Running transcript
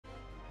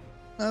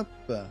Hop.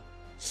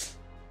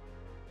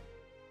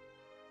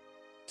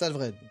 Ça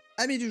devrait être bon.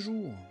 Amis du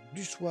jour,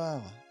 du soir,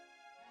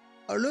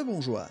 le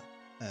bonjour.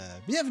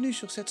 Bienvenue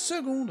sur cette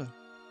seconde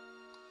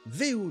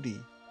VOD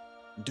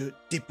de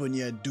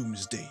DEPONIA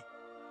DOOMSDAY.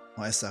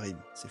 Ouais, ça rime,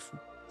 c'est fou.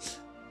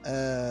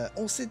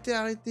 On s'était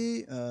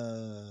arrêté...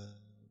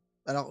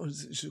 Alors,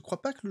 je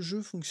crois pas que le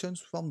jeu fonctionne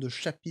sous forme de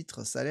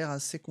chapitre. Ça a l'air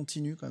assez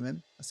continu quand même,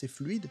 assez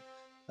fluide.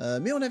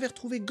 Mais on avait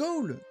retrouvé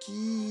Goal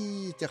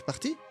qui était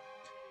reparti.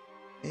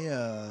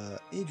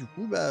 Et du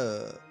coup,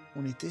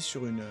 on était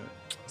sur une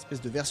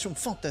espèce de version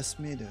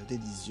fantasmée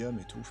d'Elysium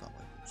et tout. Enfin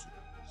bref,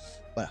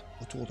 voilà,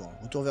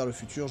 retour vers le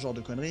futur, genre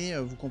de conneries,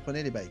 vous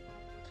comprenez les bails.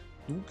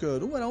 Donc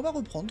voilà, on va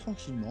reprendre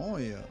tranquillement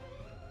et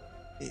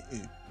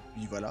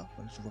puis voilà,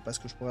 je vois pas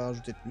ce que je pourrais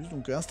rajouter de plus.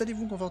 Donc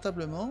installez-vous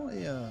confortablement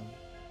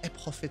et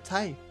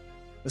profitez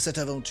de cette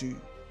aventure.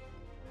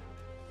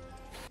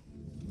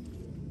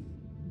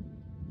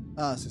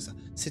 Ah, c'est ça.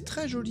 C'est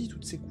très joli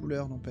toutes ces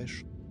couleurs,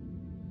 n'empêche.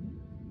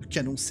 Le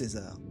canon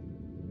César.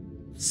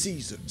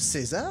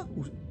 César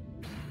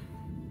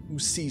ou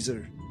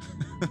Caesar?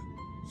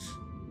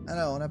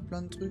 Alors, on a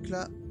plein de trucs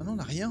là. Ah non, on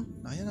n'a rien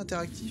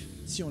d'interactif.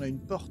 Si, on a une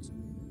porte.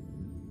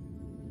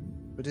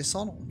 On peut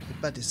descendre? On ne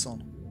peut pas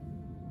descendre.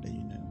 Là, il y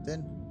a une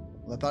antenne.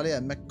 On va parler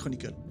à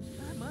McChronicle.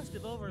 I must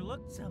have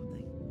overlooked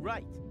something.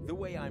 Right, the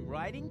way I'm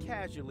riding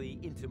casually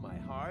into my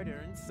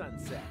hard-earned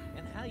sunset.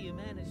 And how you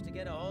managed to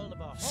get a hold of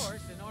a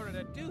horse in order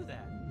to do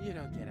that. You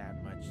don't get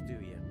out much, do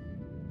you?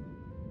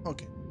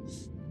 Ok.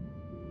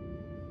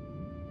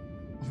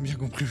 On a bien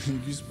compris le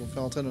bus pour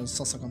faire entrer dans le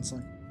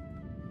 155.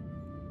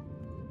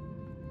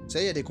 Vous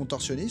savez, il y a des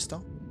contorsionnistes,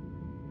 hein.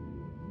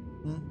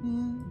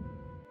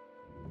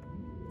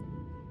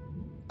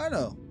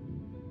 Alors,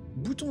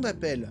 bouton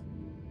d'appel.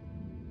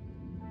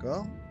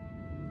 D'accord.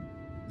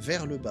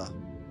 Vers le bas.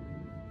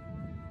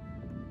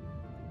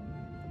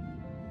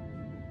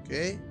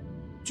 Ok.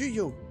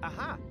 Tuyau.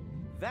 Aha!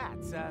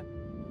 That's,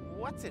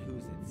 what's it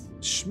who's it's?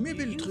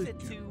 Schmubel You use truc. it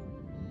to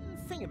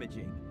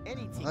thingamajig.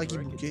 Any tinkerer can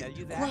Ragibouquet. tell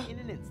you Quoi? that in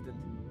an instant.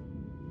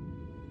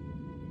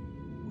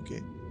 Ok.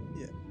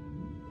 Il y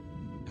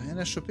a rien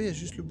à choper, il y a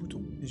juste le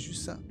bouton. Il y a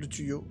juste ça, le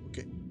tuyau.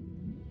 Ok.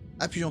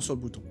 Appuyons sur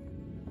le bouton.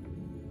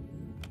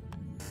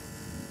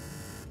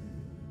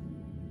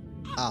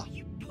 Ah.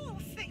 You poor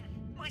thing.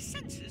 My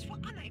sensors were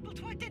unable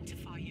to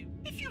identify you.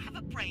 If you have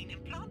a brain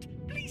implant,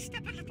 please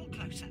step a little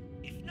closer.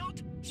 If not,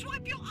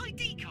 swipe your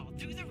ID card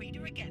through the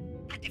reader again.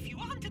 And if you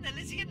aren't an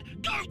Elysian,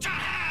 go to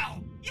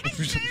hell! Yes,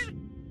 sir!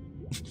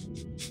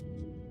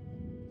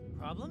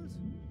 Problems?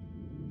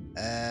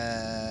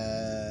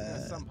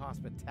 Some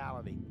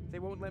hospitality. They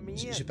won't let me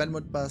J'ai in. pas le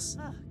mot de passe.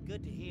 Ah,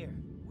 good to hear.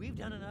 We've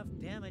done enough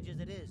damage as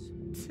it is.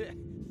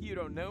 You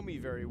don't know me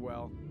very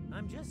well.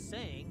 I'm just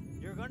saying,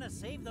 you're gonna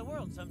save the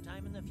world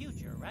sometime in the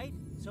future, right?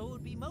 So it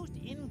would be most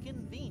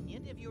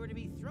inconvenient if you were to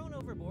be thrown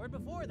overboard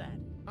before that.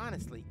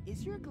 Honestly,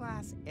 is your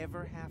glass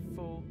ever half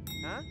full?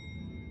 Huh?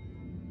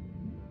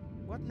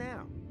 What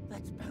now?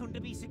 That's bound to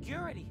be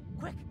security.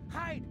 Quick,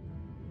 hide!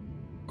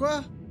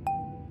 Quoi?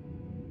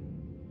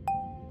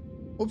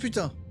 Oh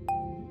putain.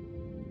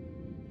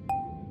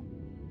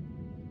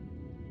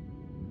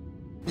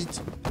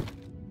 Vite.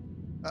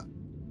 Ah.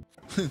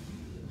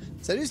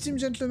 Salut Steam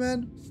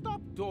Gentleman.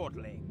 Stop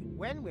dawdling.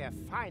 When we're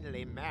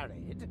finally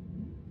married...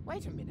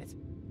 Wait a minute.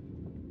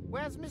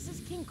 Where's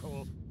Mrs.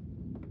 Kinkle?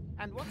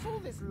 And what's all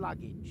this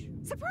luggage?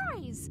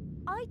 Surprise!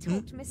 I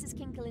talked Mrs.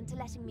 Kinkle into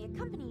letting me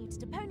accompany you to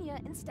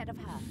Deponia instead of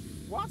her.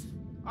 What?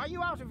 Are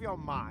you out of your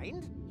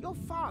mind? Your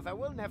father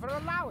will never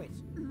allow it.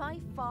 My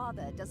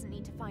father doesn't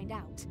need to find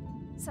out.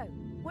 So,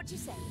 what do you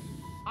say?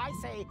 I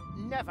say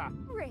never.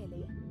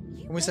 Really?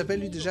 You Comment il s'appelle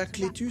may lui déjà? look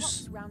to wrap Clétus?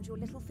 knots round your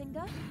little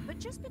finger, but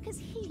just because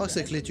he crois que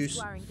c'est agrees Clétus.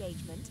 to our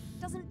engagement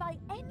doesn't by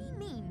any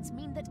means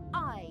mean that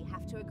I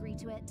have to agree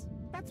to it.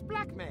 That's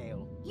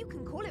blackmail. You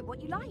can call it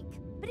what you like,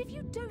 but if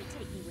you don't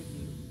take me with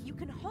you, you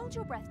can hold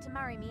your breath to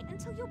marry me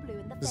until you're blue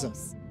in the C'est ça.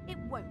 face. It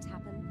won't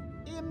happen.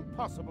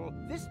 Impossible.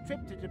 This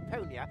trip to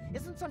Deponia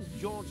isn't some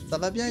jaunt to Ça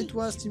va the bien et beach.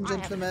 toi, Steam I have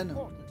an Gentleman?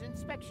 important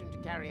inspection to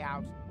carry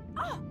out.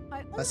 Ah,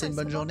 I Passez une almost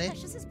bonne forgot journée.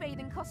 Precious's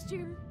bathing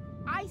costume.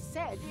 I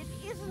said it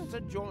isn't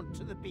a jaunt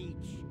to the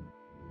beach.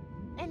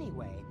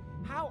 Anyway,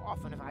 how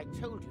often have I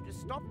told you to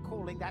stop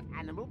calling that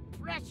animal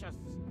precious?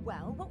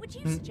 Well, what would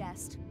you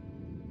suggest?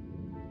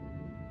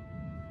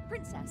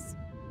 Princess.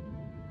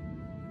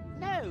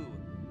 No,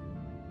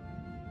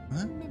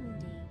 Hein?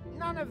 Mindy.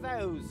 none of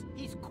those.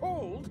 He's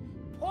called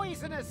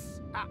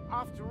poisonous.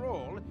 After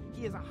all,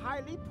 he is a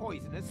highly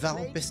poisonous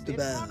Varan plague spit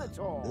Pestebar.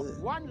 monitor.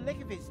 Ugh. One lick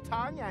of his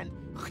tongue and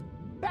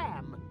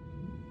bam!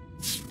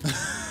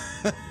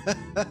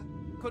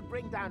 Could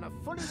bring down a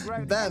fully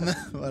grown Bam,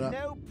 elephant, voilà.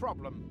 no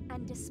problem.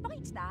 And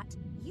despite that,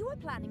 you are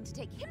planning to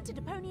take him to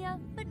Deponia,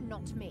 but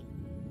not me.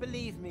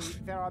 Believe me,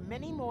 there are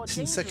many more C'est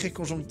une sacrée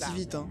dangerous things down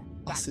conjonctivite, hein.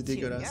 there. Ah, c'est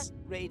Bacteria, dégueulasse.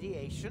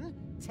 Radiation,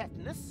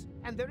 tetanus,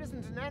 and there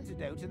isn't an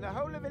antidote in the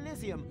whole of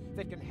Elysium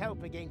that can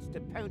help against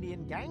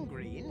Deponian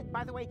gangrene.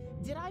 By the way,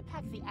 did I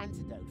pack the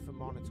antidote for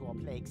Monitor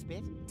plague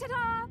spit?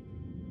 Ta-da!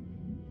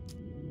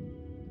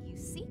 You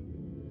see,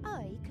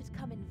 I could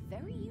come in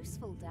very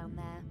useful down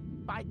there?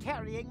 By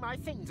carrying my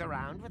things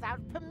around without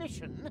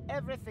permission,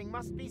 everything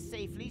must be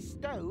safely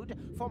stowed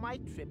for my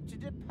trip to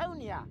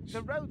Deponia.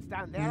 The roads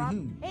down there are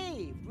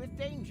paved with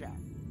danger.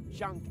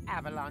 Junk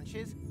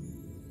avalanches.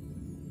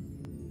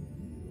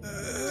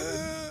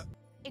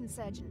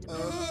 Insurgent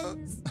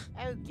opinions.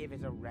 Oh, give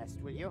it a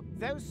rest, will you?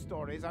 Those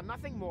stories are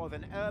nothing more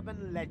than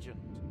urban legend,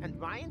 and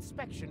my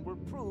inspection will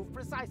prove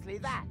precisely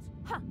that.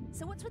 Huh,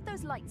 so what's with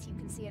those lights you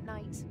can see at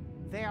night?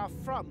 They are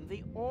from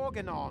the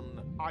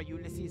Organon. Are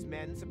Ulysses'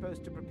 men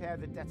supposed to prepare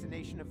the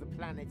detonation of the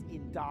planet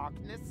in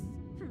darkness?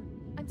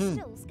 I'm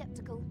still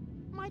skeptical.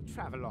 My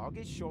travelogue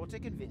is sure to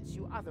convince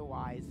you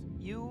otherwise.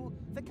 You,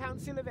 the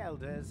Council of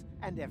Elders,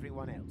 and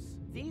everyone else.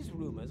 These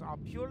rumors are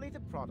purely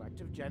the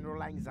product of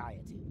general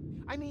anxiety.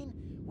 I mean,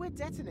 we're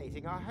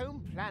detonating our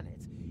home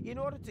planet in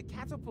order to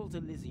catapult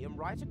Elysium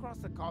right across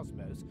the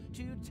cosmos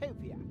to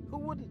Utopia. Who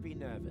wouldn't be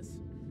nervous?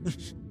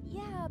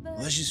 Yeah, but...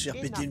 On va juste faire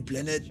péter une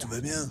planète, tout va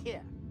bien.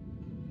 Here.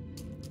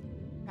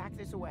 Pack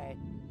this away.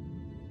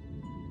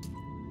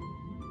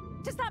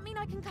 Does that mean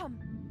I can come?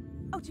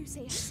 Oh, do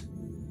say it.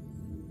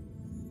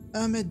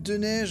 1 mètre de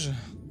neige.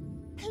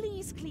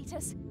 Please,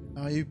 Cletus.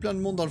 Alors, il y a eu plein de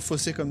monde dans le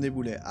fossé comme des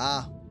boulets.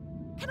 Ah.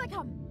 Can I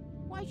come?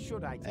 Why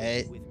should I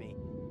take you with me?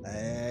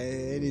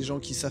 Les gens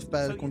qui savent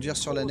pas conduire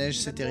sur la neige,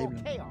 c'est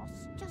terrible.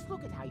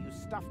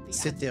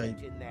 C'est terrible.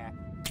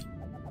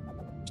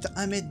 Putain,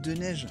 1 mètre de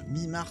neige,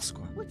 mi-mars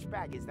quoi.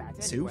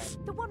 C'est ouf.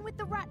 The one with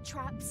the rat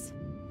traps.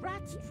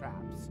 Rat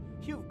traps?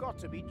 You've got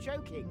to be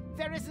joking.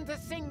 There isn't a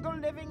single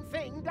living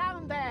thing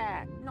down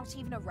there. Not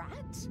even a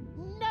rat?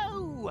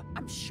 No!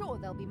 I'm sure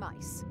there'll be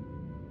mice.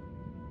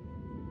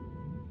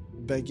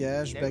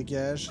 Bagage,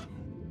 bagage.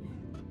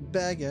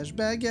 Bagage,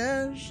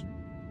 bagage.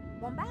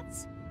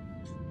 Wombats?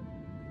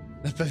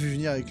 On l'a pas vu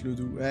venir avec le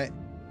doux. Ouais.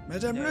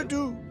 Madame le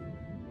doux.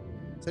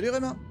 Salut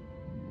Rémin.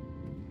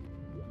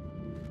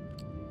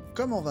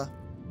 Comment va?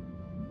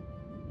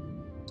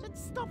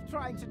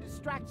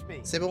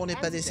 C'est bon, on n'est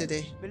pas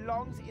décédé.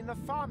 Belongs in the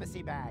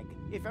pharmacy bag,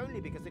 if only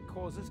because it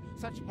causes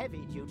such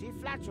heavy-duty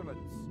flatulence.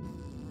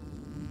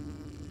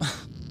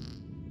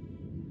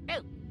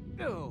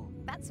 Oh,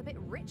 that's a bit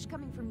rich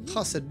coming from you.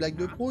 Oh, cette blague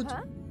de prout.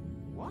 Huh?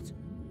 What?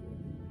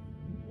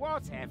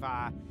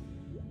 Whatever.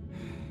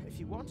 If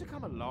you want to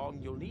come along,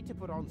 you'll need to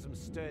put on some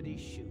sturdy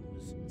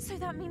shoes. So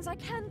that means I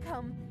can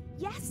come,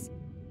 yes?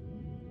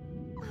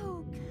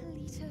 Oh,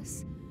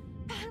 Cletus.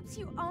 Perhaps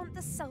you aren't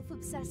the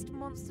self-obsessed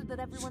monster that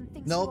everyone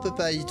thinks Non, you on peut are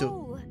pas, after Ito.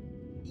 all.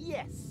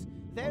 Yes.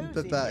 On ne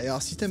peut pas. Et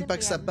alors, si t'aimes pas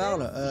que ça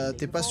parle,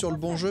 t'es pas sur le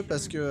bon jeu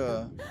parce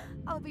que...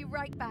 I'll be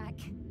right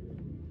back.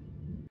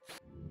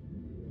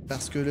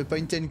 Parce que le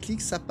point and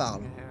click, ça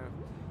parle.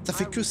 Ça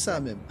fait que ça,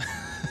 même.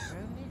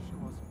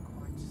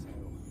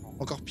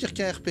 Encore pire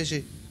qu'un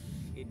RPG.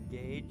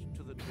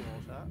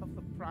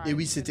 Et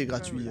oui, c'était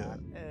gratuit,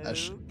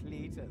 H.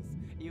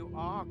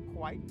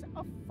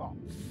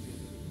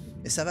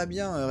 Et ça va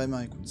bien,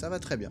 Rémin, écoute, ça va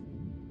très bien.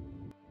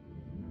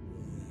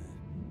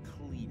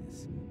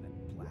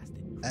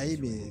 Ah oui,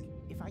 mais...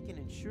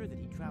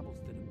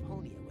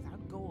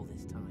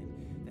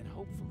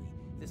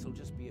 This'll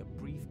just be a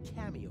brief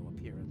cameo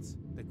appearance.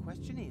 The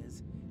question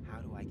is,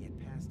 how do I get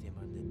past him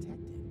undetected?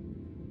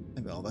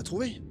 Eh ben, on va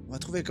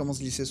trouver comment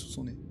se glisser sous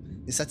son nez.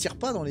 Et ça tire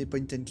pas dans les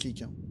point and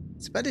click. Hein.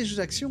 C'est pas des jeux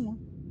d'action. Hein.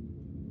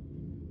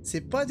 C'est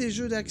pas des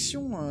jeux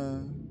d'action,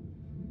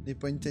 les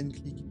point and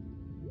click.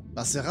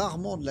 Enfin, c'est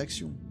rarement de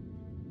l'action.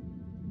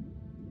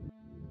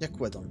 Y'a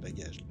quoi dans le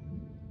bagage là?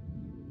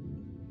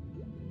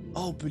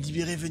 Oh, on peut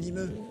libérer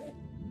Venimeux.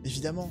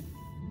 Évidemment.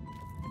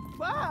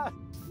 Ah!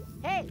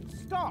 Hey,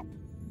 stop!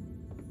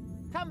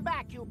 Come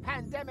back, you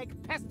pandemic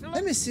pestilence!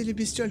 Ah mais c'est les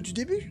bestioles du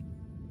début.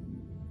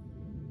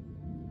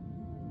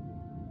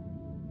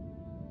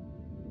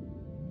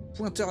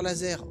 Pointeur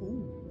laser.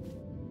 Oh.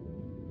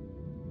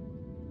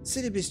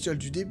 C'est les bestioles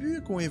du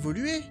début qui ont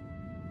évolué.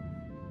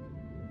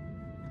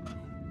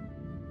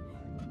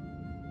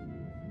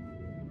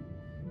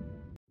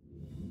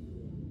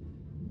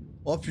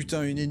 Oh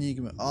putain, une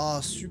énigme. Ah,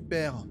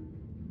 super.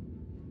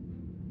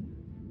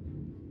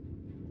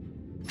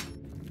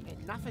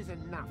 Enough is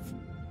enough.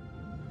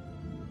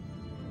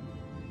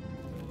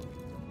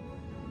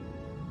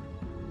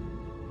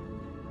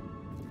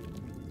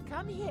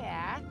 Come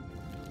here.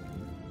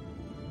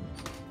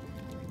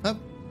 Hop.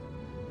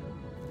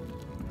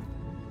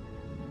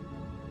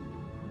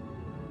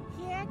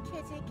 Here,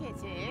 kitty,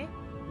 kitty.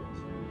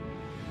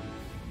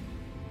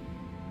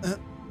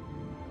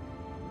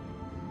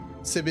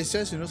 C'est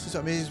bestial, c'est une autre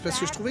histoire. Mais parce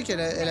que je trouvais qu'elle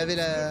avait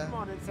la...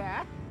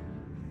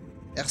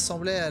 Elle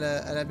ressemblait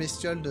à la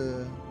bestiole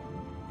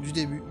du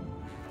début.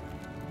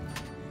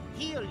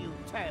 Heal you,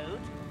 Toad.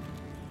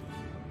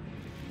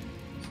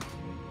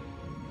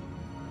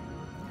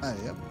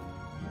 Allez, hop.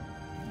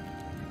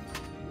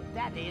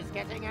 Daddy's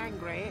getting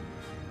angry.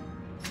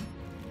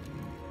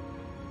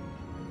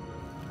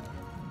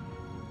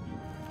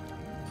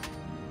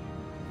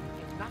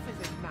 Enough is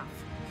enough.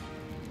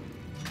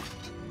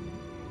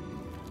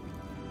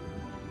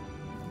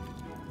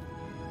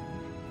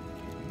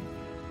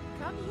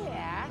 Come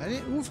here.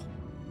 Allez, ouvre.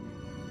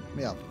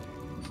 Merde.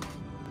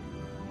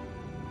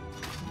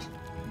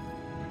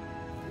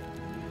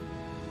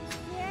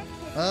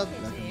 Hop,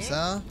 là comme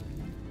ça.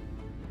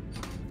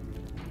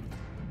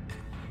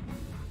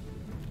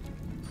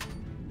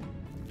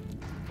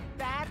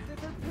 Bad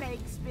little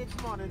plague spit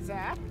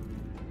monitor.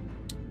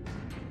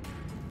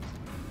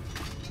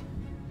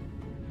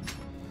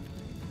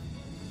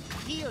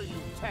 Heal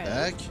you, Toad.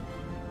 Tac.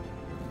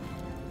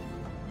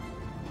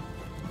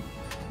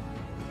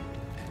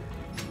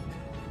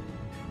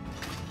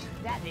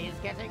 Daddy's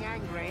getting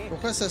angry.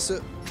 Pourquoi ça se...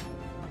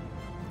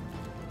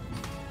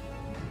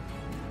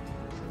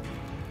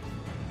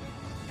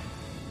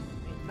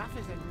 Enough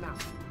is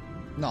enough.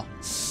 Non.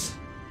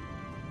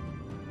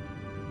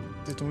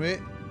 T'es tombé.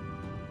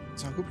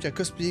 C'est un couple qui a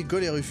cosplayé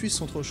Gol et Rufus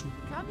sont trop choux.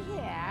 Come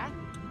here.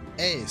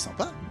 Eh,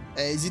 sympa.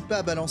 Eh, hésite pas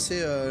à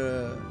balancer...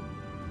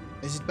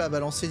 Hésite pas à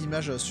balancer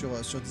l'image sur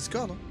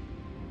Discord. Hein.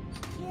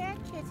 Here,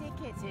 kitty,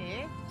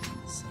 kitty.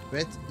 Ça peut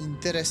être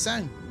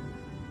intéressant.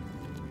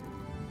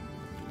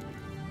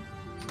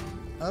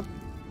 Hop.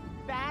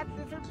 Bad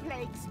little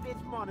plague spit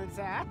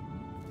monitor.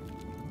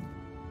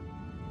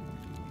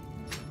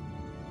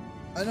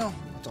 Ah non,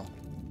 attends.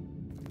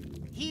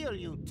 Heal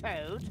you,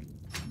 Toad.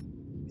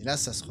 Et là,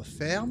 ça se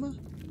referme.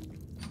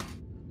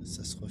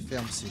 Ça se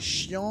referme, c'est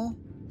chiant.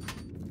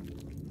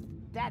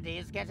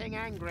 Daddy's getting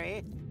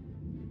angry.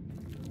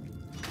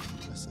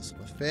 Là, ça se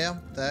referme.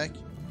 Tac.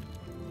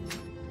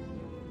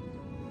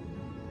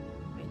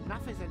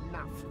 Enough is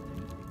enough.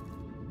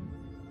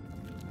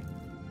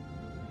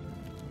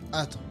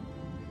 Attends.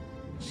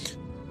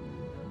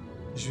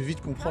 Je vais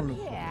vite comprendre le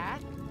Come problème. here.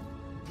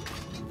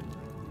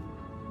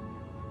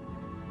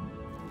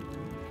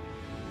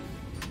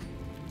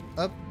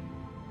 Hop.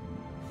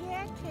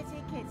 Here,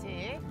 kitty,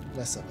 kitty.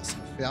 Là, ça va se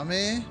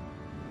refermer.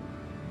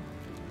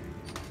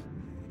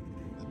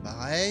 Là,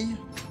 pareil.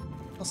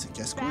 Oh, c'est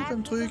casse-couille Bad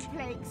comme little truc.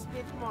 plague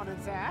spit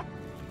monitor.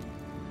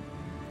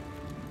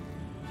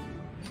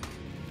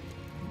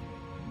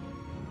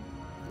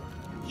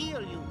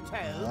 Heal you,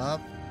 Toad.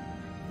 Hop.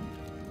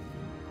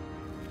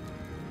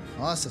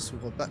 Ah, ça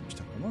s'ouvre pas.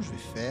 Putain, comment je vais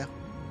faire?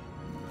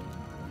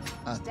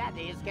 Ah,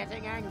 Daddy's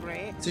getting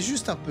angry. c'est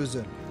juste un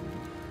puzzle.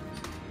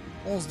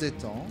 On se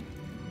détend.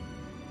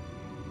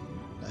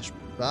 Là, je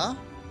peux pas.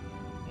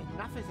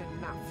 Enough is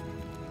enough.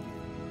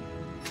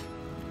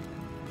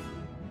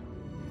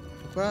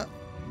 Pourquoi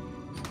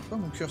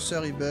mon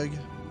curseur il bug?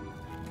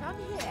 Come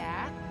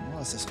here. Bon,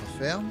 là, ça se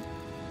referme.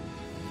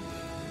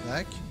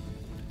 Tac.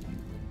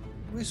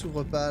 Pourquoi il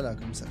s'ouvre pas là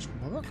comme ça? Je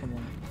comprends pas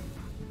comment.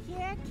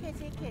 Here,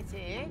 kitty,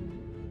 kitty.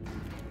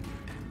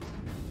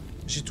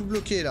 J'ai tout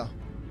bloqué là.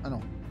 Ah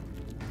non.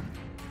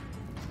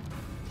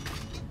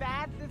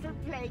 Bad little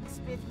plague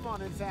spit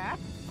monitor.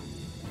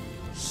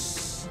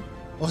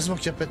 Heureusement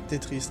qu'il n'y a pas de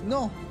Tetris.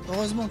 Non,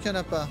 heureusement qu'il n'y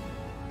en a pas.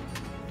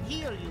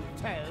 Heal you,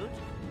 Toad.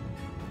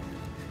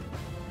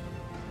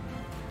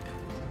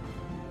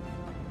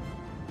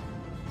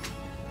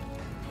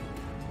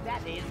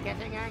 Daddy's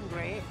getting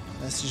angry.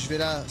 Là, si je vais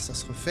là, ça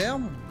se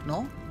referme.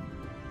 Non?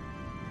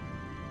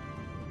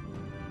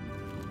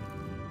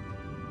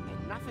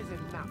 Enough is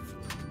enough.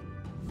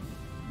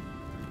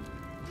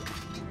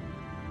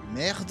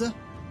 Merde.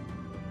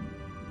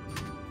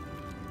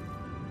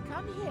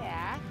 Come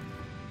here.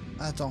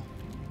 Attends.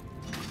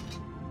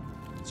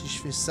 Si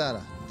je fais ça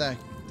là. Tac,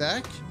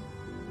 tac.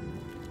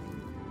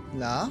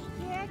 Là.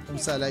 Here, Comme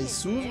kitty, ça, là, il kitty.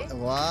 s'ouvre.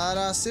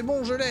 Voilà, c'est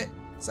bon, je l'ai.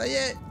 Ça y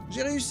est,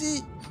 j'ai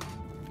réussi.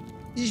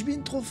 Ich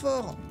bin trop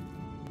fort.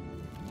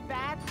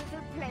 Bad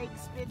little plague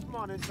spit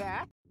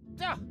monitor.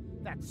 Duh,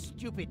 that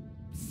stupid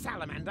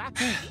salamander.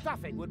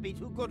 Nothing would be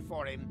too good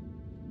for him.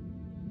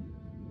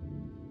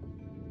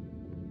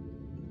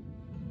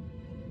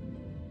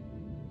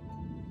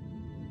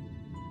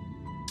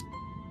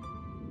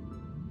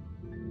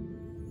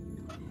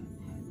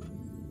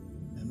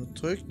 Un autre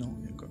truc? Non,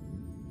 il y a quoi?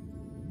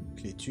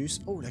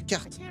 Clétus. Oh, la I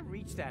carte. can't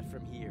reach that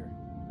from here.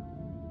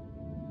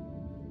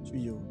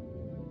 Tuyau.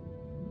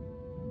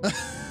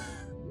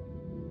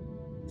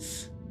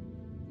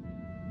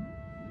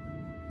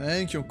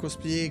 Hein, qui ont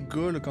cosplayé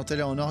Gaul quand elle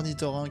est en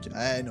ornithorynque.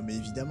 Ah non mais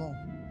évidemment.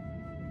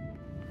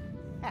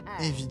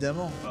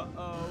 Évidemment.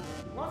 Uh-oh.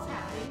 What's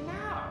happening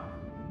now?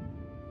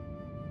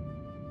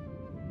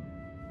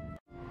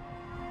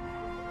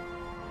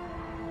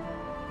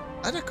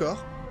 Ah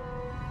d'accord.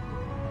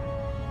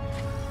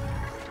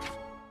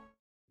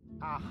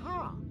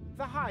 Aha!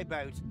 The high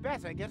boat.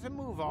 Better get a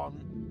move on.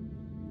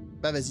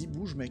 Bah vas-y,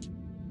 bouge mec.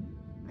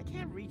 I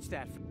can't reach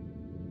that.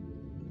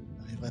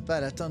 J'arriverai pas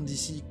à l'atteindre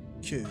d'ici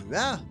que...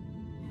 Ah.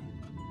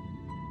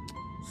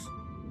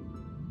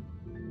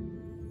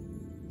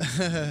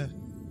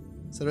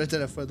 Ça doit être à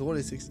la fois drôle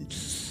et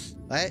sexy.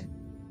 Ouais.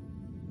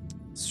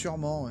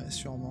 Sûrement, ouais,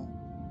 sûrement.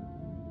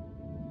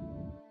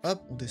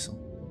 Hop, on descend.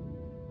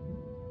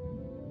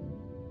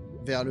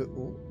 Vers le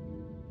haut.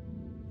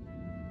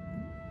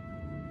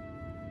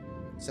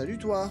 Salut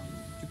toi.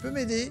 Tu peux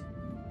m'aider?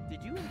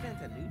 Did you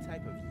invent a new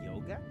type of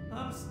yoga?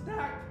 I'm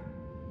stuck.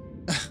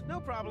 No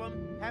problem.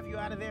 Have you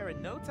out of there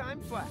in no time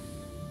flat.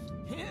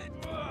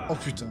 Oh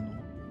putain, non.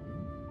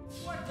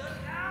 What the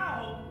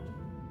hell?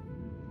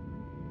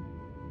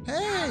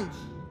 Hey!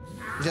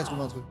 J'ai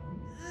trouvé un truc.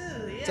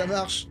 Ça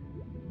marche.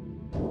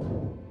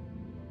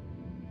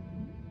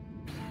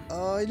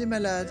 Oh, il est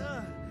malade.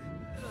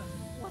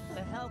 What the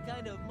hell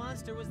kind of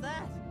monster was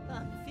that?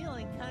 I'm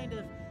feeling kind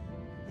of...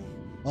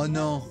 Oh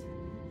non.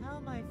 How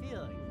am I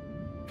feeling?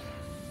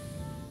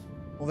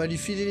 On va lui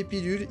filer les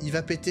pilules, il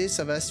va péter,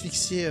 ça va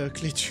asphyxier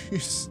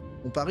Clétus.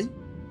 On parie?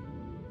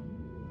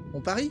 On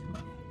parie?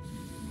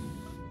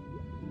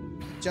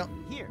 Tiens.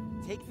 Here,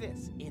 take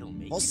this. It'll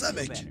make Prends you ça,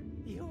 feel mec. better.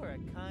 You're a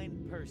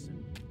kind person.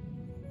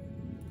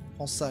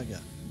 Prends ça,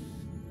 gars.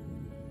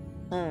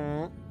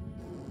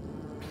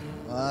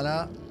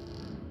 Voilà.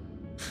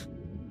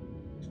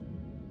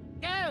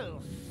 Oh,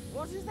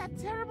 what is that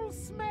terrible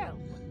smell?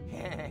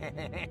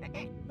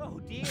 Oh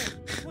dear,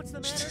 what's the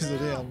Je suis matter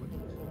désolé, now?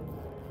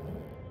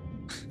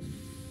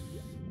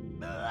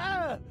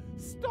 Herbe.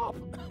 Stop!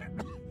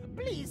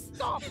 Please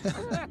stop!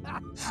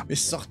 Mais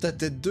sors ta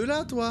tête de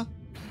là, toi.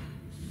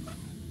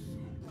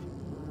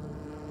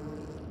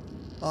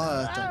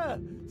 Ah,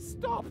 attends.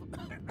 Stop!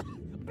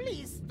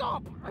 Please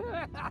stop!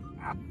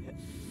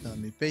 Putain,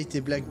 mais paye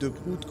tes blagues de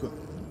prout, quoi.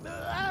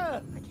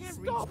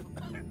 Stop!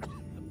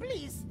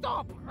 Please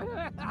stop!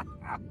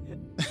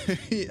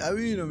 Ah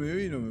oui, non,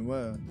 mais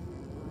moi...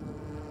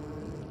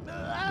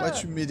 Moi,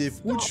 tu me mets des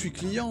proutes, je suis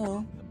client,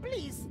 hein.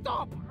 Please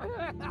stop!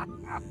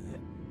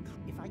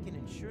 If I can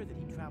ensure that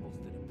he travels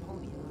to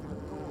Deponia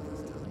without gold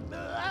this time.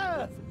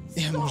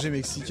 Et à manger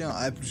mexicain.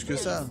 Ah, plus que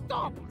ça.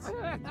 Stop! The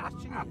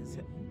question is,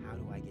 how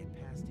do I get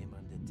past him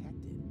undetected?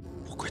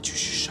 Pourquoi tu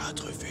chuchotes,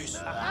 Rufus?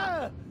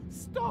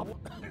 Stop!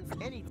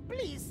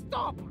 Please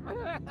stop!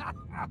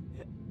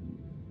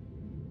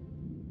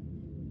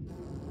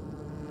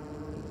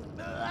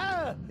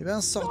 Eh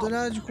ben, sors de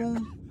là, du con.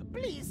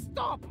 Please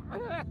stop! I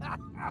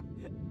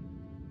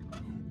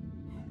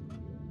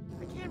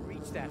can't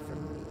reach that from.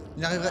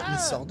 Il arriverait... Mais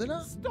sors de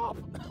là. Stop!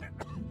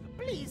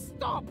 Please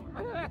stop!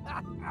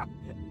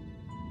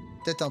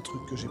 Peut-être un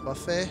truc que j'ai pas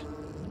fait.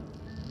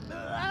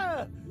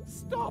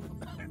 Stop!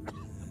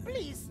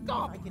 Please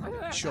stop!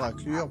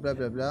 Churaclure,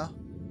 blablabla.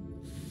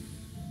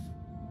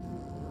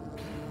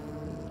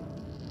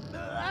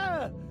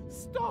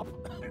 Stop!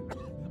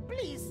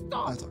 Please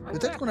stop! Attends,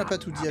 peut-être qu'on n'a pas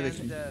tout dit avec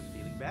lui.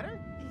 Feeling better?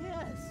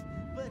 Yes,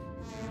 but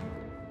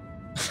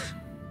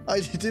Ah,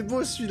 il était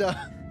beau, celui-là.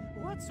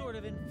 what sort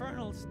of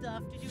infernal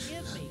stuff did you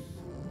give me?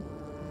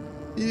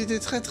 Il était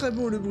très très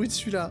beau, le bruit de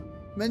celui-là.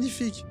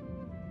 Magnifique.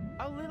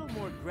 A little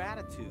more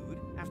gratitude.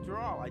 After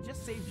all, I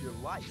just saved your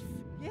life.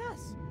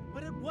 Yes,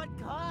 but at what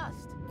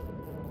cost?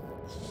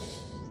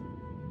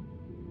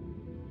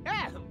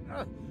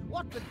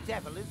 What the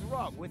devil is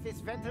wrong with this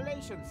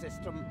ventilation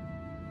system?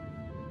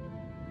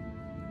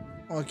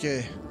 Ok.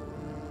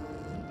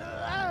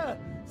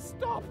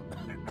 Stop!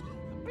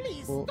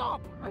 Please Oh.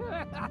 stop!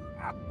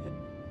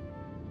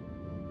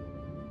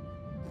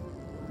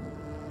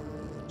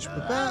 Je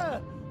peux pas...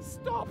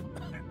 Stop!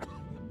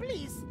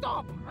 Please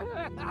stop!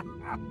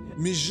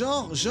 Mais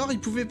genre, il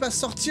pouvait pas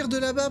sortir de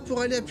là-bas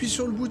pour aller appuyer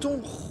sur le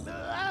bouton.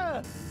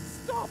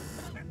 Stop!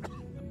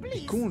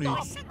 Please Con, lui.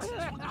 My senses were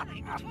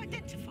unable to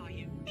identify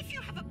you. If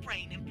you have a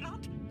brain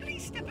implant,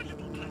 please step a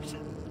little closer.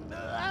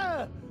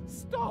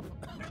 Stop!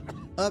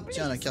 Hop,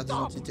 tiens, la carte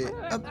d'identité.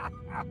 Hop.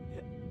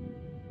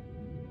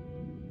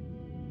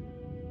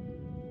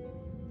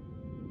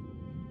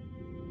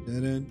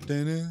 Tadam,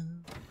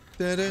 tadam,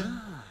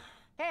 tadam.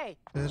 Hey,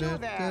 Da-da, you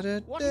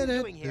there! What are you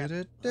doing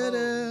here?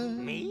 da-da.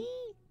 Me?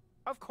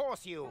 Of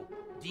course you.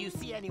 Do you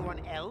see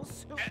anyone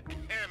else?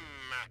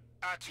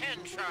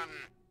 Attention!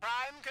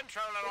 Prime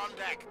controller on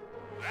deck.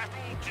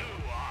 That'll do,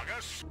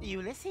 Argus.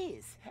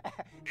 Ulysses.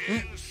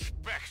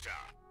 Inspector,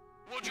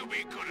 would you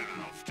be good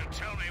enough to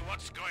tell me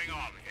what's going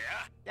on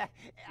here?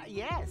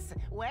 Yes.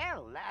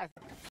 Well,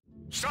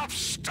 Stop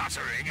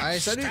stuttering and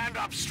Allez, salut. stand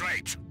up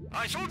straight.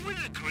 I thought we'd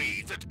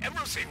agreed that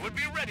everything would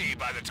be ready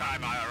by the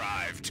time I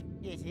arrived.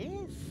 it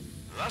is.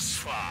 Thus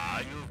far,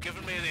 you've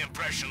given me the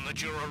impression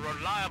that you're a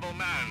reliable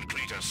man,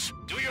 Cletus.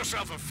 Do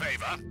yourself a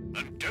favor,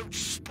 and don't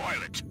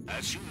spoil it.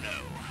 As you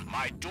know,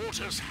 my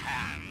daughter's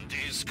hand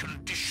is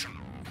conditional.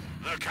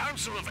 The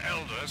Council of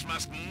Elders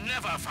must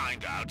never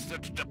find out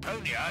that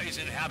Deponia is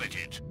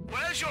inhabited.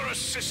 Where's your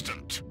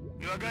assistant?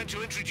 You are going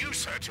to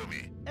introduce her to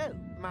me. Oh,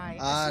 my.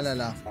 Ah là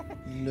là. assistant.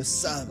 Ils le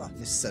savent,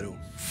 les salauds.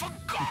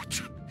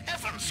 Forgot!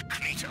 Heavens,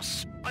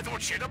 Cletus! I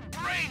thought she had a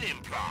brain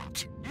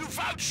implant. You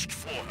vouched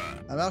for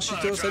her. À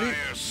Marchito, salut.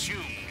 I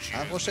assumed she À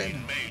la has prochaine.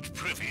 been made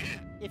privy.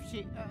 If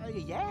she,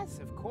 yes,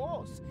 of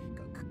course,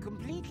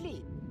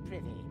 completely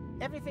privy.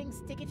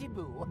 Everything's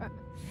tickety-boo.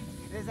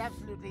 There's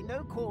absolutely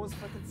no cause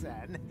for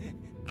concern.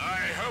 I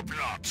hope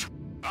not.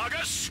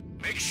 Argus,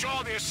 make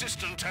sure the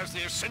assistant has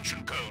the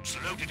ascension codes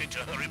loaded into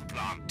her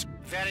implant.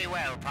 Very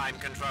well, Prime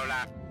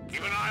Controller.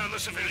 Keep an eye on the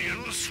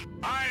civilians.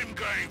 I'm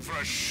going for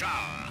a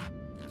shower.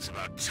 It's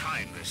about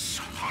time this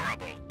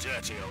horrible,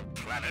 dirty old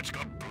planet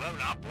got blown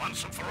up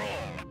once and for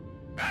all.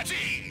 At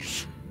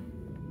ease.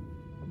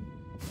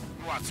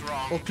 What's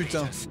wrong, Oh,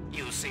 putain. Cletus?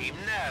 You seem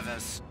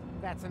nervous.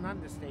 That's an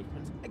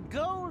understatement.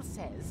 Goal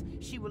says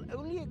she will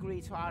only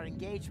agree to our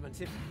engagement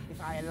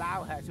if I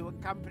allow her to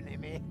accompany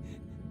me.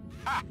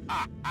 Ha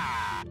ha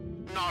ha!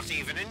 Not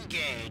even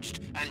engaged,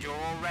 and you're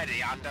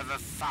already under the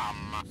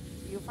thumb.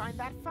 you find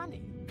that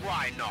funny?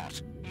 Why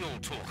not? You'll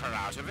talk her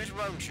out of it,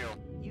 won't you?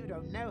 You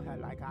don't know her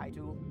like I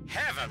do.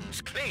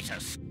 Heavens,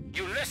 Cletus!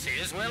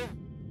 Ulysses will...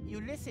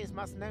 Ulysses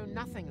must know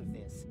nothing of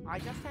this. I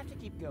just have to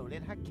keep Goal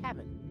in her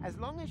cabin. As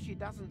long as she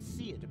doesn't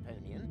see a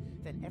Deponian,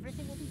 then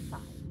everything will be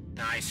fine.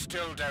 I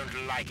still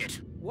don't like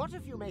it. What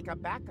if you make a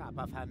backup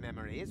of her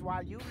memories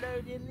while you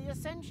load in the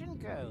Ascension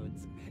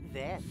codes?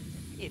 Then,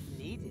 if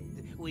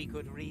needed, we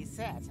could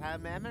reset her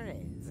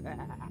memories.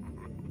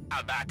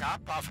 A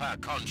backup of her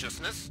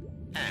consciousness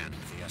and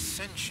the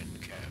Ascension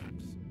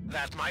codes.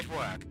 That might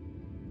work.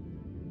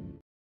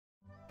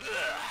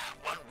 Ugh,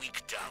 1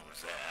 week down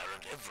there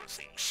and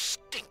everything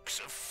stinks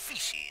of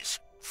feces.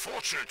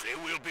 Fortunately,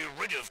 we'll be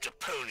rid of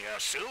Deponia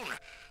soon,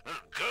 and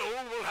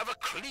Goal will have a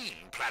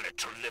clean planet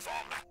to live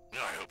on.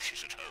 I hope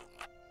she's at home.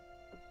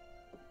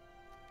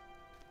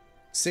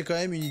 C'est quand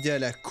même une idée à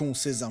la con,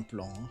 ces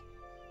implants. Hein.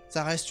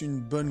 Ça reste une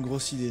bonne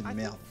grosse idée de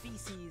merde.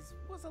 Feces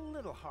was a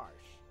little harsh.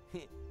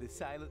 The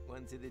silent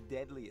ones are the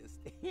deadliest.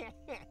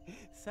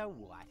 So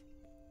what?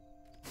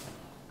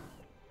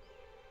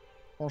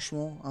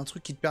 Franchement, un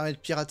truc qui te permet de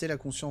pirater la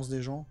conscience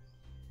des gens,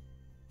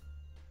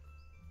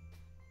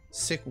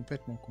 c'est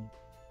complètement con.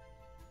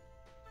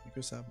 C'est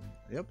que ça. Bon,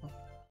 allez hop. Hein.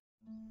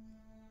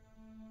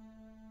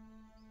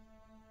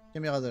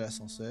 Caméra de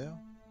l'ascenseur.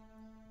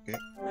 Ok.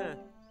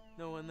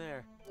 No one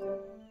there.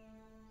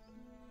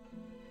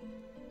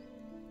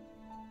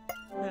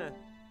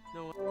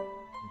 No one.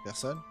 Une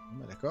personne. Bon,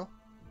 bah, d'accord.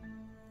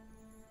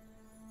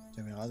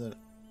 Caméra de...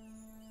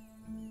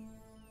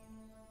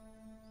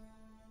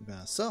 Eh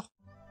ben, sors.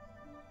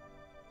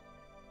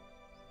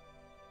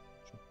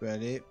 Je peux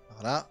aller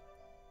par là.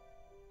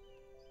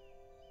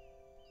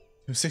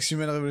 Le Sex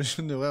Human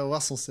Revolution devrait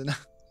avoir son Sénat.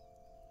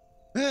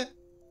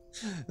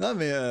 Non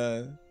mais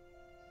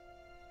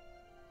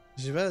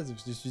je sais pas, je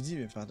me suis dit,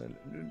 mais enfin,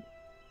 le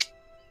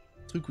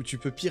truc où tu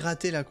peux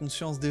pirater la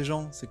conscience des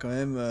gens, c'est quand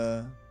même...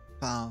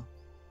 Enfin...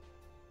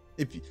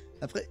 Et puis,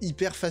 après,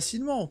 hyper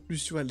facilement, en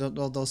plus, tu vois,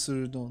 dans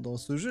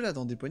ce jeu-là,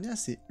 dans Deponia,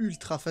 c'est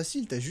ultra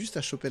facile, t'as juste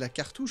à choper la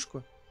cartouche,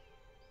 quoi.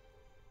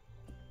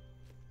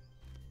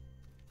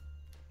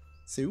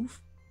 C'est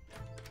ouf.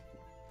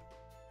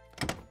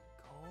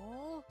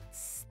 Goal?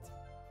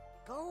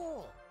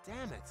 Goal!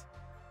 Damn it!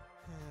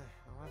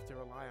 I'll have to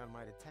rely on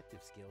my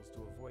detective skills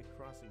to avoid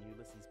crossing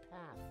Ulysses'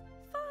 path.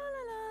 Fa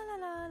la la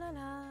la la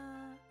la.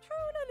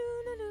 True la loo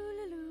la loo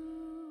la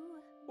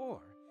loo.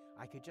 Or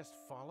I could just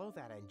follow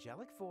that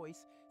angelic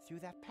voice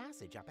through that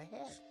passage up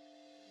ahead.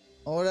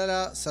 Oh là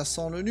là, ça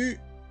sent le nu.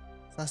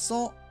 Ça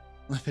sent...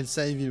 On appelle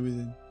ça Evil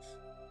Within.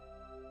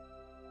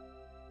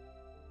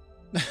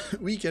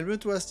 Oui,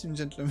 calme-toi, Steam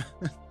Gentleman.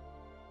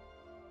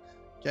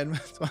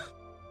 Calme-toi.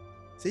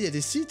 Tu sais, il y a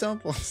des sites, hein,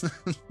 pour ça.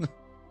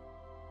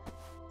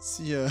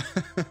 Si...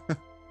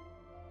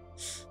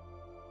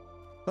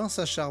 Pince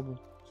à charbon.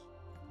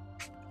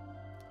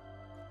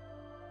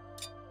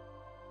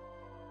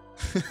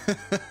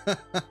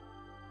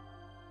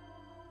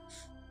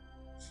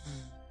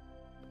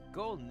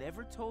 Goal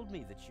never told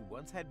me that she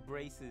once had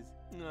braces.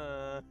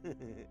 How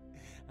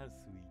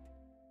sweet.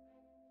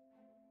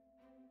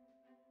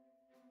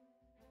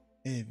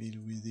 Evil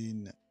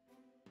Within.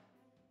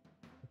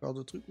 Encore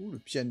d'autres trucs. Ouh, le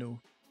piano.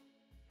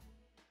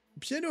 Le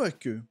piano à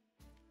queue.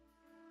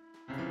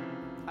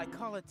 I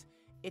call it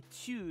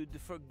Etude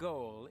for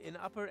Goal in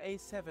Upper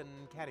A7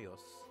 Carios.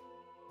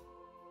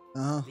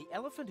 Ah. The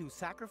elephant who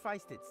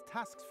sacrificed its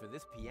tusks for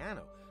this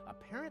piano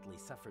apparently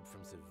suffered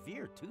from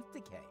severe tooth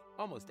decay.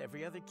 Almost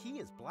every other key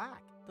is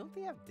black. Don't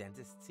they have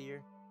dentists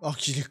here? Oh,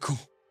 qu'il est con.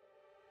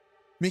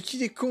 Mais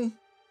qu'il est con.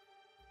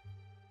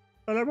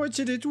 La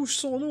moitié des touches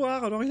sont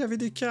noires, alors il avait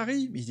des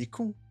caries. Mais il est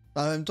con.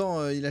 En même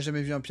temps, il a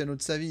jamais vu un piano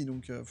de sa vie,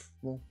 donc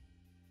bon.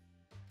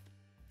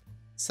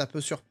 Ça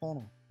peut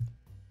surprendre.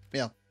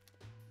 Merde.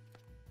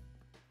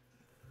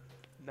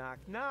 Knock,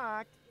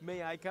 knock.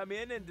 May I come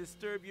in and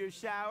disturb your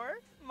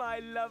shower? My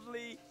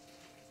lovely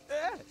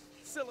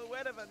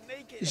silhouette of a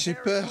naked J'ai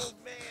hairy peur. old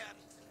man.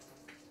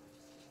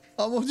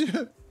 Oh mon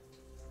dieu.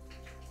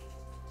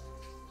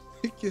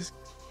 Qu'est-ce que...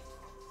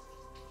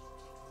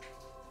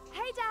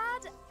 Hey,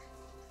 Dad.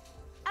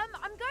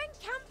 I'm going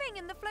camping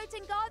in the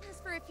floating gardens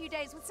for a few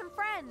days with some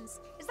friends.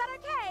 Is that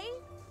okay?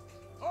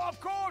 Of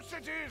course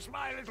it is,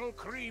 my little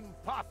cream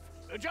puff.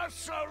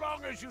 Just so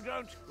long as you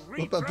don't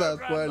papa,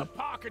 reprogram the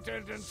park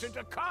attendants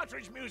into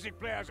cartridge music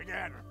players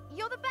again.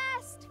 You're the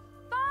best.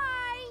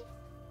 Bye.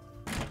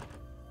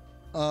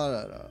 Oh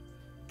là là.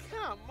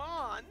 Come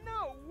on,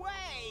 no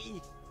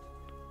way!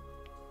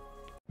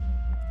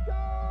 Go!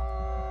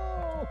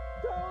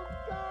 Don't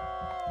go!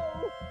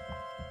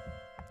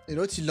 Et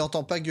l'autre, il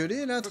l'entend pas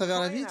gueuler, là, à travers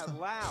la crying vitre? out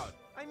loud.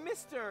 I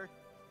missed her.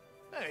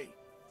 Hey,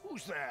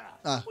 who's there?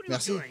 Ah, what are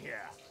merci. you doing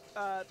here?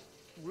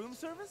 Room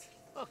service?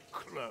 A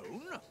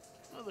clone?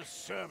 Are the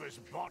service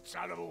bots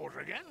out of order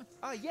again?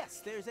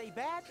 Yes, there's a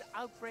bad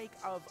outbreak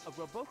of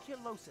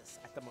roboculosis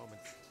at the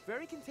moment.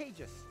 Very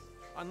contagious.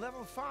 On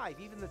level 5,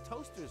 even the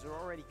toasters are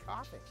already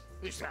coughing.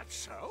 Is that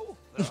so?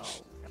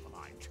 Oh, never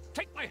mind.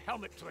 Take my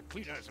helmet to the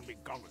cleaners and be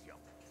gone with you.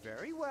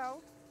 Very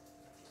well.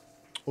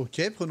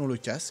 Ok, prenons le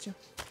casque.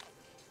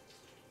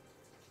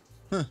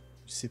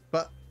 C'est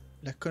pas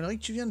la connerie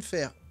que tu viens de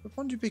faire. On peut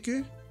prendre du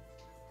PQ?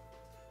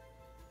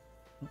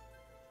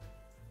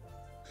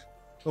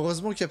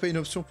 Heureusement qu'il n'y a pas une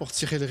option pour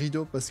tirer le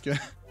rideau parce que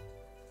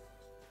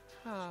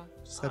je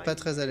serais pas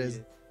très à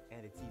l'aise.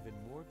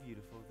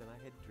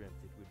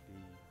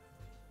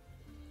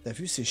 T'as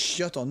vu ces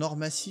chiottes en or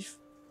massif?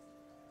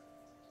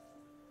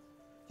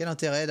 Quel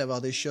intérêt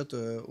d'avoir des chiottes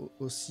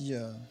aussi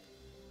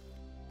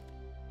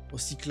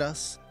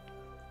classe?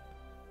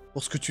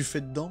 Pour ce que tu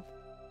fais dedans?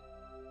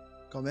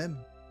 Quand même.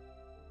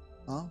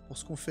 Hein? Pour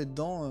ce qu'on fait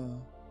dedans...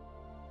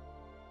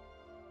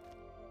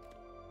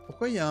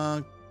 Pourquoi il y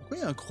a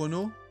un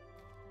chrono?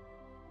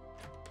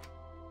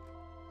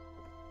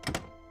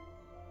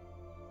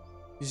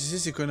 Qu'est-ce que c'est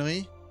ces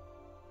conneries?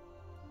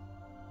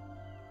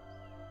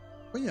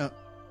 Pourquoi il y a...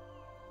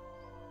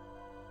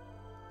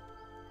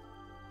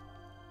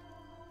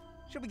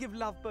 Shall we give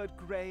Lovebird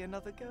Grey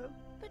another go?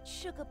 But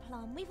Sugar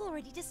Plum, we've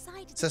already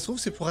decided. Ça se trouve,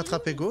 c'est pour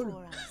attraper Gaulle.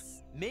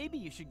 Maybe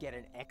you should get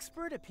an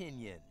expert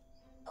opinion.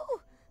 Oh,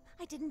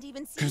 I didn't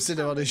even see. Comme c'est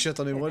d'avoir des chiottes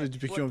en émeraude et du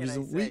PQ en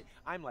bison. Oui.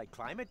 I'm like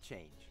climate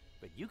change,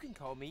 but you can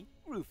call me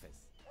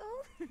Rufus.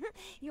 Oh,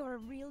 you're a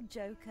real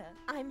joker.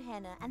 I'm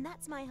Henna, and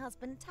that's my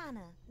husband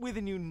Tanner. We're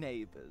the new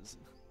neighbors.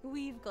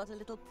 We've got a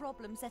little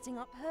problem setting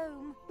up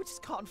home. We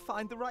just can't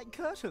find the right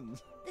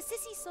curtains. The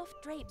sissy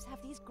soft drapes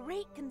have these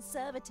great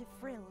conservative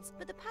frills,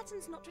 but the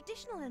pattern's not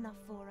traditional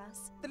enough for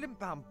us. The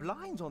limp-bound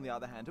blinds, on the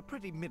other hand, are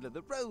pretty middle of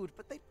the road,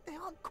 but they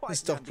aren't quite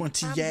Mr. family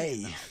Pointillé.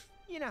 enough.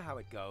 You know how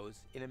it goes.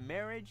 In a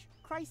marriage,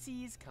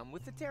 crises come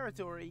with the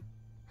territory.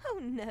 Oh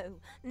no,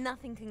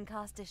 nothing can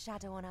cast a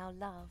shadow on our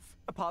love.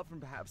 Apart from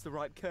perhaps the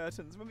right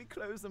curtains when we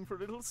close them for a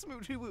little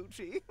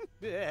smoochy-woochy.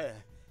 Yeah.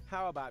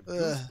 How about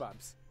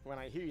goosebumps? When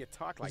I hear you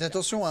talk like Faites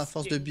attention, à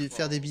force de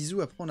faire des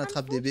bisous, après on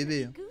attrape des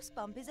bébés.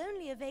 Goosebump is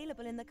only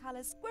available in the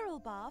colors squirrel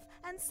bath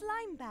and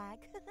slime bag.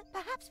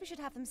 Perhaps we should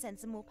have them send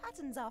some more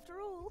patterns after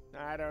all.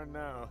 I don't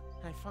know.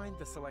 I find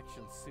the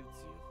selection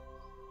suits you.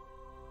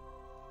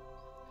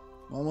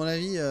 Bon, à mon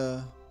avis,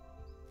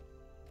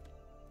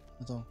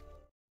 Attends.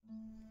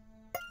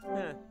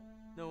 Huh.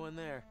 No one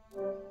there.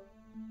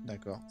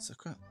 D'accord, c'est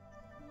quoi?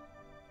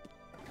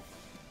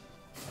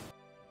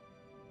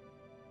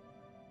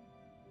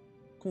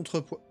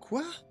 Contrepoids.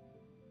 Quoi?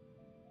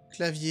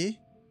 Clavier?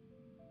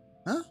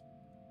 Hein?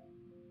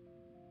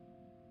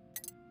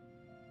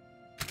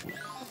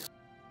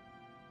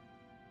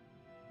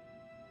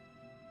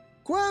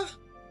 Quoi?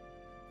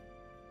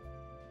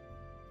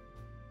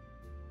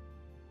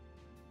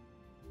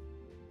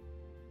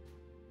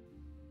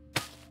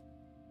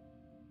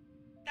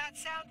 That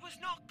sound was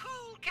not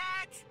cool,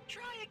 cat.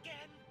 Try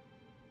again.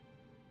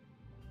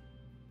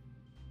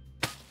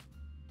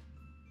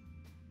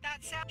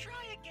 That sound.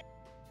 Try again.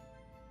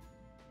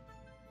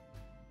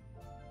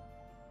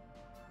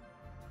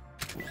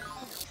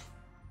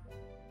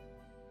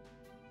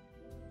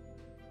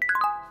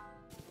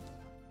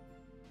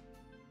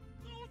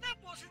 Oh, that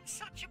wasn't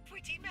such a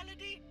pretty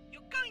melody.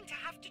 You're going to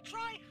have to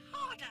try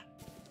harder.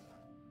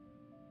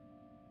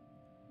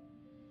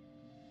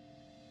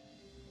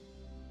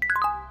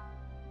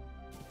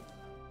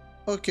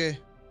 Ok.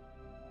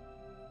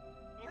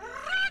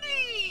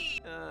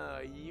 Ronnie!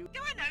 You... Do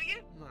I know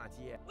you? Not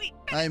yet. We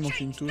Ah, il better manque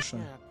une change the- touche.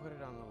 Yeah, put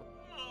it on the...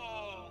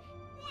 Oh,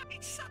 what?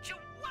 It's such a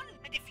one.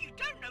 And if you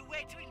don't know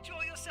where to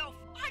enjoy yourself,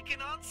 I can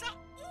answer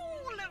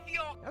all of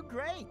your... Oh,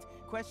 great!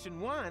 Question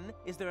 1,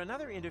 is there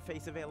another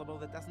interface available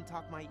that doesn't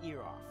talk my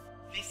ear off?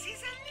 This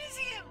is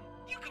Elysium.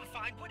 You can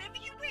find whatever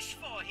you wish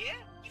for here.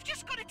 You've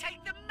just got to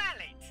take the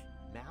mallet.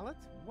 Mallet?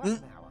 What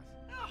mallet?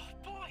 Oh,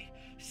 boy.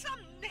 Some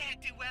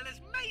ne'er-do-well has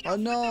made Oh, off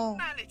no. with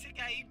the mallet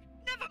again.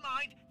 Never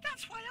mind.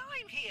 That's why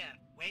I'm here.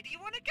 Where do you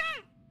want to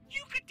go?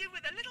 You could do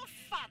with a little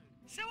fun.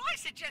 So I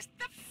suggest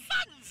the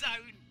fun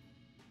zone.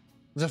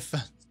 The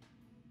fun.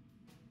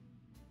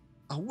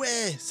 Ah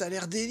ouais, ça a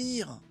l'air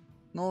délire.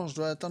 Non, je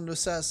dois atteindre le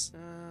sas. No.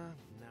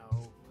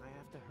 I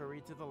have to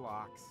hurry to the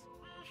locks.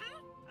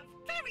 A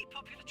very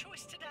popular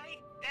choice today.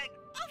 Then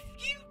off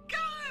you go!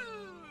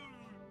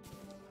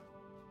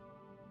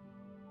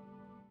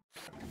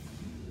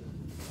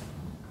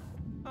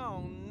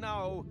 Oh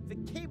no! The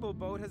cable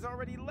boat has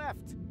already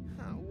left!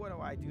 What do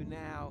I do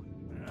now?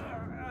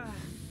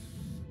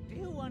 Do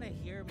you want to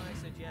hear my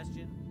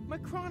suggestion?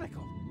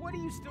 McChronicle, what are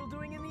you still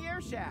doing in the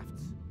air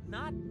shafts?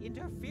 Not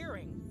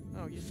interfering.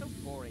 Oh, you're so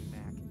boring,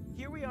 Mac.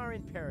 Here we are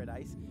in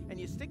paradise, and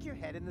you stick your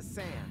head in the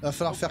sand. Va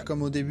falloir faire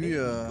comme au début,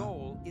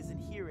 Goal isn't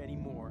here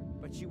anymore,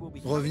 but she will be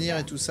revenir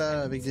et coming tout back.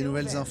 ça avec des Until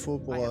nouvelles then, infos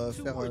pour I have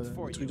two faire words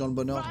for le truc you. dans le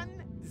bon ordre. Fun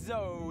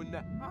zone.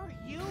 Are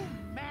you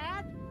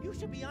mad? You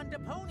should be on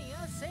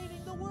Deponia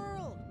saving the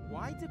world.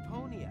 Why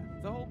Deponia?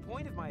 The whole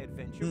point of my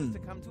adventure was to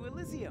come to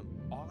Elysium.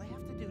 All I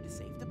have to do to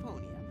save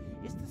Deponia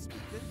is to speak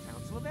to the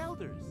Council of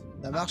Elders.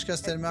 Ça marche,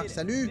 Castelmark.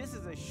 Salut! This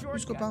is a Plus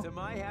shortcut copain. to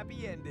my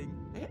happy ending.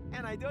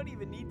 And I don't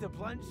even need to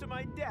plunge to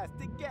my death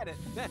to get it.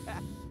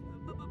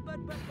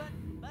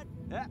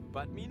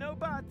 But me no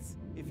buts.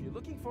 If you're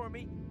looking for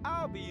me,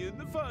 I'll be in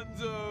the fun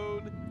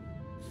zone.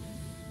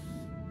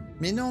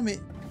 Mais non, mais...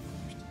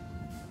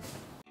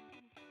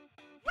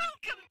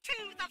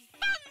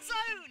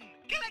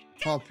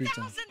 Oh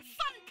putain. 10,000 fun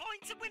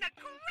points and win a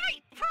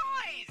great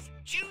prize.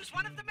 Choose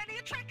one of the many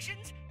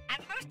attractions and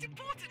most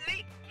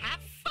importantly,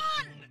 have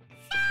fun.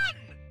 Fun.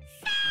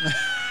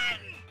 Fun.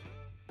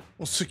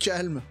 On se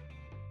calme.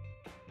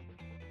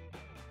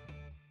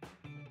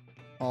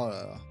 Oh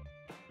là là.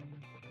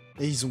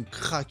 Et ils ont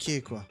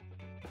craqué, quoi.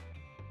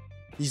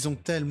 Ils ont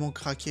tellement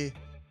craqué.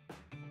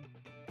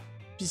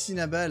 Piscine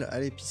à balles.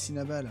 Allez, piscine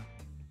à balles.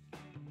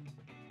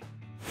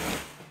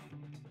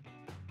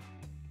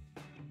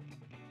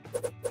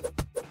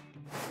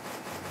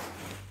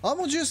 Oh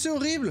mon dieu, c'est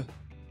horrible.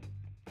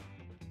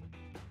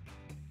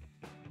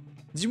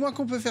 Dis-moi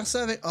qu'on peut faire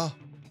ça avec... Oh.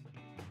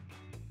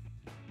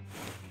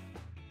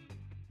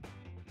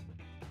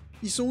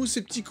 Ils sont où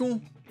ces petits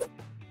cons?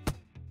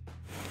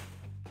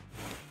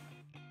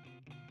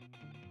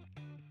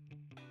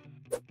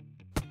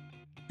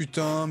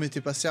 Putain, mais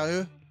t'es pas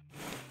sérieux?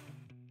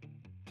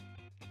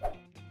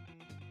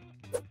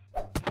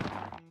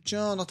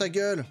 Tiens, dans ta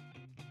gueule.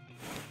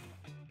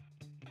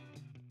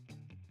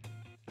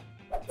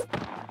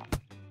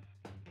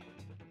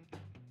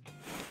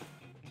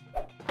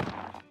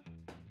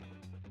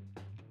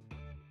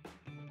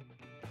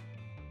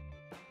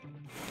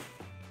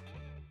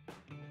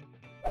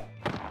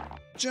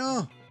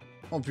 Tiens.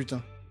 Oh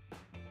putain.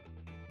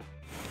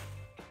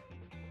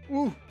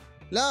 Ouh.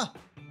 Là.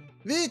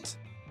 Vite.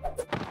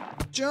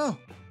 Tiens.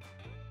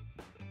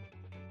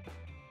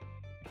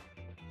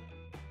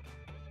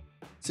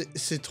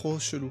 C'est trop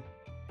chelou.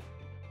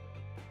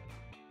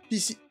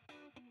 Ici.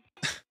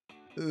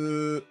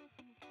 Oh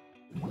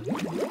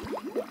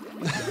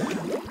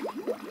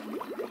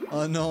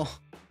non.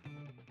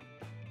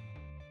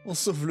 On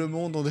sauve le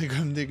monde, on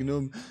dégomme des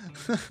gnomes.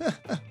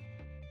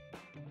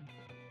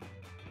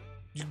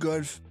 Du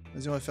golf.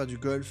 Vas-y, on va faire du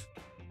golf.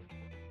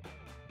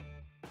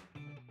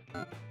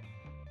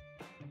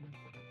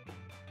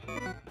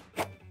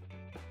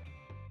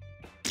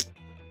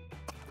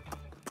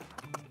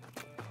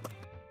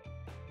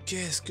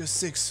 Qu'est-ce que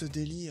c'est que ce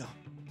délire?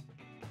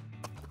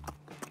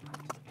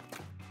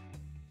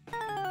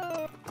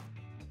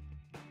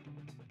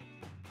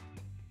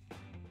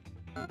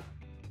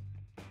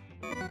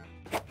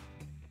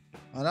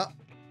 Voilà.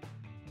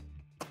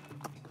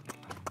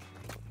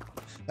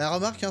 Bah,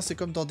 remarque, hein, c'est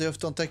comme dans Day of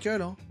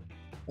Tentacle. Hein.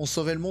 On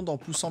sauvait le monde en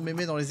poussant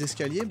mémé dans les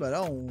escaliers. Bah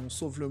là, on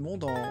sauve le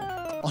monde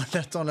en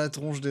latant la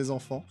tronche des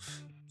enfants.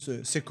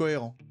 C'est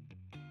cohérent.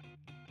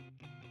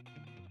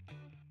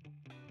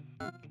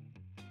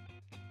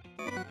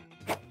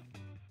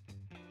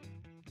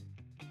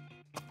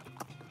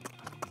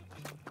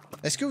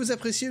 Est-ce que vous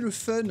appréciez le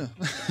fun?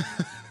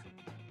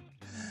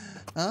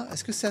 Hein?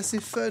 Est-ce que c'est assez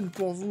fun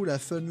pour vous, la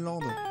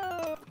Funland?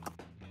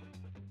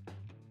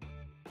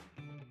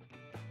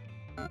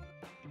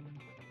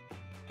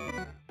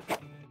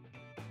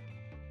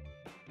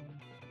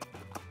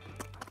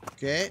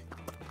 Ok.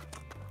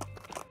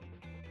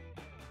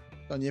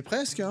 On y est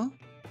presque, hein?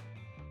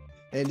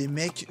 Et les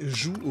mecs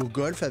jouent au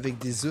golf avec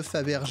des œufs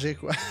Fabergé,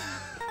 quoi.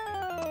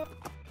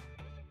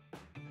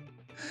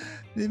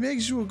 Les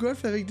mecs jouent au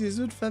golf avec des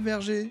œufs de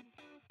Fabergé.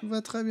 Tout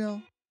va très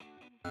bien.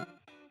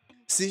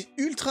 C'est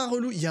ultra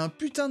relou. Il y a un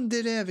putain de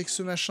délai avec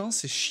ce machin.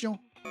 C'est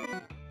chiant.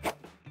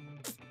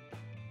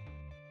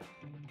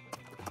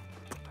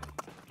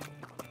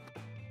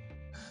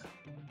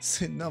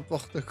 C'est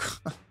n'importe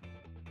quoi.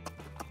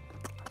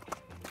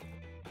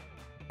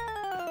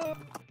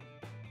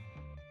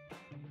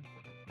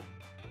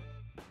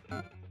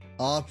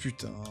 Ah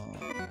putain.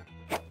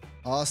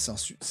 Ah,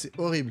 c'est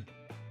horrible.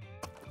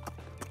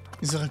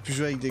 Ils auraient pu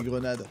jouer avec des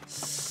grenades.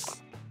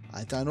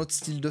 Ah, t'as un autre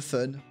style de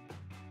fun.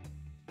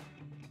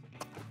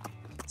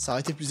 Ça aurait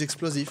été plus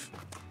explosif.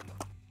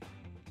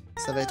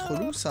 Ça va être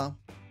relou, ça.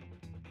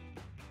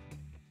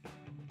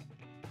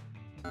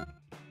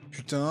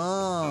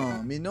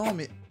 Putain. Mais non,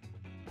 mais...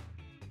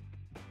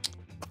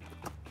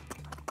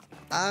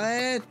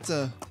 Arrête.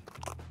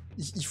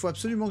 Il faut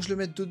absolument que je le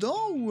mette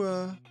dedans, ou...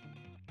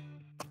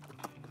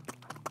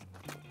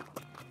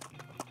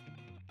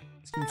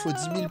 Parce qu'il me faut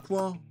 10 000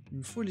 points. Il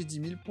me faut les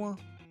 10 000 points.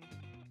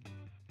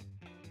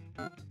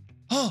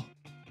 Oh!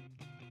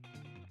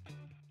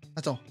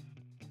 Attends.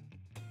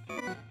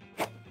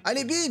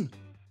 Allez, bim!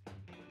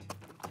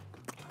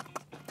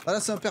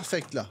 Voilà, c'est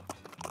imperfect, là.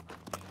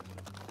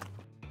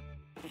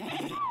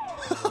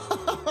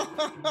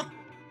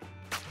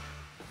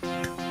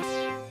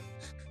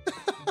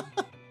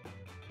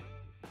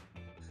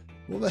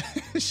 Bon bah,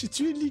 j'ai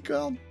tué une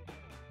licorne.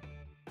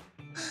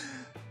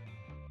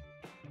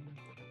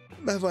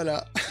 Bah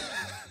voilà.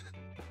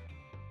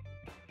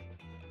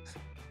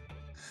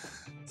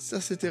 Ça,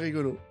 c'était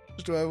rigolo.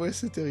 Je dois avouer,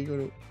 c'était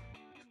rigolo.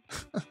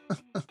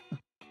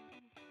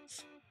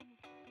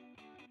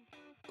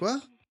 Quoi?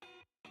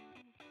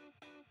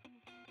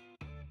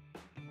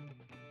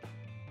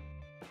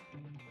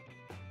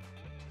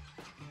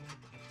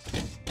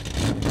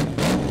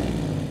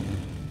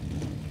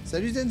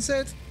 Salut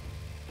Denset.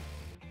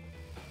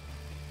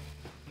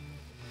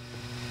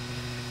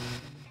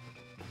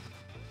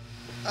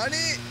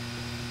 Allez!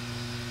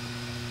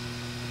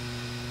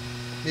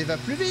 Mais va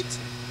plus vite!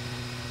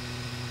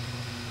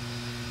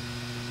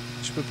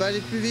 je peux pas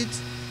aller plus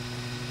vite.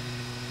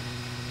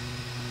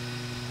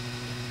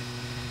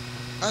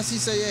 Ah si,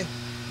 ça y est.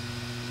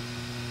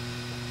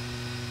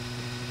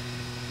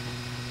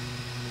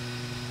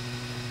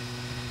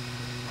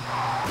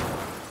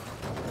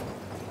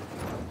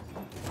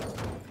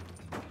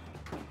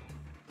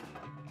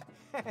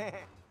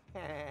 That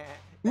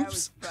Oops.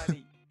 was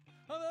funny.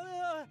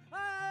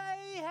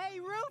 Hey,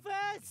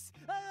 Rufus!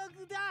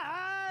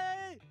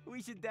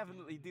 We should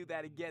definitely do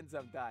that again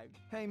sometime.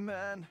 Hey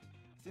man,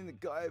 I think the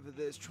guy over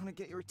there is trying to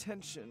get your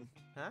attention.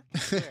 Huh?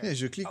 Where?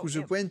 Je clique Oh, ou je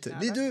him. pointe. Now,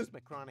 Les that's deux. just my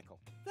chronicle.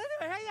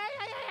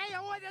 Hey,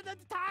 what the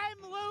time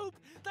loop?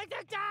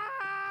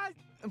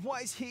 And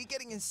why is he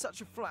getting in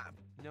such a flap?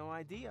 No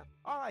idea.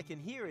 All I can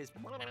hear is.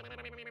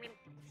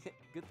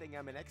 Good thing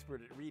I'm an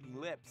expert at reading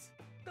lips.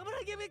 Come on,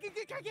 give me,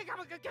 come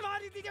on,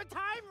 your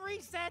time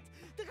reset.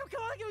 Come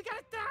on, we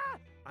got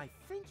I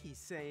think he's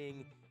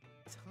saying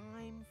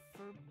time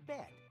for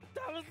bed.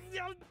 that was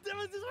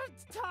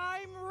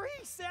time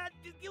reset.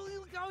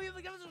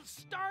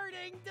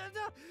 Starting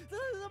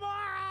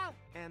tomorrow.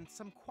 And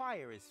some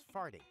choir is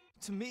farting.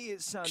 To me,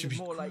 it sounded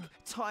more like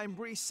time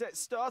reset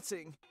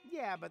starting.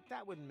 Yeah, but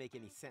that wouldn't make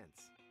any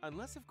sense.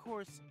 Unless, of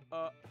course,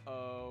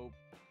 uh-oh.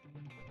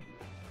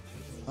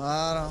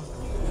 Voilà.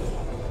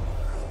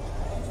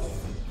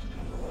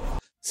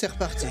 C'est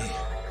reparti.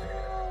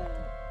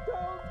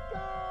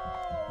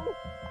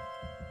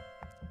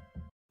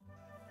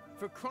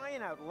 For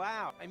crying out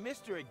loud, I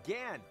missed her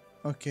again.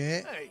 Ok.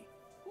 Hey,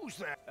 who's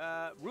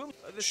that? Room.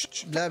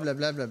 Chut, blablabla.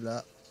 Bla, bla,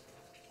 bla.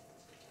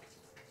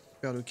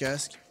 Faire le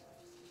casque.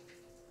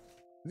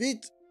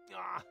 Vite.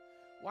 Ah,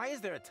 why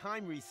is there a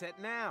time reset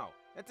now?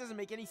 That doesn't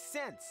make any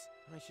sense.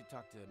 I should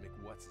talk to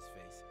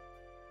McWhat's-his-face.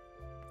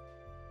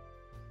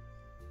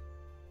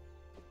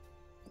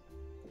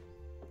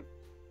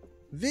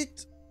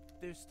 Vite.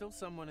 There's still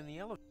someone in the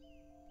elevator.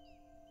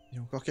 Il y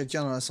a encore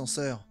quelqu'un dans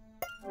l'ascenseur.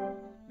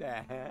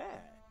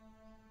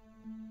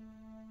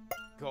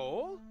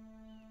 Cole?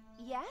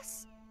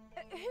 Yes?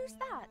 Who's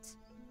that?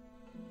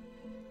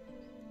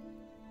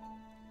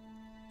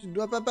 Tu ne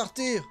dois pas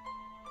partir.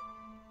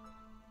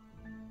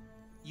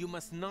 You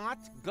must not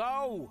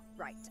go.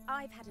 Right,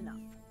 I've had enough.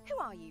 Who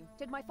are you?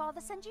 Did my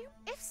father send you?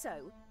 If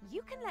so,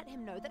 you can let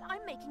him know that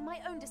I'm making my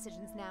own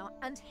decisions now,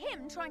 and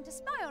him trying to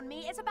spy on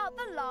me is about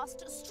the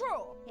last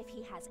straw. If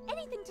he has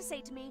anything to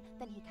say to me,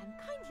 then he can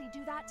kindly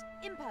do that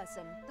in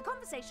person. The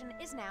conversation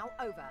is now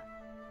over.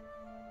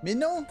 Mais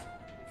non.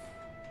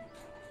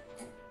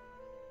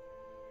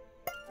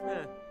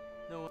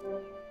 No.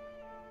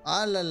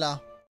 Ah là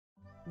là.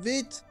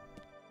 Vite.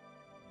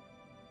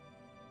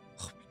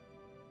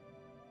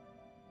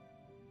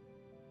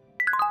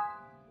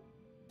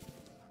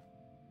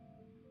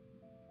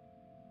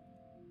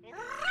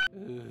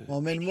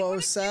 Emmène-moi au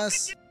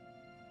sas.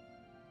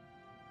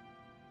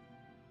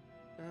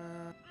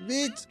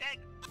 Vite.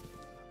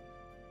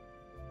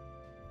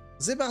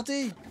 C'est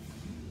parti.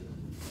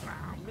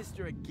 Missed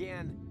her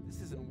again.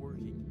 This isn't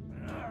working.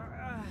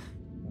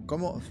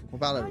 Comment faut qu'on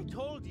parle I avec.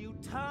 told you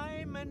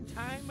time and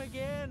time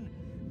again.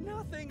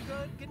 Nothing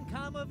good can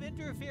come of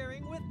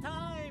interfering with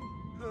time.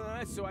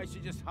 So I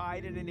should just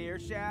hide in an air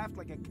shaft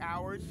like a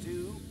coward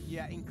too?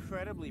 Yeah,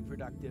 incredibly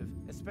productive,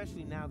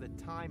 especially now that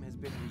time has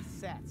been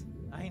reset.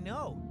 I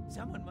know.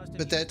 Someone must have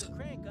Peut-être. used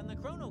the crank on the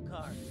chrono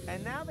car.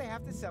 And now they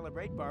have to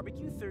celebrate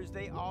Barbecue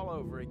Thursday all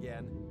over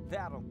again.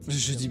 That'll teach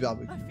Je dis them.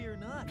 barbecue. I fear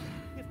not.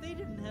 If they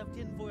didn't have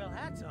tinfoil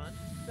hats on,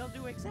 they'll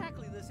do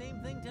exactly the same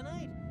thing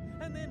tonight.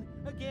 And then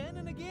again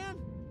and again.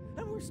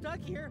 And we're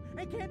stuck here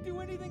and can't do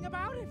anything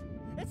about it.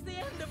 It's the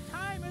end of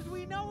time as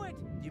we know it.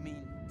 You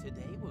mean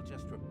today will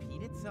just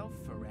repeat itself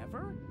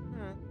forever?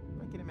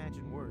 I can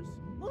imagine worse.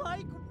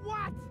 Like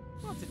what?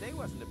 Well, today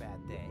wasn't a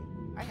bad day.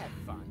 I had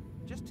fun.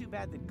 Just too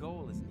bad that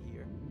Goal isn't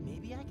here.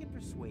 Maybe I can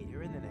persuade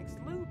her in the next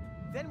loop.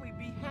 Then we'd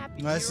be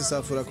happy. Ouais, here c'est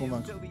on ça, faut la Elysium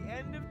convaincre. Till the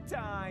end of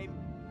time.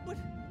 But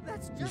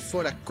that's Il just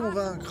faut la impossible.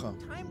 convaincre.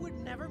 Time would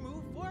never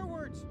move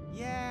forwards.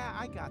 Yeah,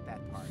 I got that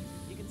part.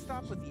 You can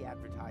stop with the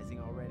advertising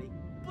already.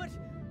 But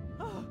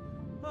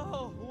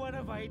oh, what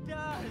have I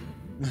done?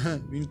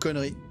 Une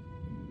connerie.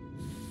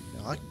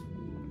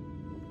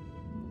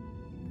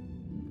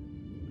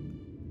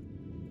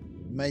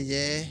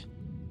 Maillet.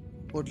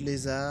 Peau de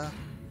lézard.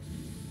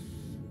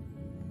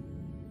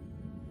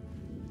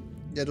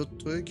 Il y a d'autres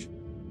trucs.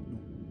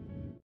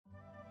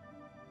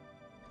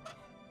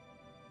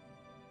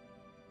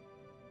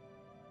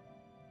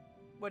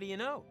 What do you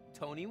know?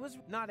 Tony was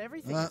not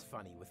everything Ah. is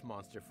funny with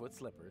monster foot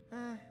slippers.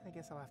 I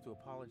guess I'll have to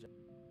apologize.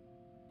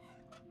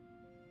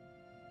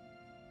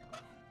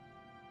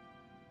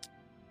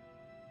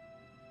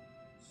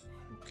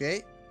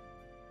 Ok.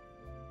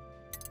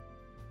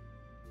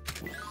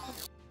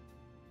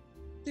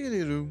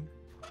 Tigalilou.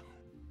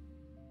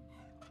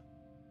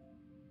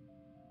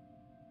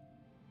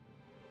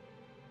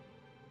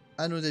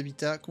 Anneau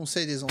d'habitat,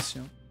 Conseil des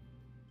Anciens.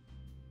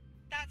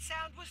 That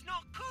sound was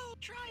not cool.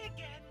 Try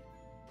again.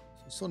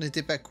 Ce son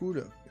n'était pas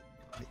cool.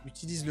 Mais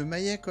utilise le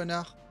maillet,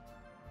 connard.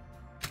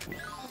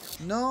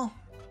 Non.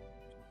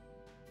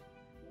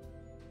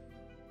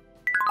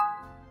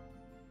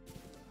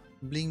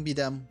 Bling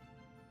bidam.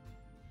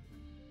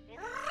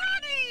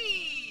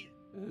 Ronnie!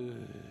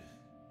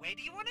 Where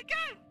do you want to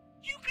go?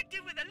 You could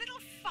do with a little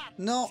fun.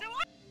 Non. So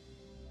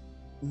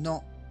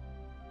Non.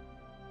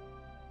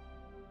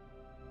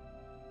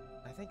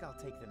 I think I'll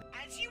take the...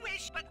 as you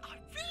wish, but I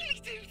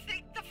really do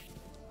think the...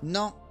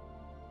 Non.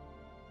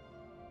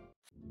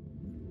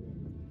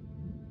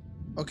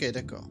 Ok,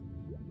 d'accord.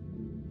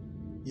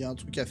 Il y a un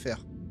truc à faire.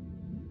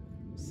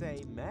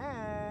 Say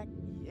Mac.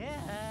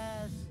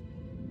 Yes.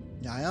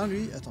 Il y a rien,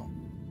 lui. Attends.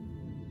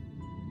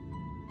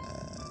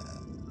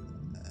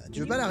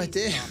 Tu veux pas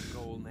l'arrêter?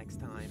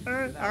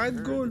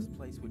 Arrête Goal.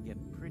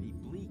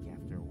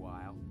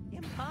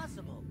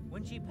 Impossible.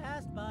 When she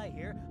passed by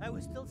here, I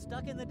was still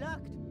stuck in the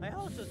duct. I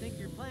also think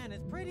your plan is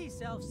pretty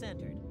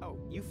self-centered. Oh,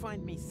 you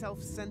find me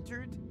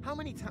self-centered? How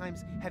many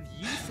times have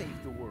you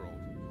saved the world?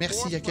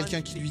 Merci, il y a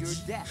quelqu'un qui lui Your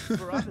dit. death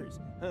for others,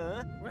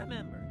 huh?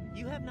 Remember,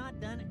 you have not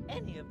done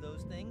any of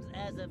those things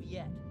as of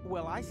yet.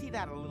 Well, I see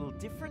that a little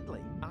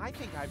differently. I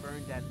think I've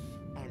earned an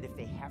and if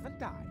they haven't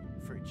died,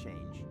 for a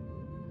change.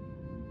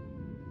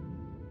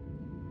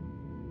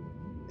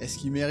 Est-ce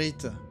qu'il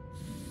mérite?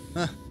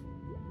 Hein?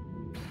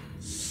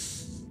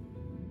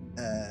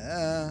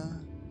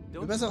 Tu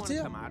peux pas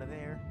sortir? Come out of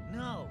there?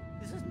 No,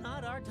 this is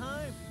not our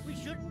time. We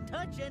shouldn't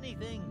touch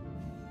anything.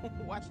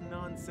 What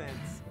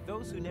nonsense.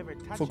 Those who never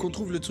touch Faut qu'on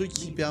trouve le truc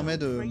qui permet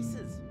de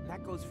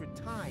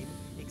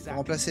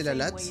remplacer la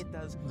latte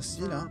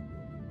aussi là.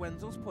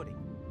 Wenzel's pudding.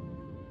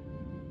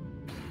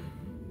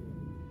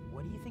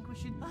 What do you think we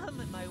should... I'm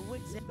at my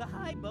wits' end. The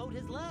high boat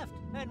has left,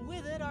 and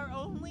with it our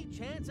only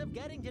chance of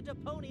getting to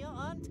Deponia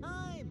on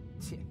time.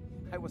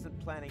 I wasn't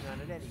planning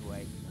on it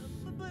anyway.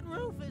 But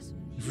Rufus,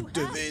 Vous you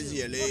have devez to.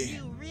 y Or do aller.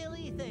 you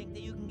really think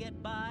that you can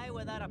get by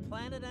without a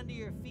planet under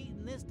your feet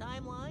in this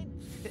timeline?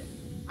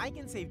 I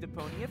can save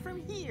Deponia from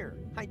here.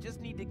 I just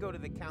need to go to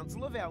the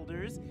Council of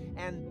Elders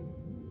and...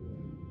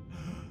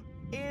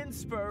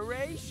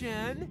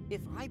 Inspiration!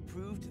 If I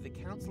prove to the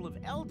Council of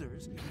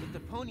Elders that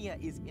Deponia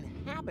is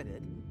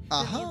inhabited,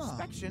 then the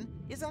inspection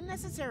is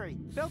unnecessary.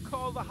 They'll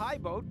call the high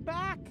boat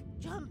back.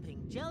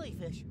 Jumping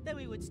jellyfish. Then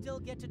we would still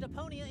get to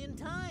Deponia in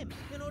time,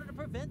 in order to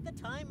prevent the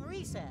time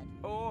reset.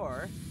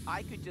 Or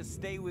I could just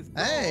stay with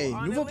Hey,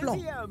 on nouveau plan.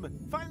 Elysium.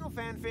 Final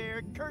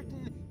fanfare,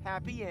 curtain,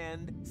 happy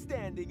end,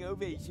 standing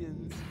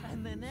ovations.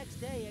 And the next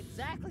day,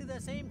 exactly the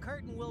same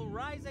curtain will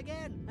rise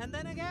again, and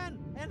then again,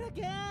 and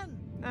again.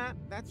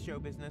 That's show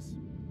business.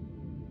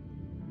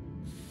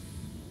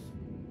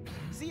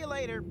 See you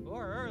later.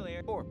 Or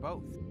earlier. Or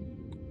both.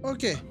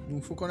 Ok,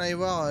 donc faut qu'on aille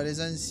voir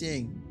les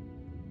anciens.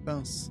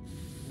 Pince.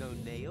 No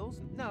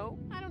nails? No,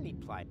 I don't need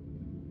ply.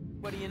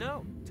 What do you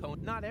know?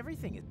 Not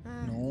everything is...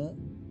 Non.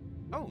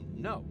 Oh,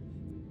 no.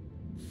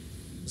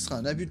 Ce sera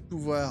un abus de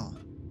pouvoir.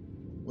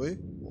 Oui.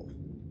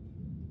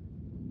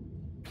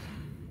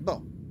 Bon.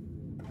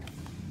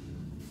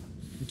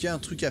 Donc il y a un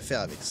truc à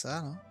faire avec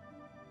ça, là.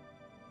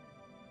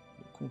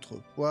 Le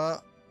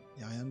contrepoids. Il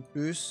n'y a rien de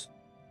plus.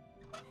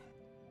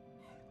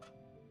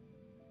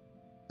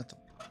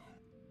 Attends.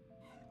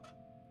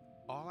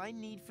 All I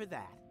need for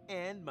that,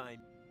 and my...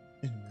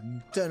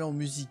 Un talent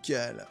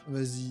musical.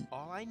 Vas-y.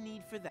 All I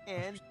need for that,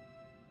 and...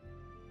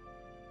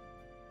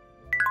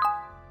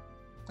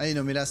 Ah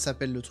non mais là ça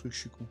s'appelle le truc, je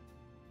suis con.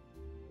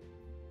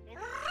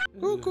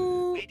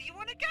 Coucou. Where do you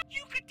want to go?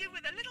 You could do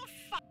with a little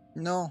fun.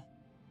 Non.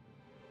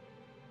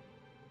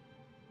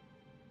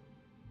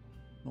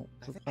 Non,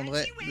 je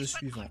prendrai le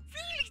suivant.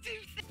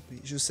 Oui,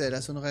 je sais,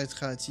 la sonnerie est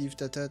créative,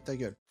 ta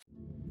gueule.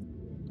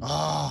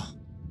 Ah.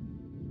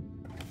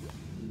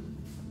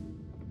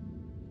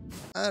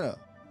 Alors,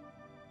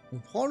 on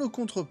prend le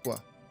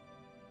contrepoids.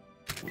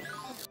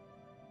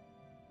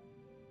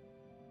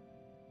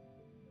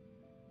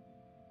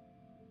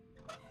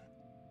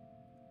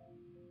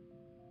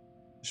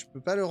 Je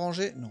peux pas le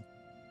ranger? Non.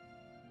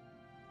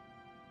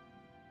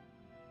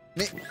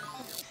 Mais...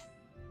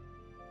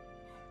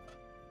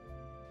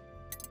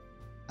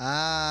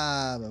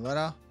 Ah, bah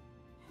voilà.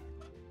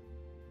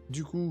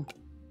 Du coup,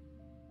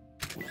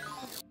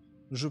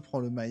 je prends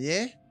le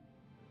maillet.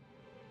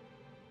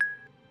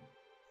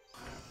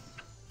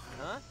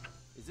 Huh?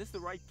 Is this the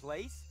right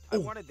place? I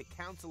wanted the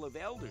Council of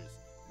Elders,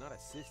 not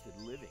assisted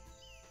living.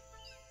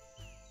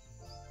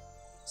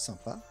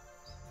 Sympa.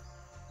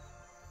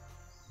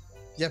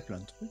 Il y a plein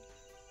de trucs.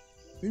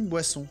 Une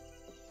boisson.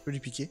 Je peux lui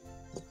piquer.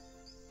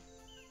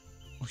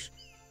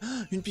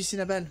 Une piscine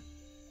à balles.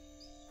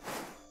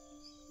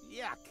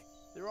 Yuck!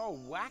 They're all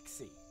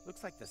waxy.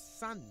 Looks like the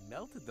sun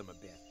melted them a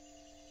bit.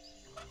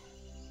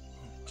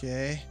 Ok.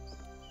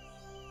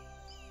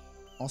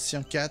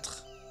 Ancien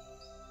 4.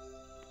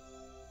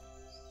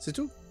 C'est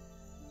tout.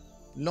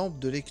 Lampe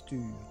de lecture.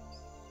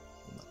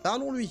 Bon, bah,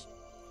 parlons-lui.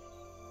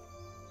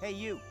 Hey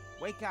you,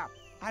 wake up.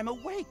 I'm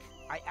awake.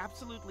 I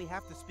absolutely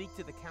have to speak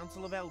to the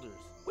Council of Elders.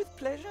 With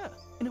pleasure.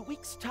 In a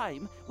week's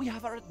time, we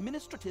have our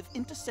administrative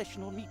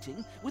intercessional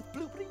meeting with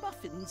blueberry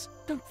muffins.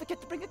 Don't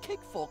forget to bring a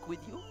cake fork with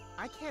you.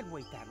 I can't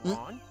wait that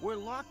long. We're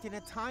locked in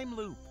a time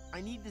loop.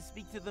 I need to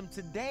speak to them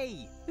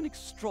today. An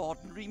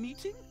extraordinary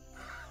meeting?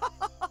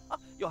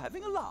 You're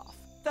having a laugh.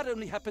 That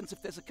only happens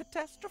if there's a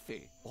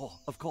catastrophe. Or,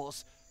 of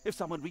course, if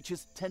someone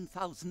reaches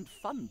 10,000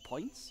 fun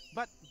points.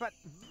 But...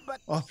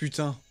 Oh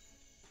putain.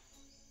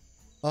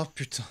 Oh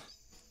putain.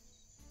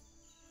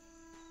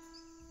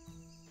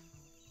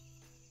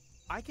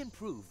 I can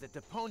prove that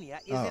Deponia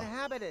is Oh.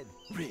 inhabited.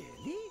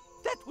 Really?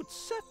 That would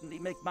certainly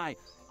make my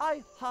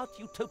I Heart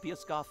Utopia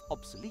scarf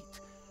obsolete.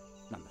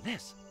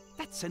 Nonetheless,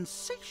 that's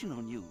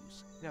sensational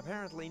news.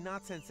 Apparently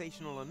not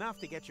sensational enough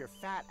to get your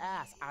fat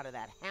ass out of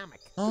that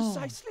hammock. Oh.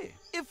 Precisely.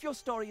 If your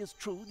story is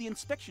true, the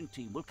inspection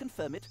team will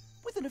confirm it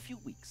within a few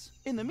weeks.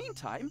 In the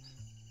meantime,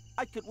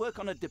 I could work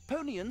on a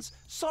Deponian's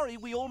sorry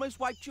we almost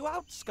wiped you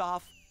out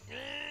scarf.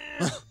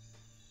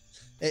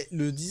 Et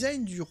le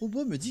design du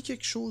robot me dit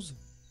quelque chose.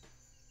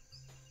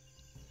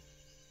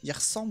 Il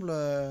ressemble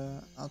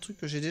à un truc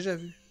que j'ai déjà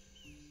vu.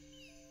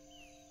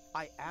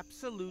 I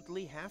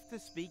absolutely have to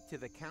speak to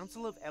the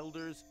Council of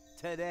Elders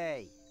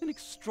today. An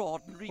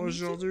extraordinary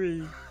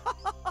Aujourd'hui. meeting.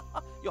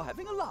 You're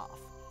having a laugh.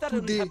 That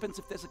Today. only happens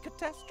if there's a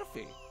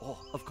catastrophe. Or,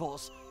 of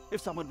course, if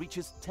someone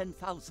reaches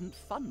 10,000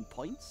 fun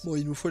points. Bon,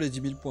 il nous faut les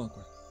 10 000 points,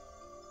 quoi.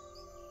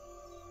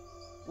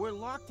 We're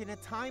locked in a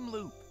time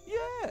loop.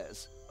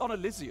 Yes, on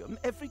Elysium,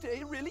 every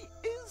day really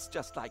is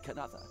just like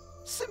another.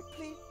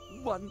 Simply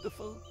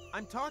wonderful.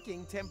 I'm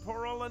talking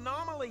temporal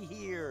anomaly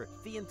here.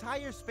 The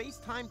entire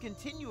space-time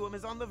continuum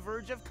is on the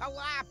verge of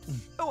collapse.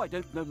 Oh, I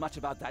don't know much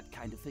about that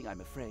kind of thing,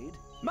 I'm afraid.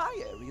 My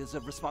areas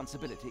of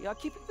responsibility are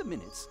keeping the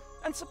minutes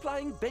and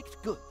supplying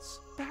baked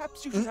goods.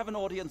 Perhaps you should have an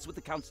audience with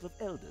the Council of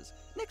Elders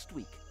next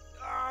week.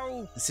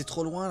 Oh! C'est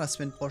trop loin la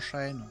semaine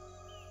prochaine.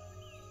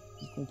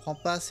 Il comprend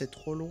pas, c'est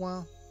trop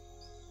loin.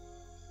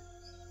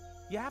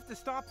 You have to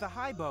stop the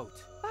high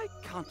boat. I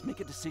can't make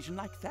a decision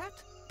like that,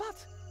 but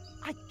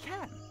I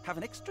can have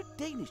an extra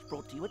Danish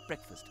brought to you at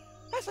breakfast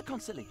as a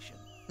consolation.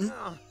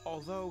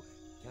 Although,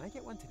 can I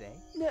get one today?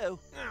 No.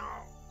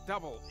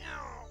 Double.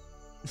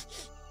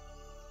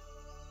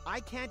 I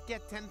can't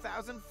get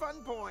 10,000 fun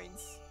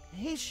points.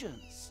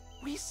 Patience.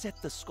 We set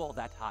the score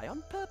that high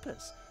on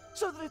purpose,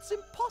 so that it's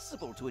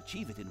impossible to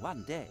achieve it in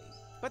one day.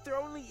 But there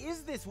only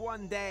is this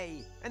one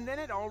day, and then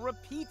it all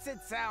repeats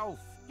itself.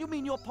 You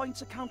mean your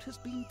points account has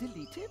been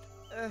deleted?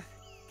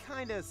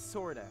 Kinda,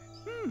 sorta.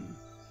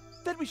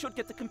 Then we should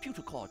get the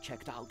computer core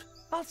checked out.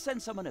 I'll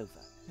send someone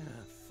over.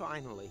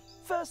 Finally.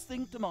 First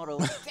thing tomorrow.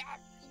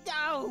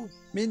 No!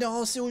 Mais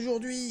non, c'est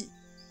aujourd'hui.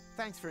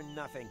 Thanks for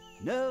nothing.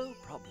 No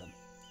problem.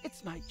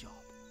 It's my job.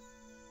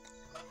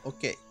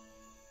 Ok.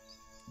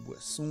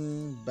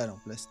 Boisson, balle en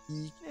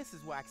plastique. This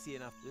is waxy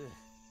enough. Ugh.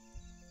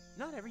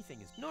 Not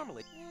everything is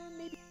normally.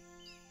 Maybe.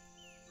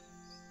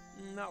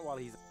 Not while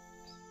he's.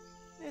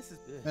 This is.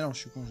 Mais non, je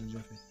suis con, j'ai déjà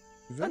fait.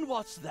 Tu veux? And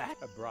what's that?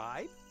 A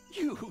bribe?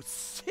 You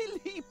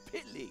silly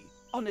pilly.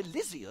 On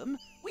Elysium,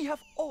 we have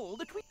all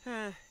that we...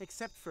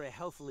 Except for a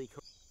healthily.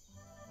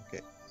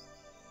 Ok.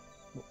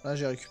 Bon, là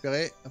j'ai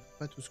récupéré à peu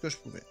près tout ce que je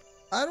pouvais.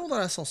 Allons dans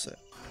l'ascenseur.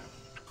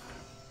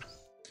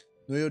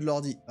 Noyau de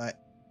l'ordi, ouais.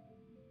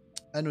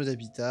 Anneau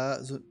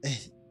d'habitat, zone...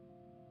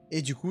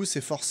 Et du coup,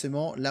 c'est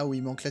forcément là où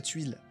il manque la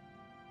tuile.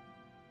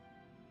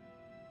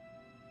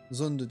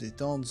 Zone de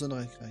détente, zone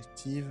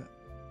récréative.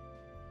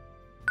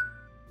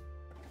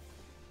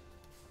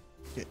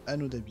 Ok,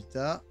 anneau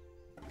d'habitat.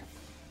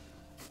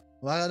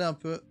 On va regarder un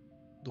peu.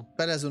 Donc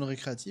pas la zone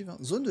récréative, hein.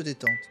 Zone de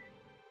détente.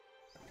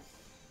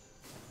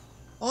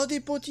 Oh, des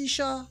petits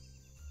chats!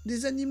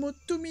 Des animaux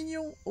tout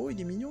mignons! Oh, il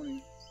est mignon,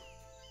 lui.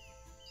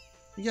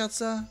 Regarde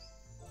ça.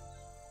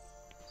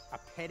 A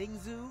petting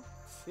zoo?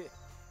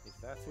 If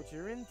that's what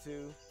you're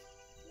into.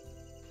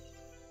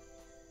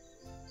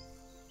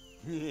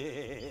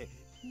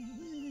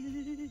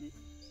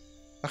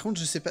 Par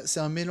contre, je sais pas, c'est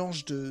un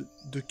mélange de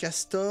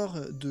castor,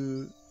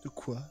 de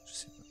quoi? Je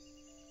sais pas.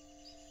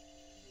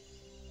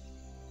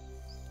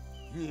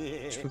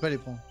 Je peux pas les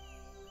prendre.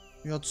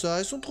 Regarde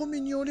ça, ils sont trop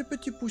mignons, les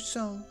petits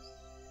poussins.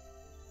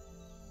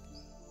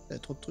 Il y a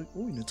trop de trucs.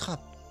 Oh, une trappe.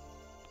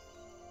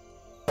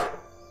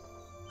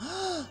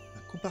 Ah,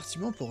 un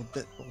compartiment pour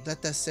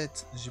dataset.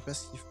 Je sais pas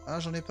ce qu'il faut. Ah,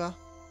 j'en ai pas.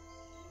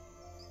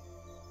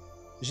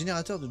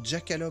 Générateur de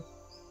jackalope.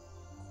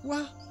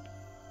 Quoi?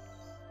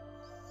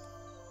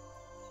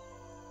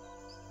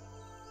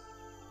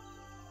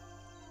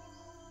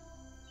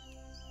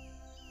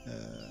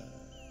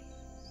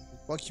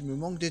 Je crois qu'il me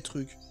manque des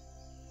trucs.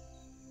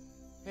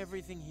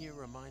 Everything here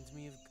reminds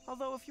me of.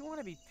 Although, if you want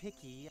to be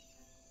picky.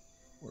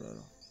 Oh là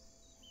là.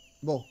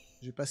 Bon,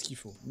 j'ai pas ce qu'il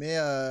faut. Mais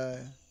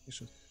quelque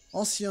chose.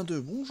 Ancien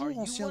 2, bonjour Are you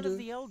Ancien one 2. of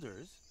the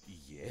elders?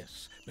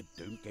 Yes, but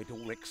don't get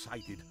all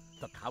excited.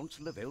 The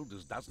Council of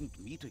Elders doesn't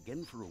meet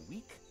again for a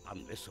week.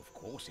 Unless, of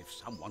course, if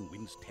someone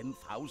wins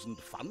 10,000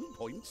 fun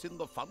points in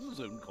the Fun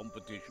Zone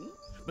competition.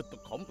 But the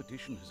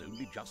competition has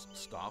only just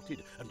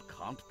started and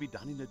can't be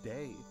done in a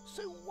day.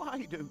 So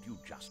why don't you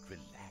just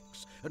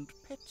relax and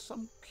pet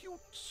some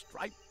cute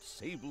striped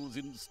sables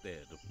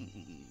instead?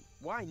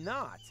 Why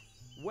not?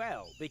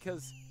 Well,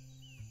 because.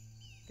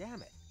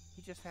 Damn it,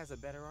 he just has a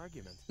better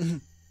argument.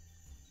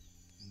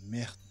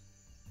 Merde.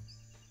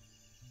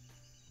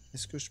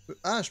 Est-ce que je peux...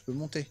 Ah, je peux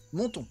monter.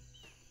 Montons.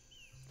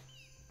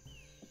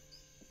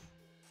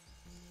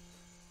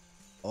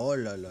 Oh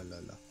là là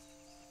là là.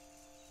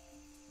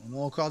 On a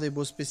encore des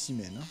beaux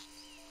spécimens. Hein.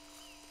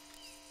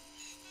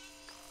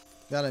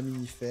 Vers la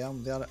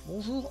mini-ferme, vers la...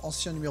 Bonjour,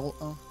 ancien numéro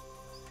 1.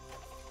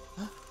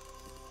 Ah.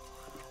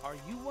 Are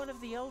you one of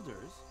the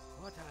elders?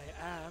 What I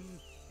am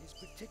is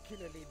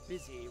particularly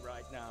busy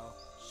right now,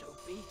 so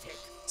beat it.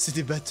 C'est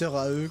des batteurs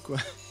à eux, quoi.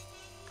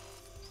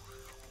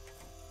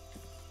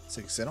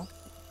 C'est excellent.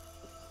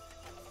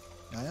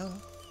 Y'a rien, hein.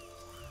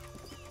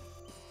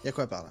 Y'a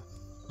quoi par là?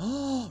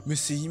 Oh, mais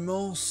c'est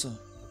immense!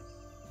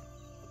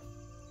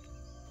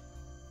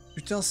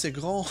 Putain, c'est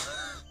grand!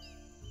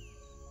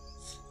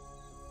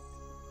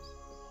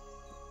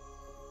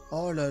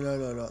 Oh là là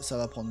là là, ça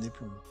va prendre des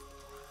plombs.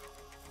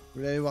 Vous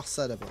voulez aller voir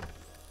ça d'abord?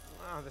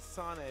 Ah, the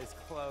sauna is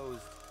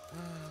closed.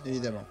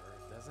 Évidemment.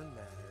 Whatever, doesn't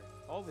matter.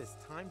 All this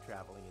time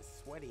traveling is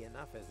sweaty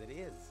enough as it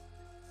is.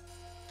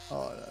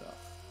 Oh là là.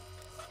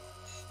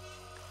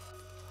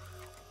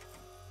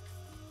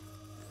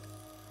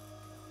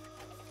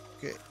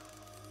 Ok.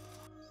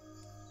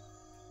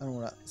 Allons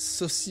là.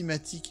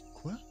 Saucimatique.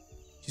 Quoi?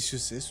 Qu'est-ce que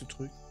c'est ce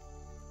truc?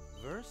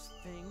 First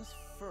things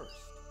first.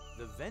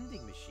 The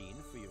vending machine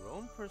for your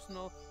own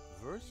personal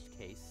worst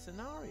case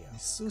scenario. Les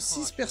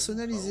saucisses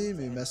personnalisées.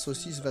 Mais ma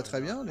saucisse va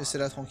très bien.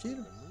 Laissez-la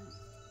tranquille.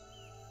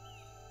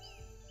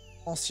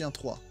 Ancien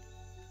 3.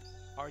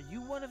 Are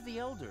you one of the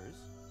elders?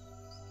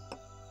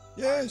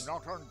 Yes! I'm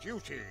not on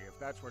duty, if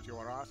that's what you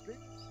are asking.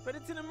 But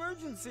it's an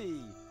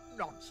emergency.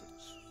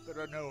 Nonsense. There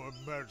are no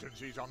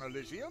emergencies on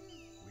Elysium.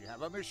 We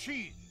have a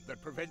machine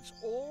that prevents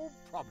all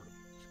problems.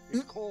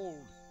 It's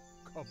called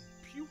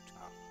computer.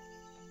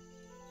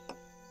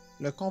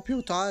 Le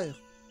computer.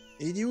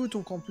 Et il est où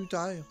ton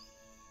computer?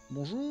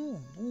 Bonjour,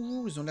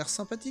 bonjour, ils ont l'air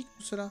sympathiques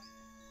tout cela.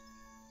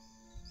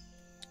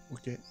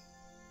 Ok.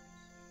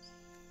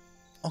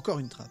 Encore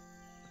une trappe.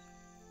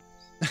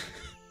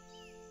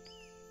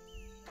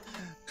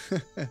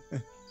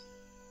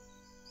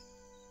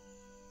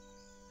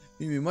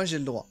 Oui, mais moi j'ai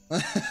le droit.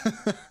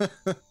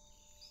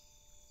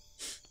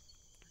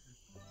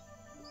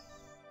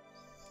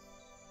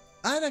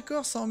 Ah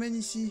d'accord, ça emmène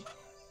ici.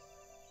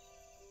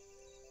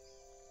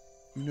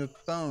 Une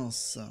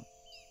pince.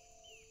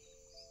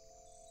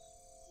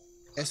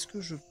 Est-ce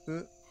que je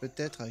peux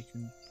peut-être avec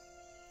une...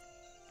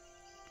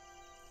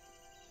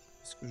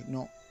 Est-ce que je...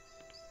 Non.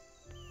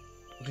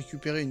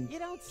 Récupérer une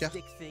carte.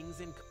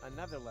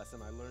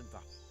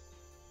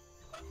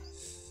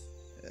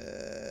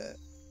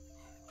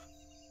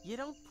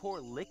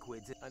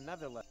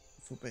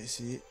 Faut pas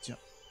essayer. Tiens.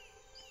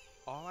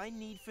 All I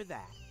need for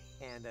that,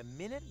 and a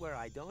minute where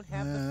I don't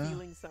have the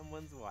feeling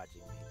someone's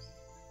watching me.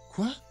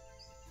 Quoi?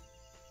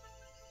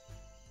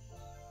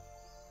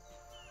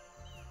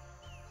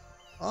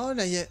 Oh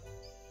là, il y a...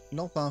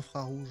 Lampe à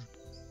infrarouge.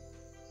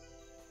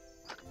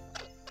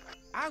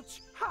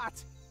 Ouch!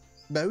 Hot!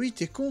 Bah oui,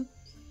 t'es con.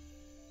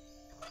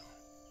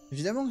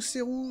 Évidemment que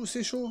c'est roux,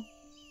 c'est chaud.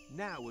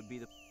 Now would be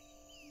the...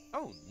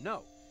 Oh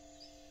no!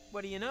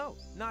 What do you know?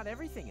 Not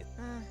everything is...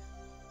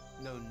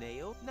 no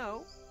nail?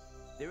 No.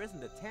 There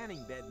isn't a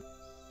tanning bed.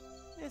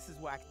 This is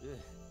whack...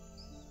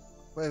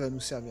 Ouais, elle va nous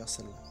servir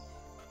celle-là.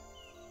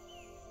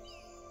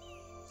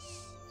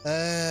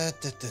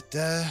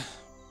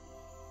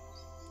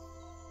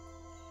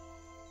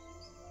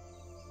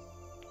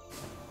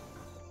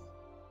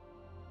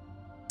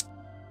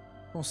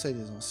 Conseil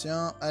des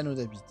anciens, anneau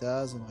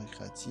d'habitat, zone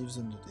récréative,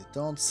 zone de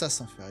détente,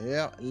 sas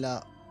inférieur,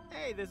 là.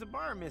 Hey, there's a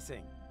bar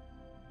missing.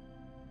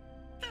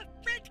 The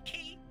red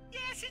key?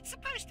 Yes, it's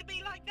supposed to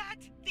be like that.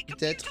 The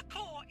Peut-être. computer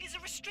core is a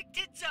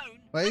restricted zone.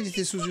 Ouais, il Only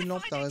était sous une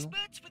lampe, t'as raison.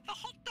 experts with the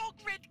hot dog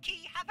red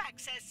key have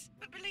access.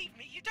 But believe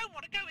me, you don't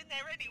want to go in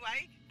there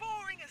anyway.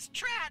 Boring as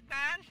trad,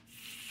 man.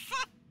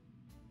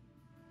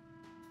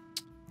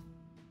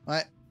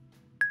 Ouais.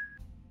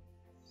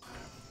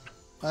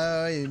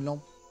 Ouais, il y a une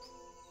lampe.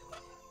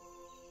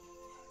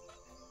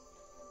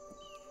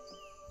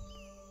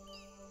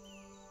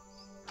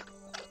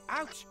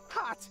 Ouch!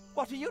 Hot!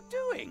 What are you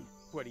doing?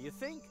 What do you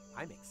think?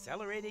 I'm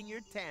accelerating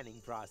your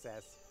tanning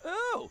process.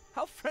 Oh,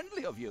 how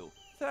friendly of you.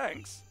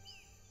 Thanks.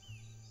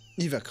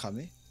 Il va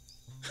cramer.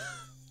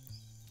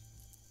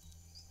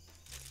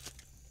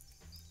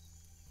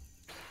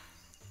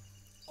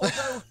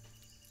 Although,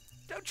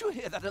 don't you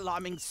hear that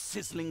alarming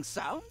sizzling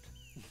sound?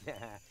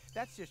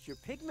 That's just your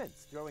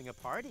pigments throwing a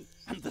party.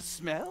 And the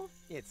smell?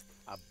 It's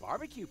a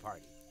barbecue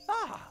party.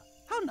 Ah,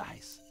 how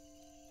nice.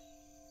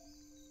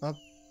 Hop.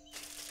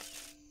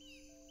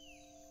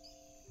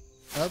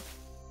 Hop.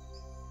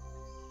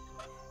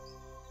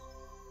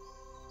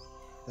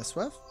 T'as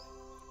soif?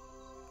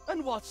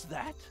 And what's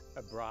that?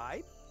 A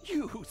bribe?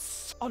 You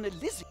on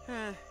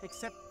Elysium.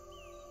 Except...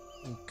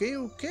 Ok,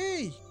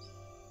 ok.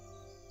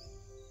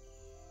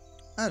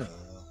 Alors.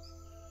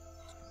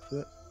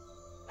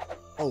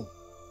 Oh.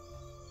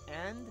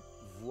 And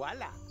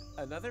voila!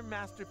 Another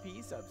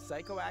masterpiece of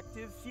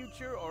psychoactive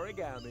future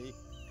origami.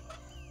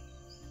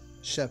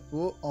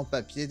 Chapeau en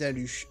papier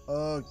d'alu.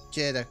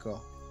 Ok,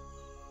 d'accord.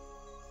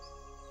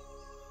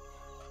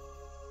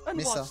 And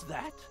Mais what's ça.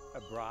 that? A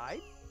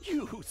bribe?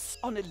 You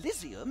on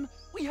Elysium?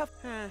 We have...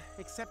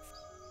 Except...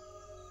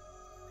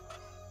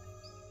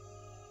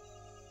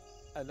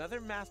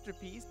 Another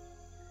masterpiece.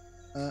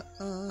 Un.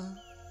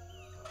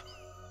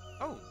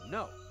 Oh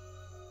no.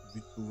 But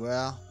de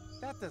pouvoir.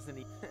 That doesn't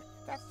even.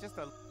 That's just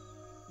a.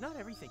 Not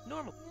everything.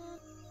 Normal.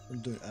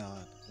 Alors,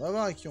 attends, on va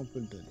voir à qui on peut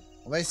le donner.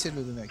 On va essayer de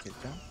le donner à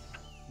quelqu'un.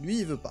 Lui,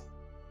 il veut pas.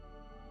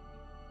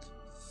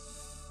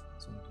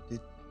 Zone de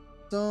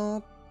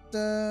détente.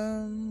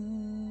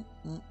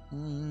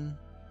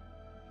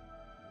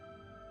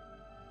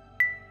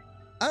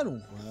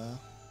 Allons voir.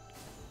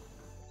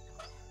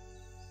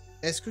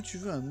 Est-ce que tu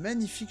veux un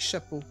magnifique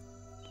chapeau?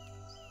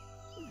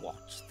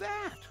 What's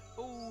that?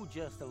 Oh,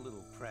 just a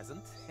little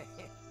present.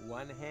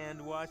 One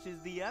hand washes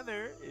the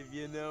other, if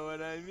you know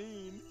what I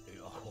mean.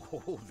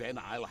 Oh, then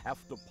I'll have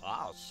to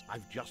pass.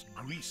 I've just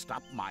greased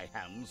up my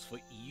hands for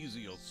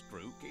easier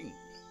stroking.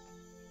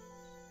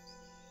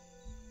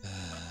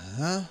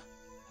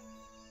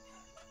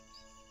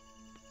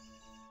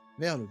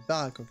 Vers le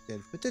bar à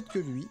cocktail. Peut-être que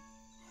lui.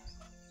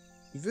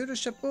 Tu veux le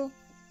chapeau?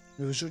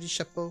 Le joli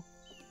chapeau.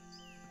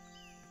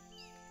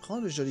 Prends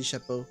le joli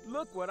chapeau.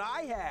 Look what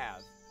I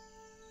have.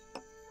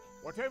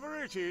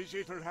 Whatever it is,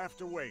 it'll have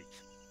to wait.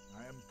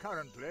 I am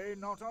currently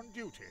not on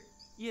duty.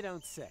 You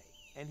don't say.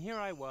 And here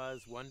I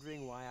was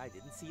wondering why I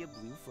didn't see a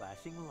blue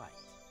flashing light.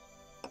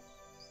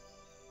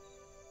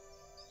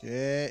 Ok,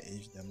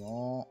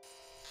 évidemment.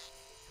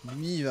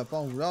 Lui, il va pas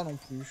en vouloir non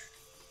plus.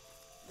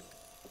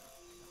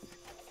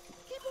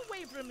 Keep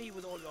away from me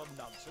with all your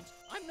nonsense.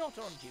 I'm not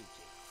on duty.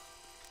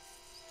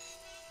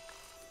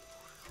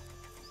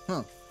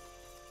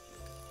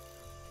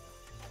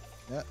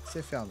 Là,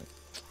 c'est fermé.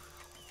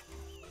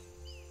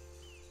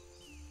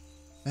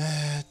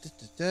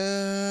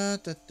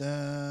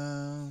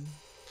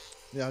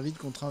 Verre vide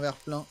contre un verre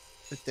plein,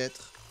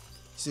 peut-être.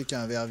 Qui c'est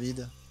qu'un verre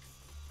vide?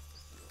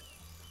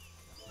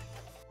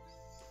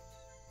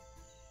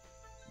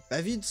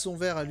 Pas vide son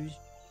verre à lui.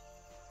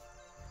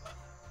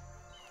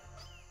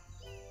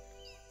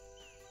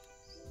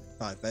 Il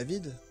paraît pas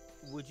vide.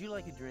 Would you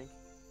like a drink?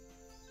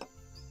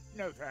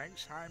 No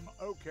thanks, I'm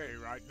okay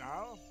right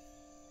now.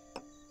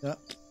 Ah,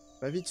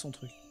 pas vide son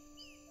truc.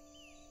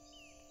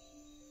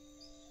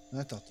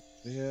 Attends,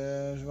 je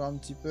vais voir un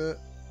petit peu.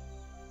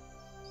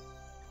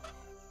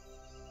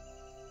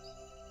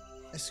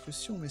 Est-ce que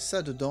si on met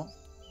ça dedans...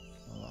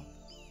 On va voir.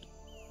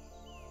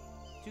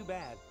 Too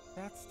bad.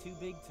 That's too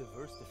big to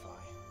versify.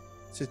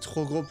 C'est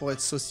trop gros pour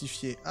être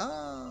saucifié.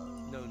 Ah!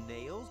 No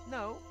nails?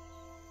 No.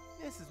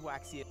 This is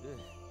waxy. Ugh.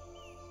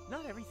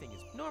 Not everything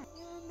is normal.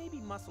 Maybe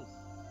muscle.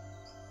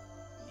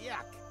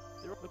 Yuck.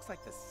 There looks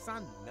like the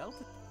sun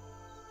melted.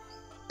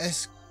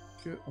 Est-ce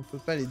qu'on peut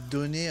pas les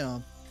donner à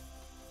un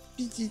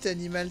petit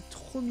animal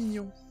trop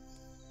mignon?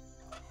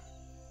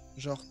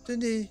 Genre,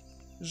 tenez,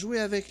 jouez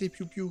avec les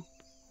piou-piou.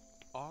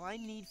 All I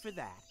need for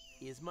that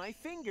is my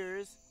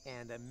fingers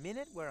and a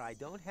minute where I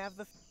don't have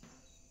the...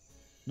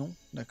 Non?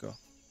 D'accord.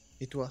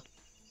 Et toi?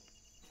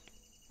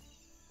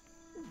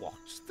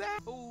 What's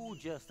that? Oh,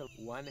 just a...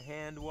 One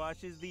hand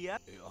washes the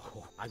other.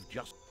 Oh, I've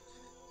just...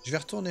 Je vais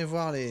retourner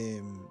voir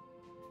les...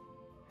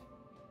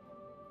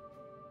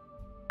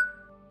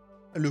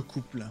 Le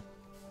couple.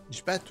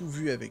 J'ai pas tout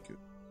vu avec eux.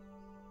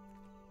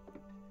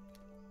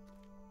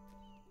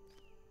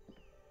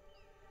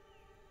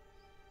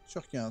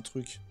 Sûr qu'il y a un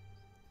truc.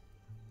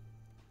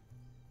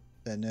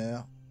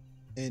 Tanner,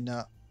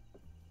 Ena.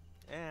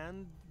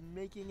 And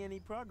making any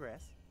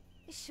progress?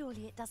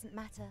 Surely it doesn't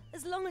matter,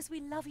 as long as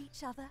we love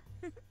each other.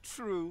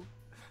 True.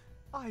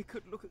 I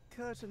could look at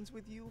curtains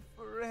with you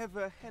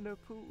forever,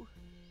 Henna-poo.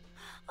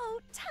 Oh,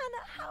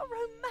 Tanner, how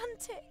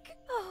romantic!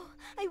 Oh,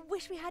 I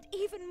wish we had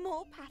even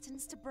more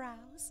patterns to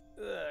browse.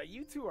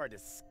 You two are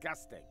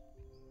disgusting.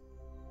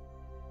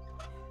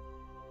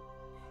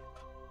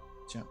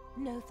 Tiens.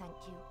 No,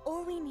 thank you.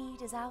 All we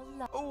need is our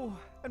love. Oh,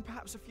 and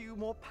perhaps a few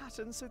more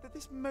patterns so that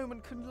this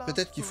moment can last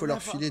Peut-être qu'il faut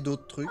leur forever. filer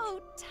d'autres trucs. Oh,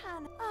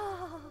 Tanner.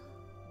 Oh.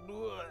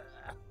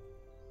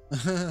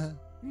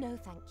 No,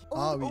 thank you.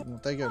 Ah oui, bon,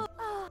 ta gueule.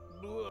 Oh.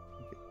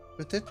 Okay.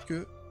 Peut-être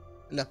que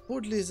la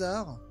peau de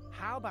lézard...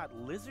 How about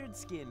lizard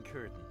skin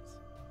curtains?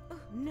 Oh,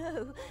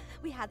 no,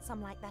 we had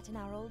some like that in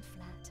our old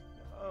flat.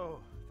 Oh,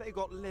 they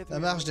got leather. Ça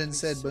marche,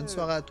 Denzel. Bonne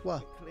soirée à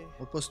toi.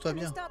 Repose-toi And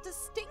they bien. start to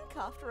stink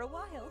after a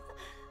while.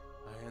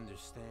 I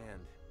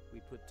understand.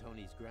 We put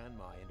Tony's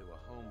grandma into a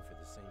home for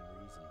the same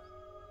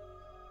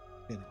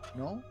reason.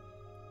 Non?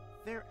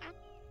 They're...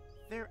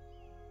 Vous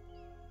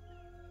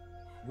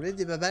voulez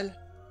des babales?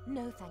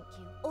 No, thank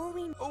you. All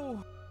we... Oh.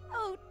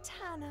 Oh,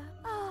 Tanner.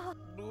 Oh.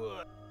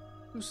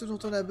 Tout ce dont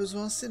on a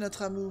besoin, c'est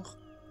notre amour.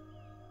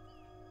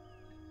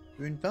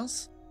 Tu veux une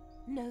pince?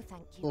 No,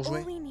 thank you. Pour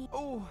jouer. All we need...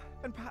 Oh,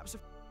 and perhaps a...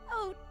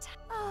 Oh,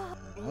 oh.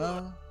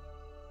 Voilà.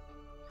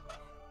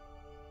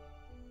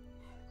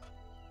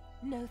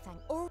 No, thank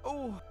you. Oh.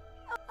 Oh.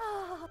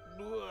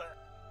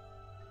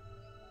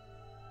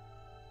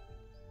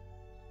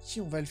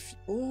 Si on va le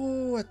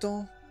Oh,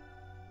 attends.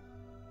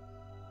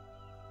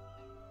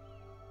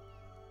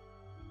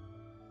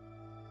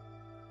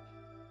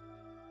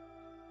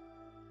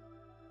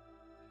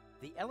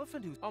 The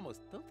elephant who's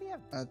almost... Don't they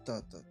have...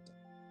 Attends.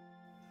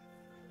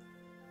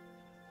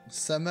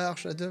 Ça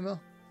marche, à demain.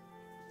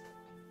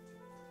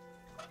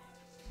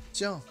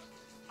 Tiens.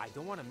 I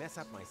don't want to mess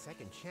up my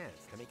second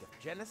chance to make a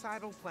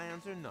genocidal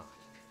plans or not.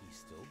 He's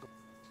still go.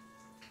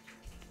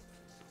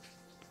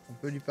 On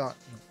peut lui parler.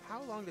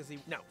 How long does he?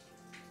 No.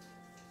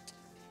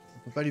 On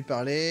peut pas lui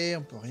parler,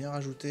 on peut rien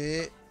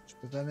rajouter. Je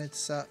peux pas mettre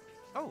ça.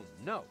 Oh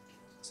no.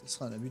 Ce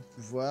sera un abus de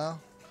pouvoir.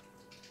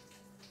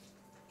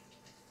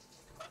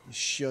 Les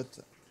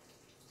chiottes.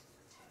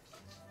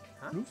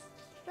 Huh? Ouf.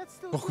 That's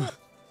still Pourquoi? good.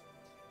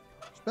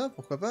 Je sais pas,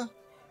 pourquoi pas?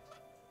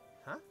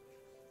 Huh?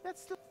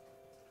 That's still.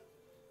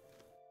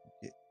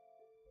 Ok.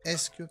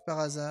 Est-ce que par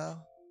hasard...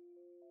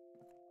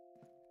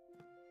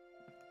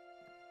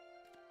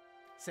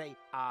 Say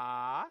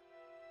ah.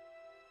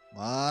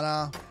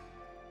 Voilà.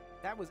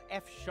 That was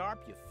F sharp,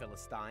 you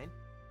Philistine.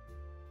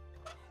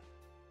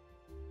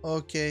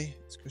 Ok.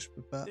 Est-ce que je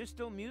peux pas... There's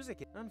still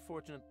music.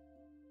 Unfortunate.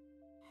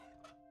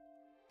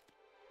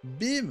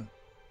 Bim!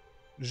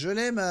 Je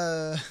l'ai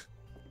ma...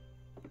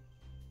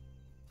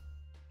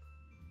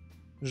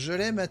 Je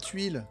l'ai ma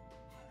tuile.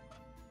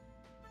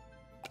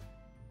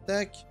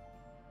 Tac.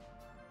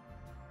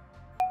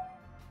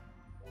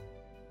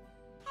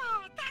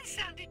 Oh, that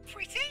sounded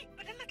pretty,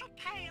 but a little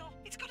pale.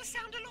 It's got to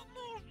sound a lot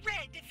more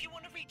red if you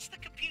want to reach the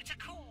computer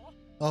core.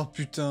 Oh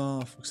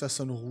putain, faut que ça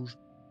sonne rouge.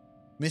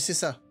 Mais c'est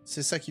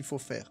ça qu'il faut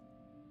faire.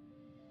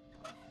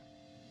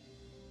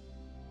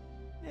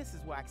 This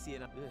is waxy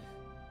enough.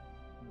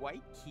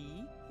 White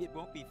key? It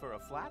won't be for a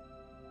flat?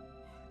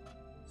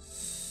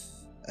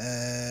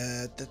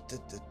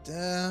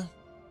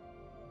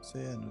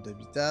 C'est anneau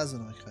d'habitat,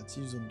 zone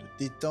récréative, zone de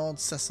détente,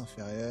 sas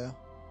inférieur.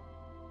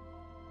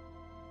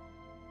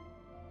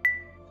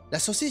 La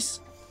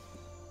saucisse!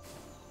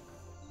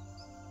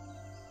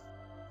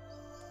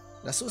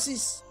 La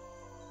saucisse!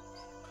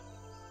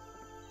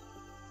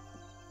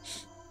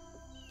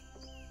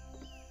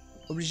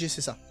 Obligé,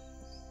 c'est ça.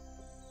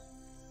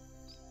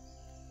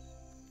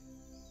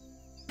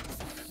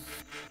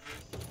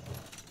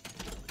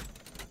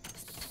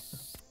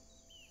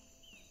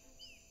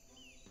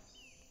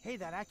 Hey,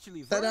 that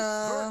actually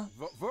Ta-da!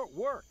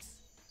 works.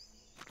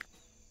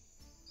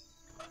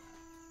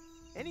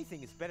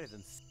 Anything is better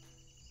than.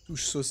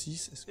 Touche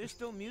saucisse. Est-ce que... There's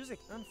still music,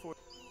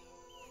 unfortunately.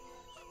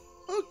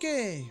 Ok.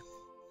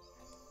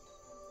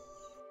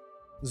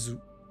 Zou.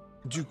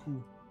 Du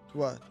coup,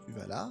 toi, tu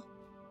vas là.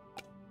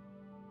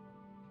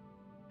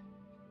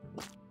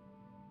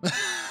 Ew,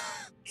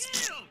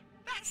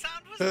 that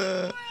sound was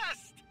the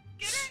worst.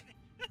 Get it?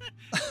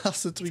 Ah,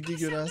 ce truc It's gotta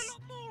dégueulasse. sound a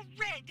lot more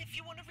red if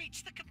you want to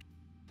reach the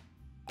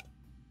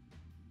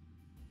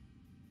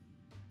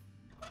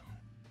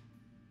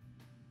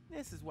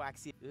This is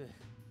waxy. Ugh.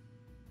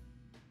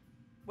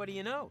 What do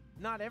you know?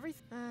 Not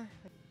everything.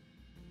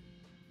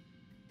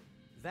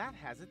 That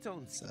has its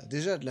own. Ça a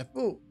déjà de la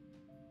peau.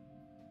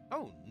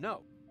 Oh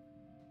no.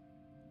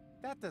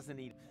 That doesn't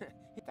need.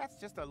 That's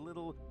just a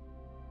little.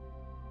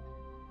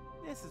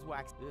 This is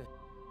wax. Ugh.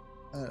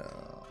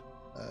 Alors,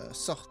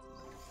 sortie.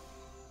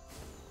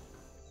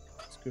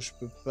 Est-ce que je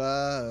peux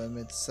pas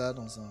mettre ça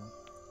dans un...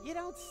 You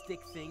don't stick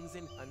things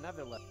in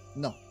another level.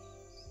 Non.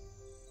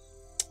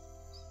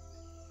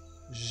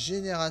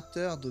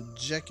 Générateur de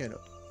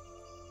jackalope.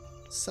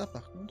 Ça,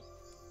 par contre...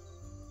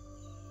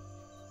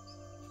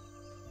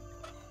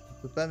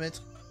 On peut pas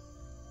mettre...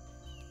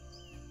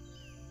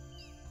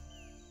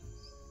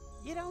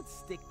 You don't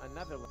stick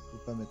another level. Faut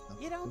pas mettre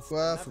You n'importe don't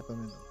quoi, stick faut pas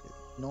mettre... ok.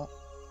 Non.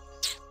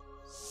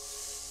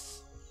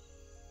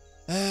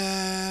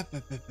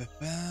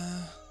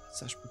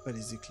 Ça, je peux pas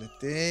les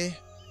éclater.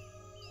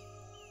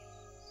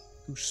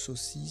 Touche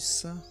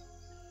saucisse.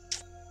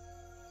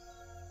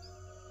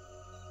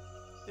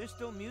 There's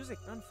still music.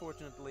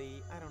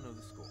 Unfortunately, I don't know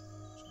the score.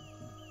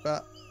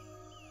 Pas.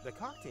 The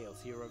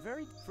cocktails here are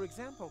very. For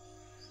example,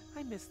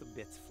 I miss the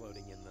bits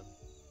floating in them.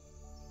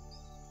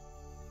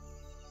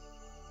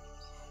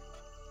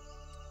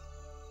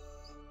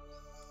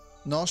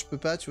 Non, je peux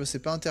pas, tu vois, c'est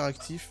pas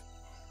interactif.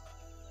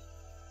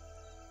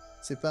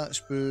 C'est pas,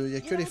 je peux, il y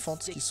a que les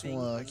fentes qui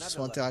sont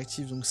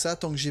interactives. Donc ça,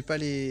 tant que j'ai pas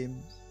les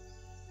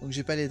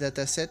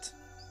datasets,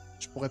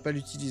 je pourrais pas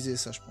l'utiliser,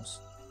 ça, je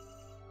pense.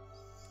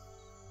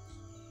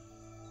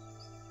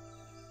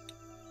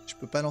 Je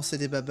peux pas lancer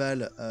des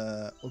babales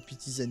aux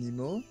petits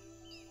animaux.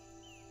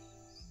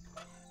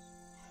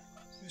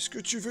 Est-ce que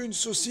tu veux une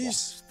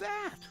saucisse? What's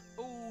that?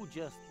 Oh,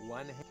 just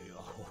one.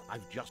 Oh,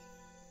 I've just.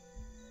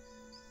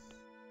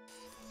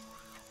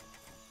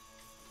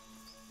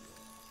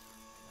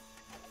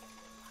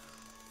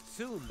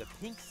 Soon the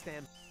pink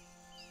stamp.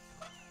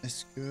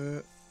 Est-ce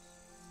que...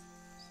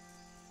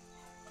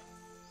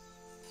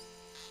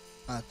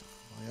 Attends,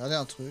 on va regarder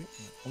un truc.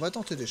 On va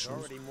tenter des choses.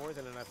 Already more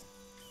than enough.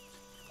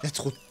 Il y a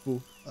trop de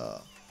peau.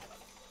 Ah.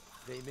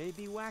 They may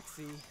be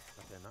waxy,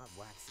 but they're not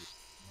waxy.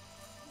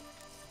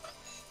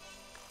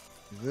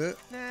 Tu veux?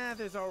 Nah,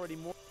 there's already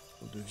more.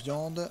 Peau de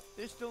viande.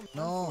 There's still.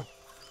 Non.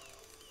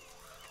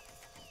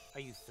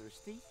 Are you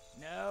thirsty?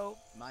 No,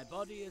 my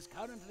body is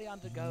currently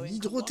undergoing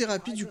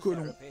L'hydrothérapie du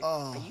côlon.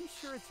 Ah. Are you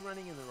sure it's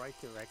running in the right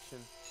direction?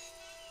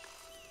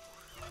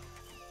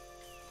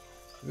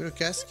 Tu veux le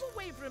casque? Keep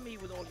away from me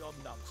with all your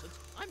nonsense.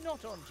 I'm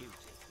not on duty.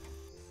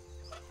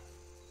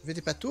 Tu fais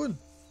des patounes?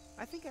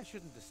 I think I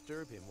shouldn't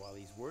disturb him while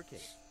he's working.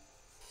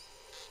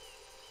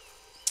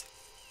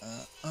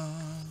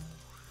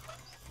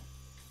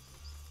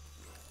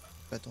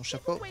 Pas ton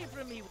chapeau. Away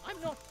from me.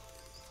 I'm not.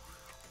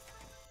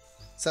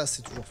 Ça,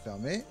 c'est toujours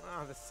fermé.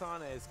 Oh, the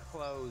sauna is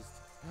closed.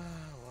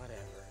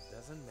 Whatever,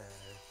 doesn't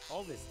matter.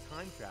 All this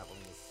time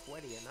traveling is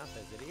sweaty enough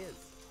as it is.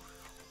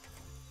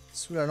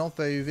 Sous la lampe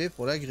à UV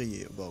pour la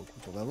griller. Bon,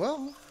 écoute, on va voir.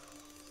 Hein.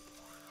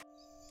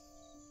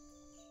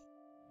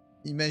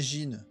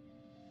 Imagine.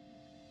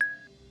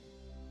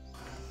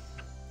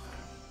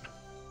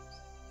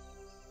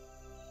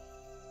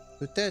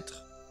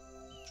 Peut-être.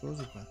 Autre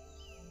chose ou pas?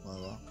 On va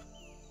voir.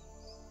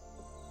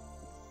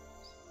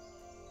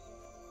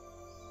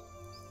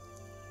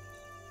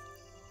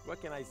 What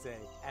can I say?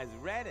 As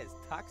red as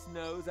Tuck's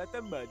nose at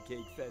the Mud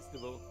Cake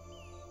Festival.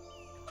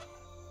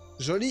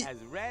 Joli. As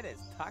red as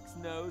Tuck's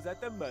nose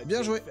at the Mud Bien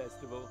Cake joué.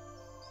 Festival.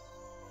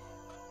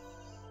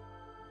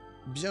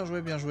 Bien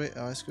joué, bien joué.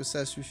 Alors, est-ce que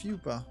ça suffit ou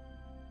pas?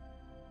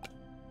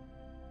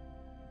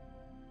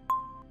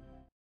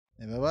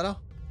 Et ben voilà.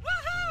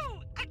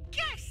 Woohoo! A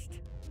guest!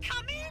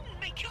 Come in,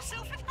 make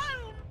yourself at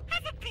home.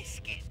 Have a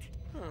biscuit.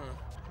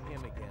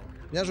 Him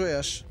again. Bien joué,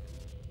 H.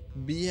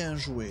 Bien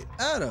joué.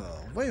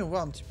 Alors, voyons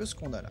voir un petit peu ce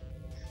qu'on a là.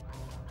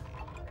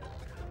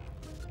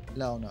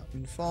 Là, on a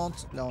une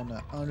fente. Là, on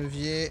a un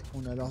levier.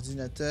 On a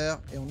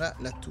l'ordinateur. Et on a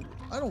la tour.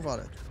 Allons voir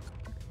la tour.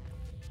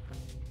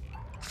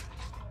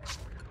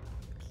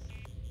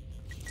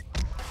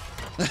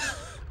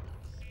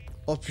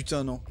 Oh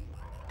putain, non.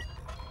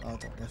 Ah,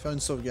 attends, on va faire une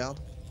sauvegarde.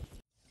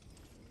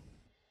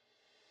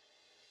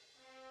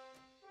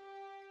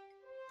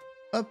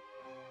 Hop.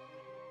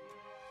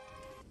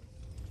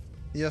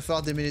 Il va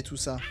falloir démêler tout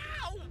ça.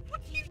 Ow! What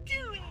are you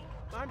doing?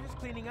 I'm just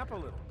cleaning up a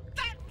little.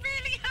 That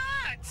really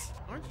hurts!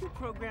 Aren't you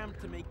programmed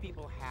to make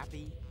people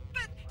happy?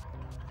 But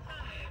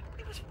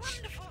it was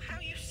wonderful how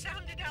you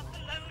sounded out the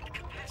load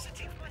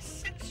capacity of my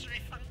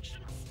sensory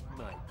functions.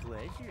 My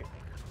pleasure.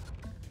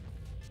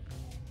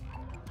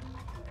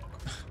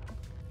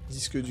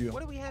 Disque dur.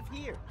 What do we have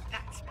here?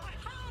 That's my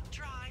hard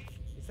drive.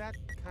 Is that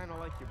kind of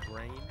like your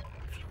brain?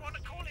 If you want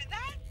to call it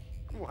that.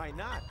 Why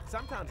not?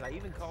 Sometimes I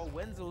even call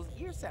Wenzel's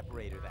ear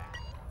separator that.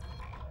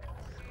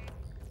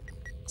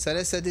 Ça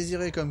laisse à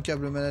désirer comme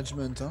câble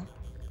management, hein.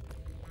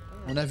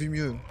 On a vu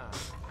mieux.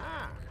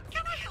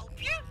 Can I help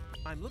you?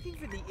 I'm looking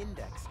for the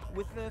index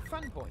with the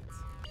fun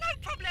points. No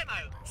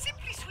problemo.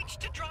 Simply switch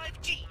to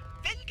drive G.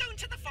 Then go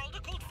into the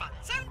folder called Fun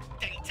Zone,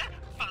 Data,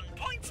 Fun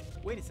Points.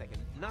 Wait a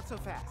second, not so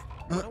fast.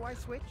 What do I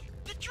switch?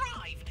 The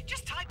drive.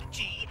 Just type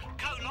G,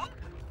 colon.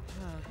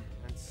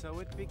 And so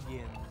it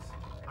begins.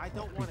 I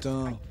don't want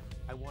putain. to type.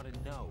 I want to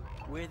know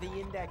where the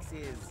index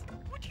is.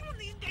 What do you want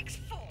the index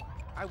for?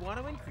 I want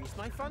to increase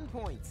my fun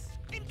points.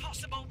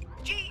 Impossible.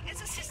 G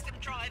is a system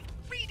drive.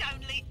 Read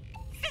only.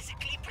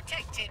 Physically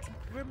protected.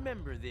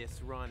 Remember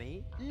this,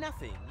 Ronnie.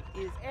 Nothing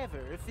is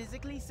ever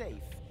physically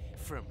safe.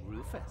 From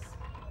Rufus.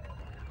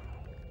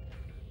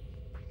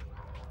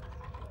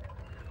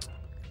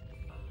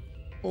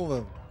 On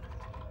va.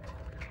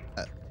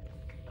 Ah.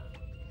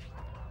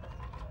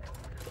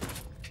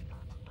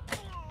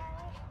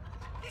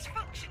 This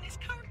function is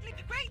currently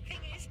the great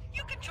thing is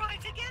you can try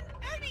it again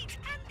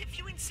and if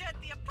you insert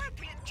the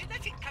appropriate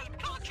genetic code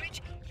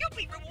cartridge, you'll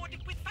be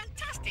rewarded with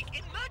fantastic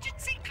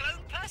emergency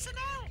clone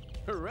personnel.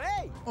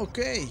 Hooray!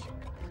 Ok.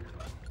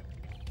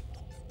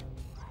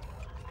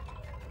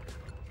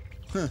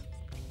 Huh.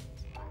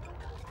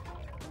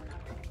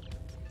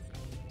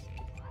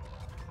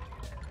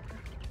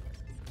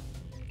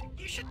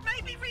 You should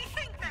maybe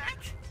rethink that.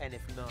 And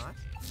if not...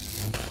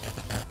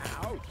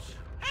 Ouch!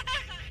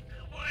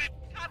 What?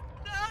 I'm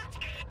not.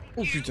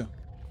 Oh putain.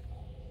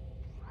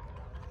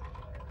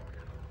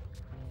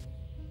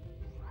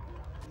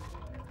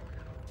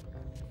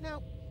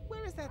 Now,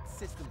 where is that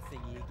system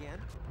thingy again?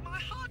 My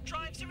hard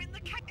drives are in the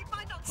cat. It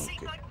might not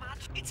seem like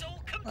much. It's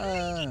all complete.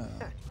 Ah,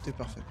 tout est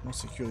parfaitement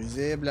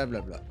sécurisé,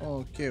 blablabla.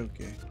 Ok, ok.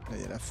 Là,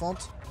 il y a la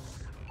fente.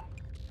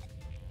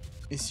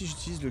 Et si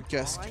j'utilise le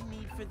casque? All I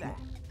need for that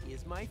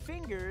is my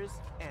fingers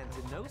and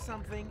to know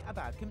something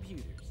about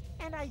computers.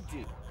 And I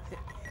do.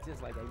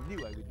 Just like I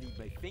knew I would need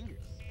my fingers.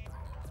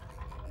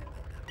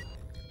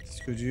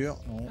 Disque dur,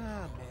 non.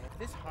 Ah man,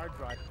 this hard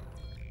drive.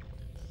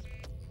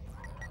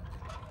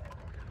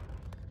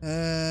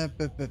 Ah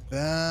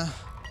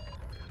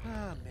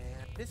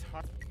man, this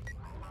hard.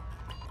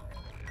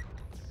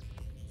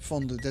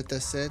 Fente de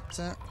dataset.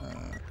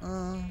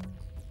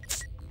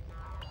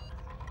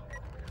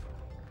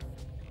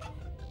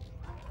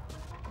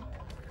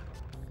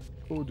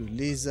 Peau de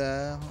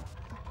lézard.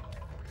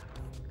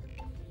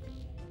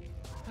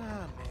 Ah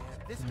man,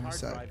 this hard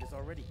ça- drive is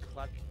already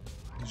cluttered.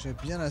 Déjà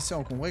bien assez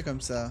encombré comme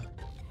ça.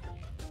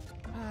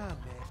 Ah man,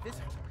 this.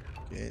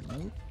 Ok,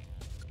 non.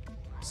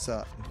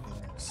 Ça,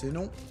 évidemment, c'est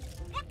non.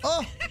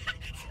 Oh!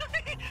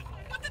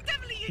 What the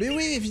devil are you Mais doing?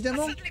 oui,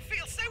 évidemment. I suddenly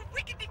feel so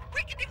wickedy.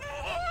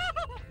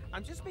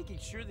 I'm just making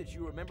sure that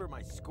you remember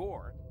my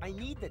score. I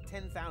need the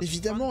 10,000.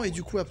 Évidemment, et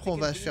du coup après on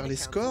va faire les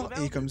scores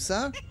et comme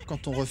ça,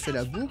 quand on refait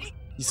la boucle,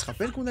 Il se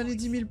rappelle qu'on a les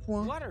 10 000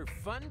 points. What are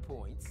fun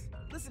points?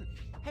 Listen,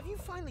 have you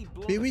finally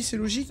blown Mais oui, c'est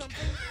logique. something?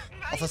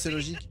 Enfin, c'est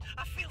logique.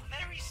 I feel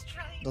very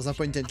strange. Dans un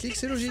point and click,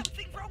 c'est logique.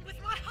 Something wrong with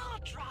my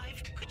hard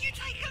drive. Could you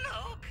take a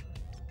look?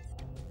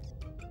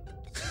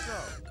 So,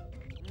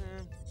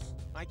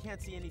 I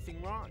can't see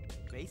anything wrong.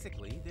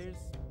 Basically, there's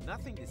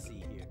nothing to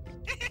see here.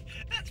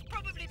 That's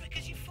probably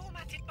because you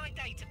formatted my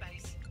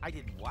database. I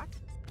did what?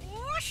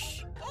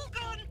 Whoosh! All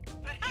gone.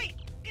 But hey,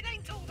 it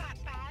ain't all that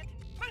bad.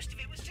 Most of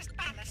it was just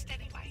ballast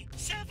anyway.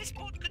 Service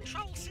port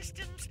control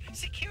systems,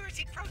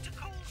 security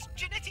protocols,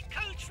 genetic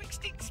codes for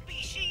extinct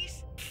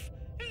species. Pfft,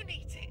 who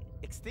needs it?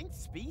 Extinct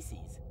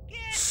species? Yeah,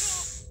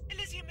 sure.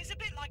 Elysium is a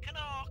bit like an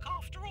ark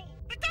after all.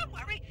 But don't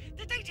worry,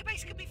 the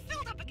database can be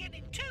filled up again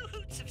in 2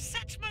 hoots of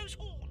Satchmo's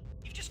horn.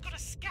 You've just got to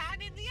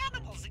scan in the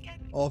animals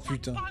again. Oh, one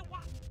putain. by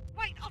one.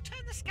 Wait, I'll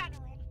turn the scanner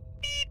on.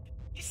 Beep!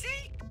 You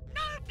see?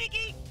 No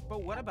biggie.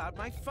 But what about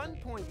my fun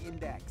point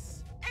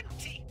index?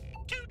 Empty.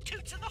 2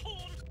 toots of the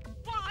horn.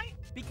 Why?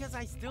 Because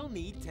I still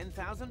need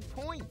 10,000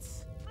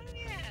 points. Oh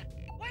yeah.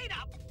 Wait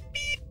up.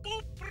 Beep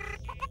boop. Brr,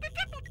 boop, boop,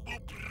 boop, boop,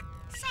 boop, brr.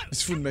 So, Il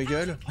se fout de ma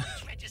gueule. 10,000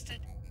 points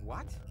registered.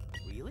 What?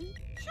 Really?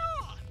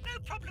 Sure. No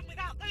problem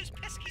without those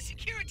pesky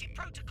security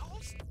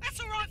protocols. That's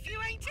all right for you,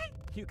 ain't it?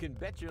 You can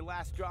bet your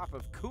last drop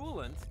of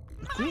coolant.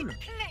 Cool. My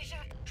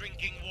pleasure.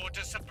 Drinking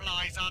water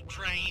supplies are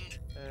drained.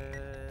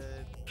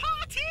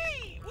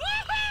 Party!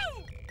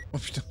 Woohoo! Oh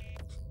putain.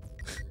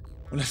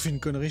 On a fait une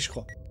connerie, je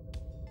crois.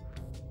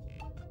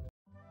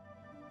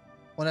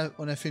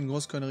 On a fait une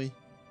grosse connerie.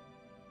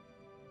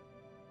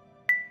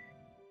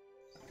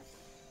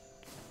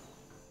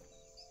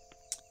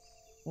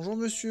 Bonjour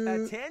monsieur.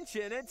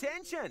 Attention,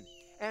 attention!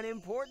 An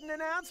important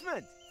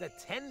announcement. The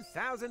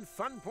 10,000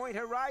 fun point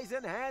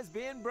horizon has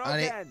been broken.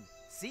 Allez.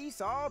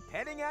 Cease all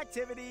petting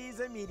activities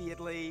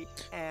immediately.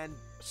 And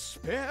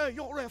Spare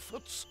your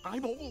efforts.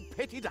 I'm all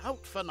petted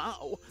out for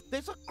now.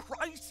 There's a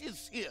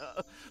crisis here.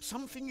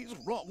 Something is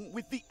wrong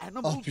with the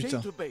animal putain.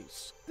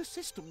 database. The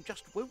system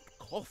just won't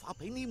cough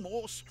up any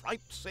more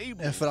striped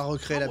sables. Il va falloir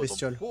recréer la How are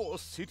bestiole. the poor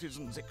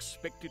citizens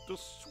expected to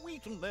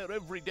sweeten their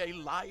everyday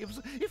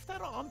lives if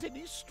there aren't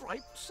any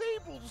striped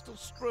sables to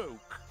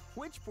stroke?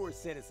 which poor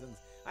citizens?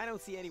 I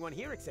don't see anyone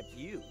here except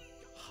you.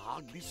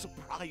 Hardly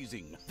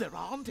surprising. There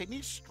aren't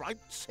any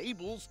striped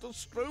sables to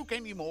stroke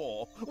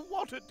anymore.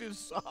 What a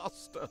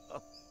disaster.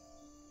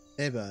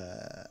 Eh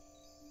ben...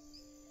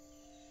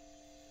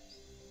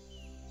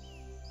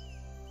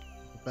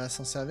 On peut pas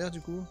s'en servir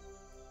du coup?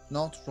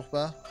 Non, toujours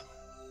pas.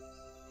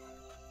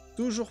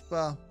 Toujours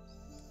pas.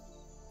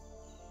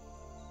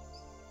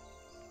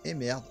 Et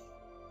merde.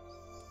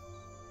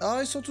 Oh,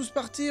 ils sont tous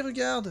partis,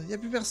 regarde. Y a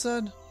plus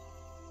personne.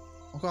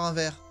 Encore un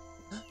verre.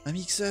 Un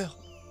mixeur.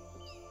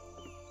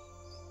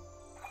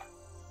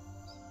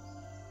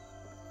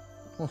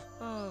 Oh.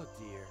 Oh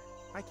dear.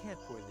 I can't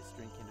pour this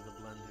drink into the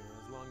blender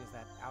as long as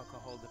that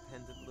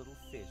alcohol-dependent little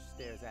fish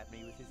stares at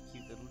me with his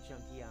cute little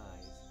chunky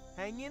eyes.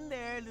 Hang in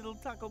there, little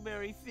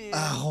Tuckleberry Finn.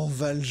 Aaron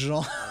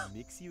Valjean. I'll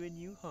mix you a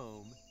new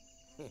home.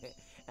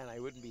 And I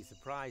wouldn't be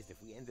surprised if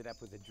we ended up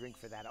with a drink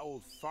for that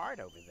old fart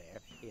over there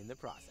in the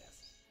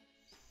process.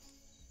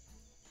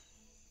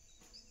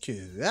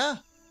 Que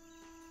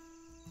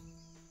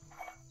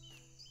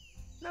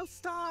No,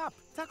 stop!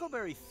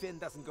 Tuckleberry Finn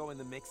doesn't go in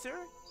the mixer.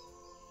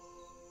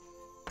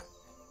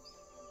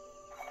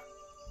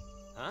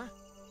 Huh?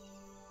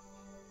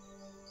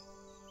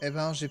 Eh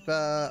ben, j'ai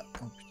pas...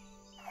 Oh, putain.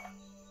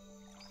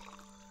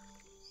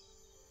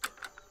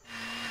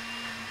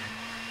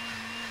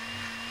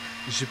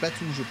 J'ai pas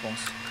tout, je pense.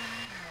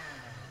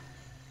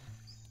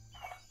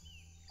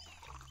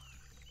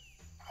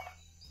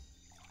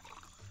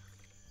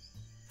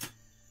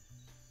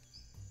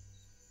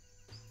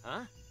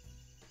 Huh?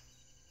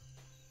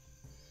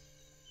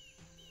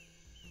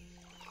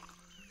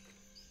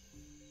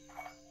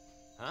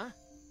 Huh?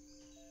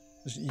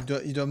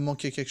 Il doit me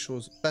manquer quelque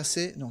chose.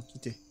 Passer? Non,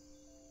 quitter.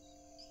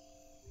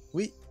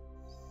 Oui.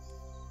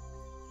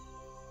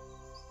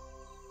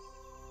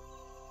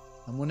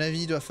 À mon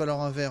avis, il doit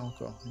falloir un verre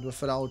encore. Il doit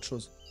falloir autre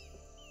chose.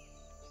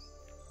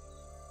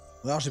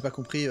 Ou alors, j'ai pas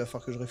compris, il va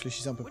falloir que je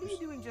réfléchisse un peu What are plus.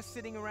 you doing just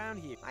sitting around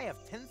here? I have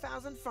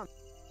 10,000 fun.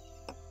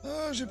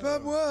 Ah, j'ai pas à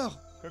boire.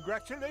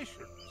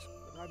 Congratulations,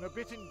 but I'm a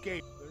bit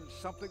engaged. There's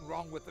something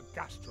wrong with the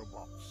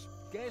gastrobots.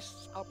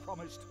 Guests are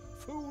promised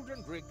food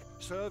and drink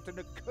served in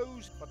a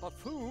cozy, but the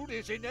food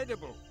is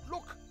inedible.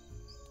 Look!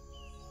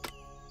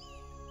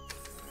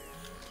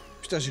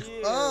 Putain,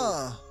 j'ai...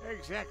 Ah!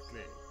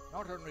 Exactly.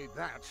 Not only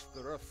that,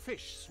 there are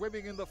fish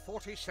swimming in the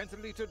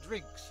 40-centiliter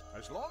drinks.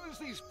 As long as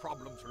these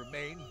problems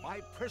remain, my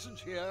presence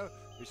here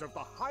is of the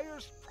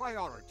highest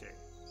priority.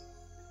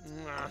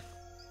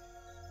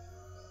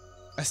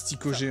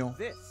 Asticot géant.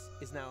 This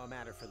is now a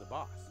matter for the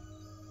boss.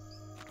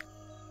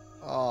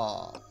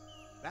 Oh.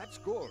 That's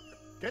good.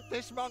 Get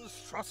this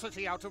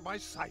monstrosity out of my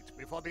sight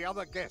before the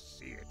other guests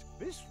see it.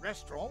 This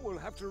restaurant will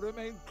have to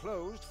remain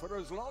closed for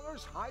as long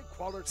as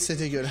high-quality C'est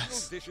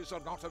dégueulasse. dishes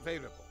are not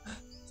available.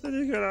 C'est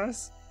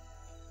dégueulasse.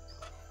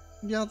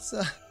 Regarde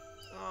ça.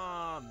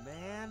 Aw,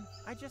 man.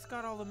 I just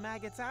got all the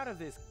maggots out of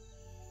this.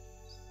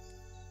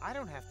 I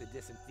don't have to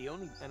the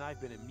only, and I've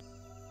been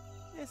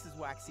this is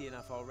waxy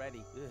enough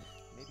already. Ugh,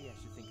 maybe I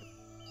should think of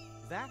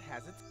that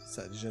has it.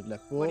 Ça a déjà de la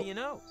peau. What do you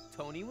know?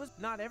 Tony was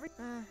not every.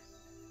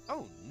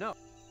 Oh no.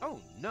 Oh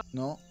no.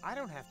 Non. I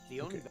don't have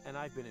the only, and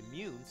I've been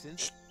immune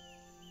since.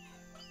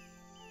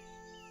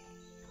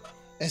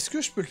 Est-ce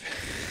que je peux le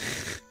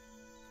faire?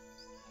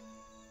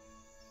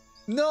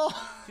 Non.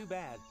 Too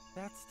bad.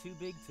 That's too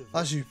big to.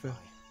 Ah, j'ai eu peur.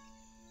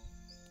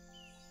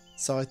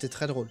 Ça aurait été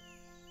très drôle.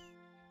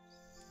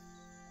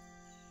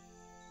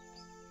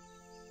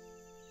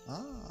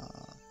 Ah.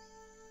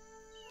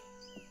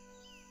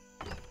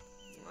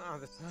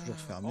 Toujours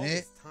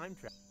fermé.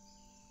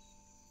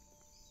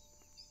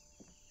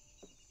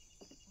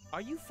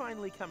 Are you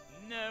finally come?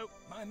 No,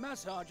 my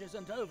massage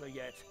isn't over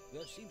yet.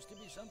 There seems to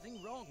be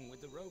something wrong with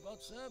the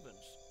robot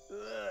servants.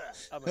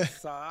 A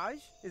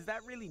massage? Is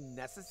that really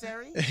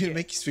necessary? Et le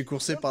mec il se fait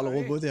courser par le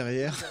robot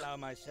derrière. Allow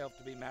myself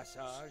to be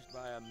massaged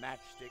by a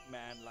matchstick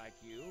man like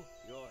you.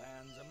 Your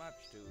hands are much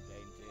too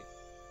dainty.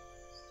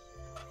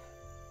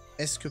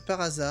 Est-ce que par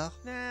hasard...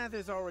 Nah,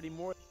 there's already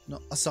more. Non,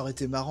 ah, ça aurait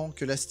été marrant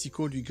que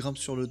l'asticot lui grimpe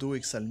sur le dos et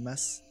que ça le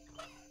masse.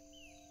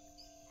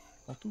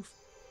 Pantoufle.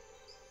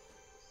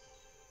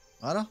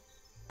 Voilà.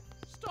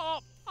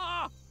 Stop!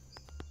 Ah!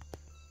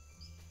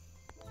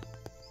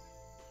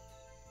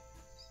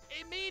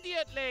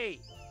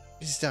 Immediately!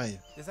 Qu'est-ce qui t'arrive?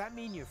 Does that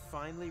mean you're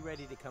finally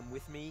ready to come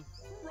with me?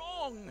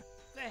 Wrong!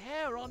 The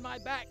hair on my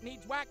back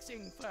needs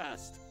waxing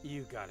first.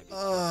 You gotta be.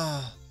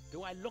 Ah.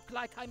 Do I look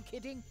like I'm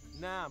kidding?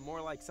 Nah, more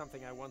like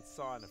something I once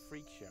saw in a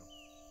freak show.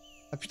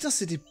 Ah putain,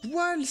 c'est des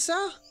poils,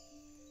 ça?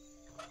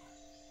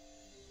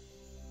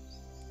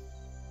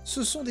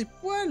 Ce sont des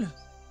poils?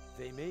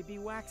 They may be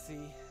waxy,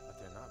 but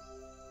they're not.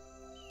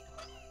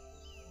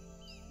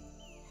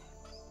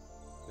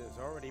 There's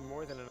already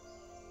more than enough.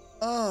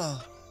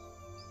 Ah.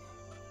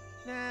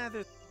 Nah,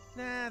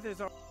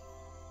 there's.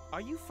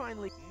 Are you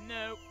finally?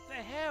 No, the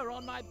hair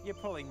on my. You're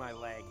pulling my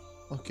leg.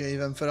 Ok, il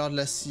va me falloir de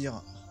la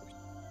cire.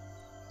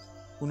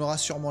 On aura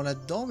sûrement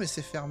là-dedans, mais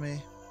c'est fermé.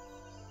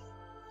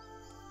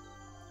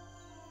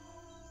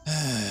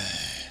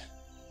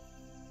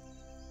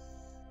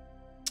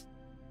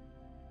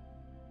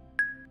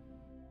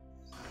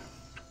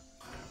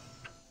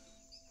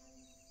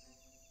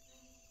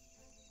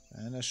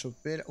 Rien à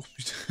choper là. Oh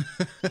putain.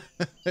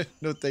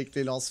 L'autre avec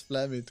les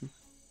lance-flammes et tout.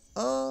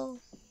 Oh,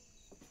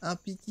 un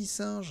petit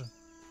singe.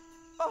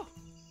 Oh,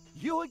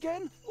 you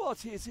again?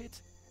 What is it?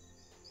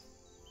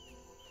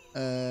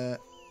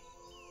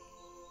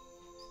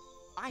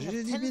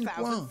 J'ai 10 000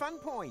 points. Fun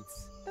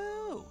points.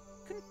 Oh,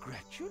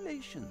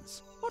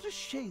 congratulations. What a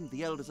shame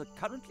the elders are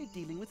currently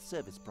dealing with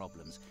service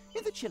problems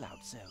in the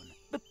chill-out zone.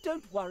 But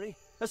don't worry,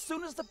 as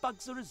soon as the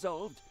bugs are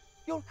resolved,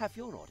 you'll have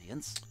your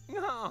audience.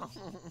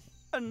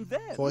 And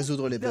then Pour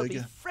résoudre les there'll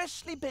bugs. be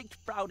freshly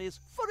baked brownies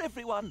for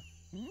everyone.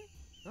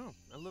 Oh,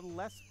 a little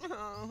less.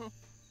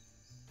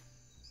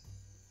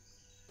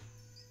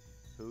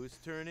 Who's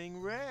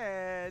turning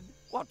red?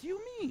 What do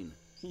you mean?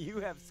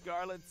 You have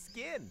scarlet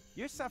skin.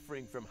 You're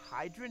suffering from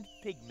hydrant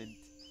pigment.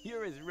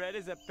 You're as red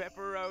as a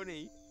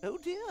pepperoni. Oh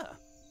dear,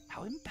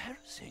 how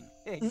embarrassing.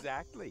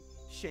 Exactly.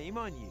 Shame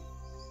on you.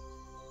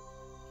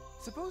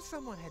 Suppose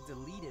someone had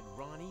deleted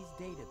Ronnie's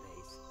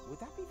database. Would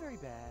that be very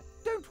bad?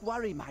 Don't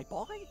worry, my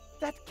boy.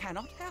 That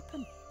cannot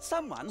happen.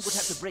 Someone would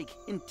have to break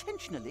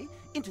intentionally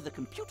into the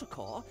computer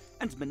core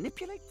and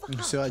manipulate the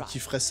hard C'est vrai drive.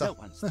 qu'il ferait ça. No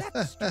one's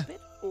that stupid.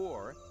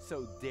 Or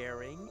so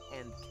daring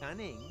and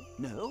cunning.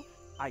 No,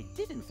 I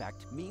did in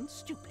fact mean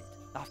stupid.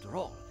 After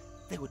all,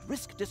 they would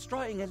risk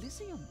destroying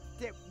Elysium.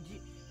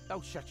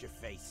 Oh, shut your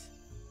face.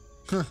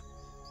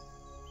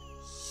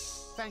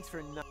 Thanks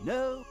for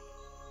No.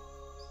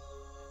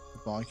 Je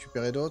peux en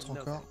récupérer d'autres no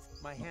encore.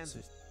 thanks. My hands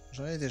are.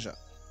 J'en ai déjà.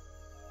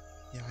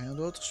 Il n'y a rien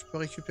d'autre. Je peux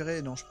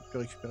récupérer. Non, je peux plus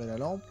récupérer la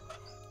lampe.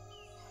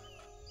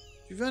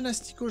 Tu veux un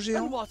asticot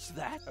géant? And what's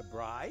that? A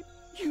bribe?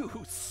 You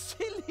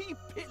silly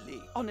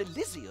Billy. On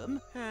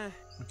Elysium?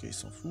 Ok, il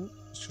s'en fout.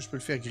 Est-ce que je peux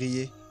le faire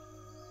griller?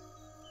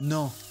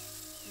 Non.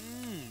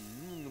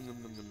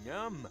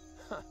 Yum.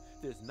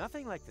 There's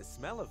nothing like the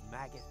smell of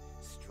maggot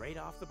straight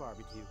off the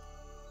barbecue.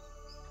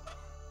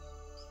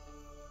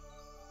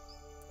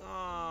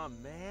 Oh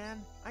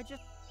man, I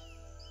just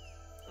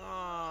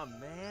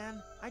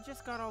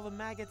got all the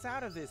maggots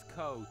out of this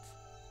coat.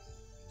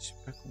 J'ai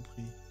pas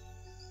compris.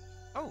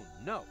 Oh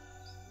no.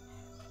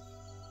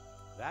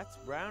 That's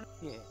brown.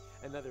 Yeah,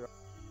 another.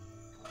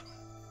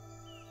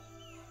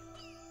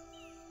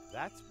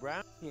 That's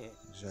brown. Yeah.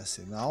 Déjà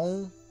c'est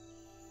marron.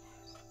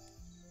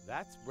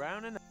 That's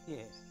brown and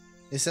yeah.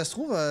 Et ça se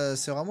trouve,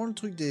 c'est vraiment le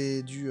truc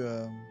du.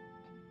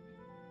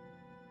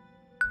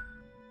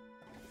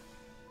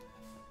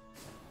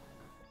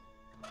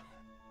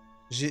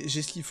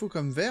 J'ai ce qu'il faut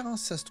comme verre, hein,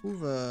 si ça se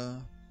trouve.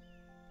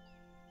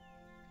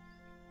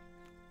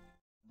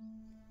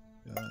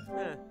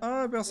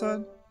 Ah,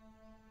 personne.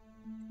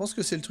 Je pense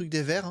que c'est le truc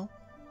des verres. Hein.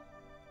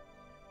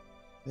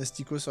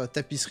 L'asticot sur la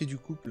tapisserie du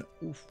couple.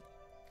 Ouf.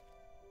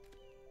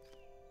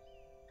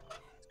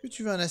 Est-ce que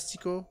tu veux un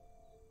asticot?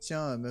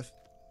 Tiens, meuf.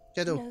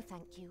 Cadeau. No,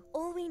 thank you.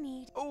 All we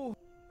need. Oh,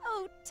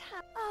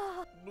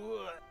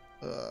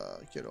 Oh,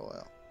 Quelle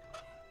horreur.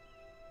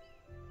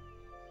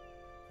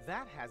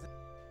 That hasn't.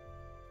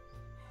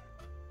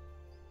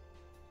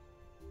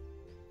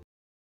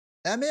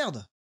 Ah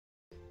merde!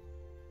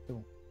 C'est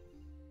bon.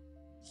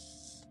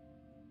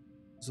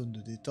 Zone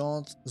de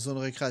détente, zone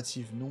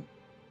récréative, non.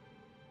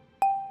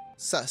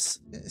 Sas.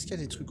 Est-ce qu'il y a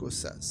des trucs au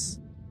sas?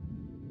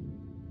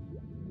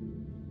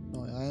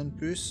 Non, il n'y a rien de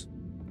plus.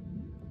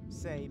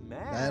 Say Il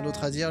a rien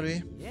d'autre à dire,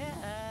 lui? Yes.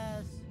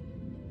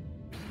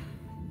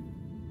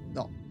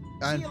 Non,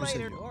 rien de See you plus à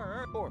later,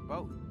 dire. or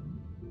both.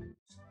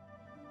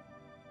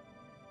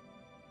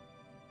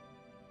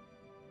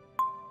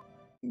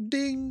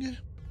 Ding!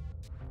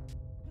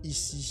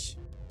 Ici.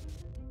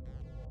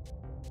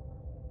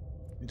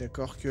 On est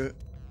d'accord que...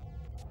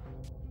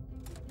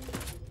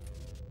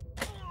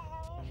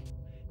 Oh,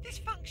 this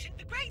function,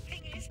 the great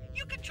thing is,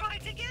 you can try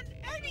it again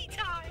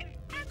anytime.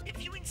 And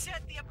if you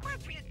insert the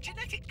appropriate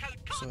genetic code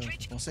Ça,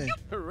 cartridge, je pensais.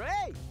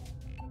 Hooray!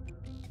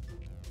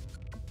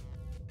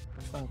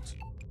 Fente.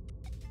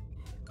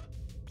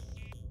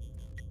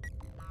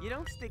 You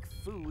don't stick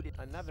food in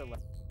another level.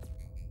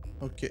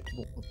 Ok,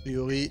 bon, a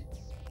priori...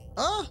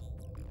 Ah!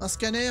 Un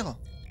scanner!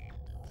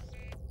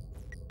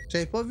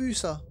 J'avais pas vu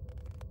ça.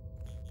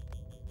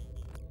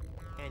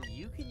 And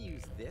you can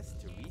use this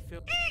to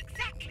refill.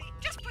 exactly.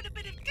 Just put a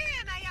bit of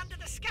DNA under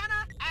the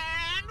scanner,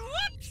 and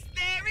whoops,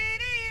 there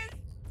it is.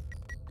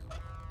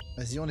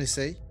 Vas-y, on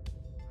essaye.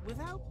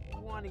 Without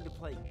wanting to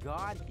play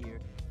God here,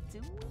 do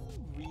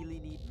we really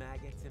need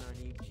maggots in our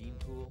new gene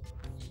pool?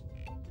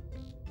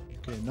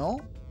 Ok, non.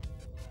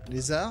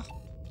 Lézard.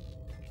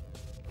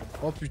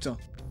 Oh putain.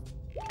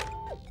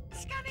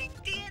 Scanning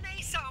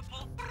DNA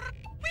sample.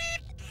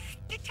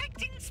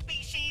 Detecting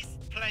species.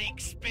 Plague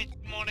spit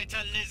monitor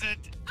lizard.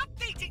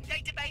 Updating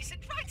database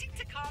and writing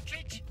to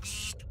cartridge.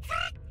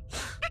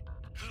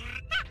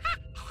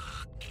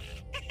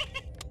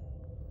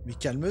 Mais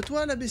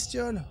calme-toi, la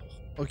bestiole.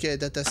 Ok,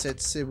 dataset,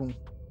 c'est bon.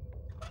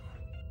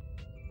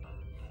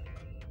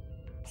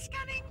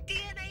 Scanning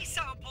DNA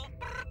sample.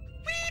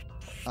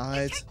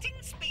 Arrête.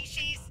 Detecting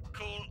species.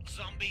 Cool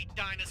zombie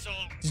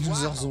dinosaur.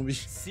 Dinosaure zombie.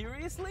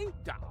 Seriously?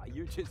 Ah,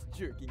 you're just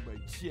jerking my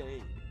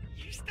chain.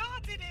 You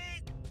started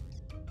it.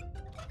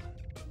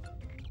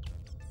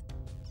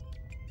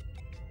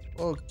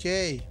 Ok.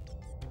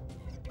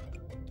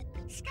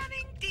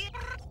 Scanning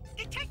DNA.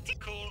 Detecting.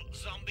 Cool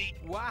zombie.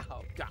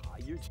 Wow, God,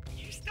 you're.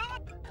 You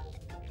start.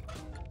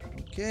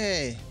 Ok.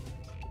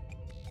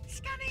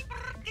 Scanning.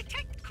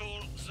 Detect.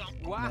 Cool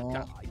zombie. Wow, Non.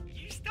 God.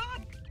 You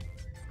start.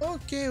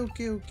 Ok,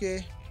 ok,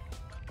 ok.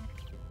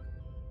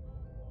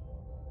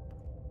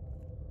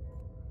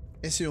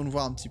 Essayons de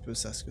voir un petit peu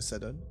ça, ce que ça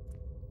donne.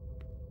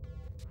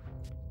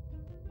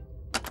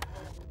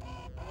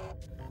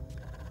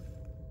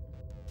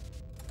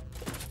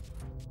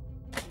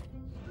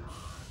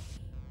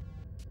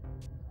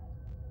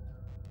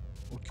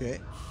 Ok.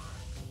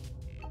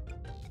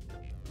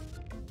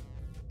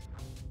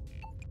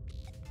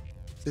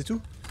 C'est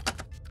tout?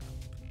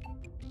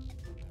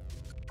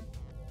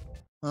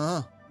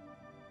 Ah.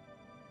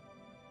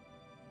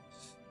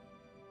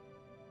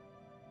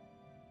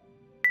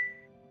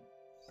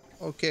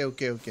 Ok,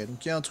 ok, ok.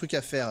 Donc il y a un truc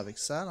à faire avec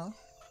ça, là.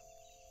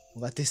 On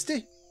va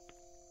tester.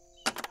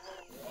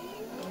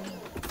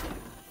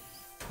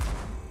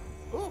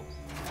 Oh,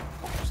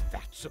 what's that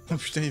Oh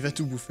supposed putain, il va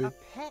tout bouffer. A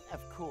pet,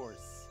 of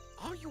course.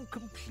 Are you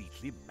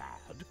completely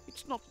mad?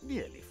 It's not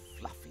nearly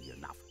fluffy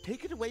enough.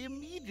 Take it away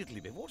immediately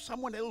before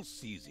someone else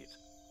sees it.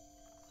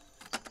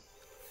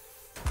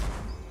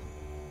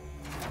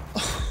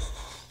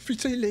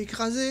 Putain, il l'a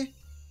écrasé.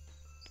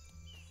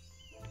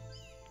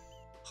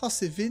 Oh,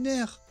 c'est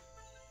vénère.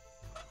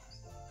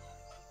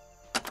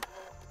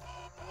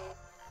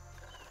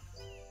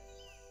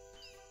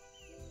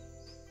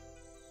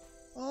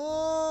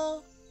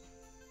 Oh.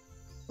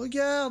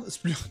 Regarde.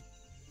 C'est plus...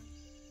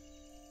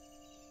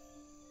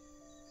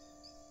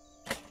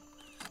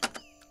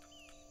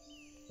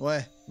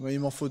 Ouais, il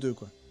m'en faut deux,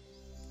 quoi.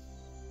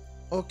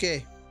 Ok.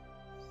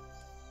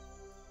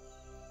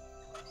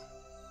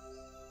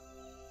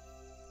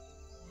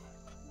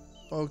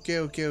 Ok,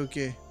 ok, ok.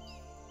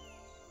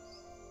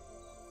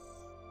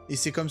 Et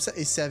c'est comme ça,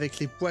 et c'est avec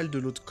les poils de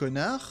l'autre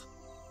connard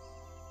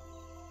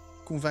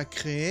qu'on va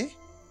créer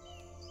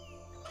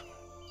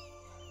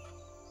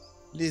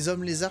les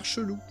hommes lézards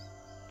chelous.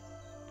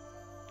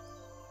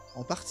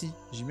 En partie,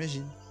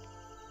 j'imagine.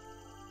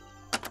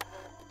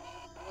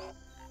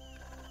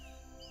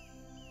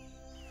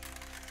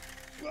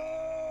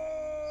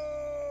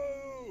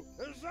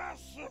 Is that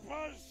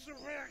supposed to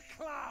be a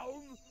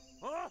clown?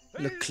 Huh?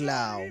 Le He's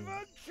clown. not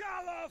even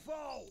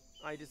colorful.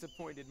 I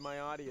disappointed my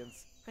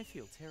audience. I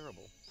feel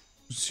terrible.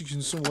 Je suis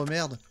qu'une sombre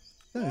merde.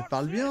 Putain, mais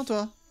parle bien,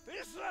 toi.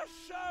 Is the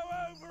show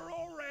over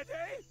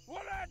already?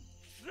 What a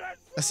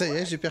dreadful... Ah, ça y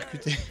est, j'ai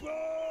percuté.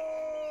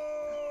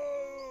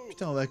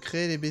 Putain, on va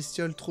créer les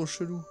bestioles trop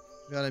chelous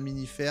vers la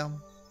mini-ferme.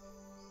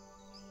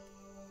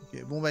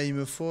 Ok, bon bah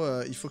il faut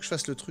que je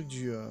fasse le truc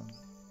du...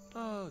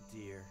 Oh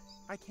dear.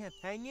 I can't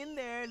hang in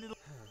there, little...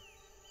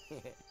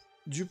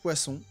 du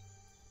poisson.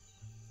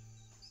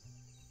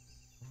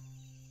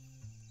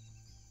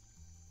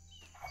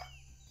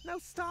 Now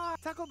stop,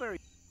 Tackleberry.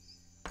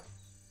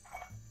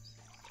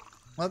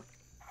 Hop.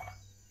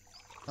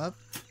 Hop.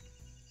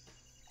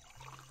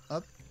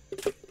 Hop.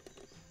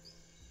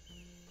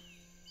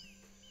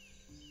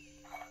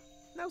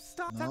 Now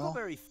stop, Non.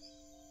 Tackleberry.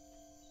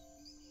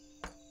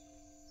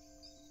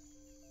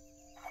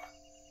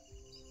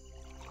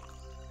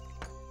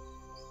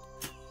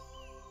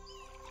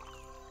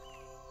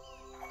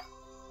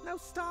 Now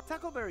stop,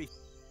 Tackleberry.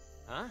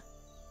 Huh?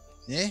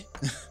 Eh?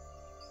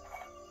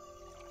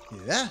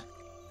 Il est là.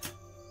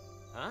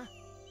 Huh?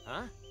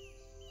 Huh?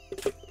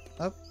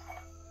 Hop.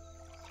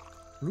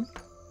 Loup.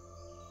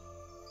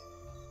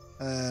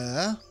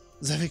 Hein?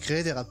 Vous avez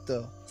créé des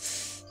raptors.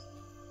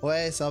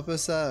 Ouais, c'est un peu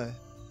ça, ouais.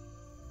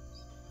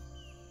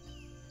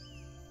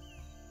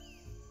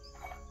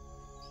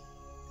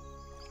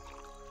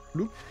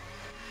 Loup.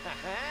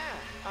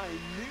 I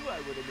knew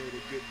I would have made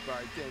a good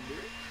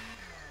bartender.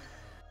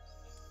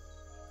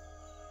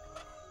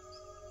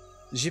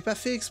 J'ai pas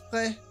fait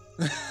exprès.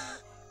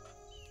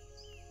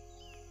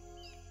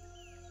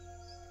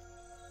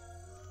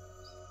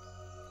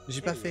 J'ai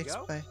pas There fait you go.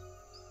 exprès.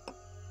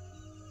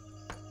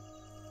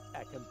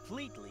 A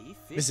completely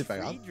Mais c'est pas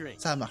grave. fish-free drink.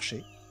 Ça a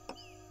marché.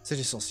 C'est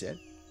l'essentiel.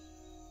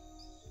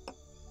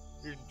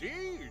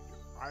 Indeed.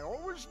 I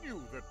always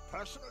knew that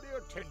personally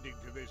attending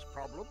to this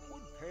problem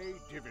would pay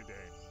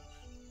dividends.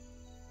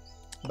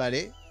 Bah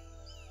allez.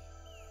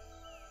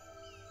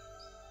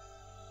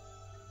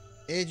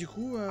 Et du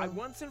coup... I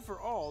once and for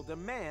all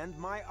demand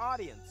my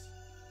audience.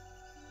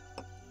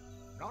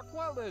 Not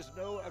while there's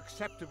no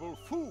acceptable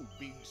food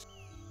being...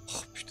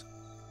 Oh putain.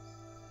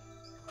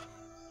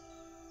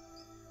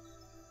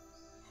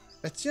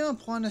 Bah tiens,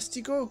 prends un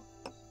asticot.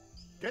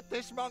 Get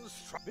this man's...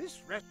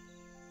 This rest...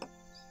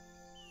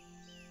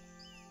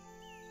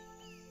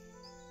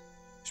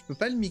 Je peux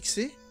pas le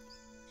mixer.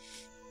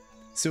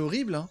 C'est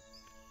horrible, hein.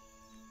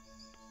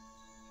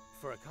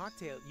 For a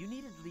cocktail, you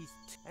need at least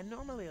and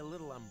normally a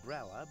little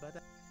umbrella,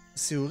 but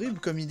C'est horrible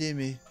comme idée,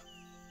 mais...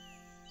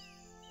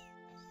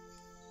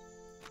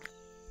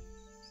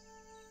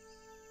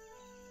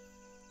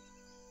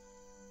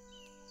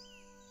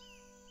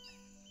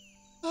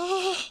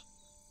 Ah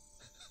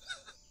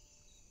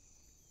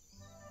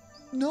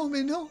non,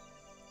 mais non.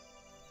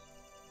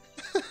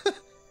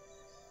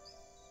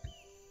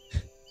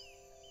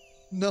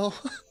 Non.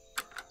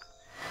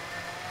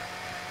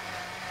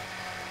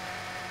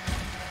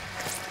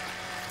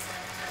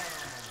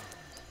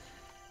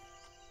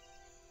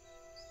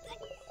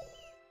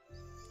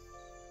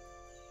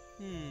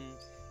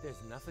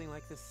 there's nothing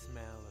like the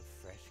smell of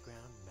fresh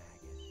ground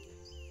maggot.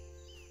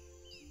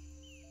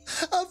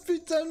 Ah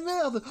putain de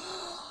merde.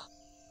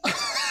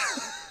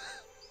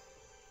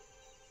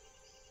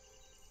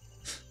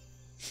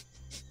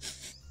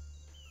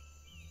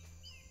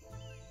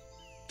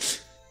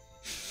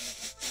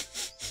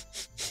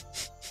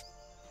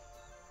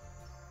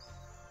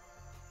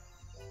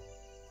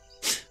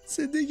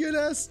 C'est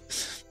dégueulasse.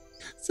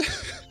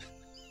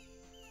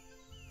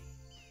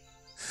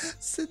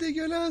 C'est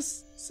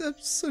dégueulasse. C'est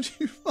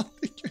absolument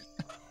dégueulasse.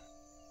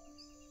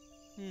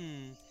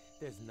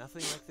 There's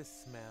nothing like the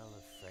smell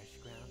of fresh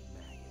ground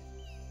maggot.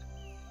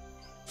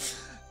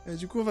 Et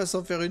du coup, on va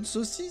s'en faire une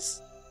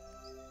saucisse.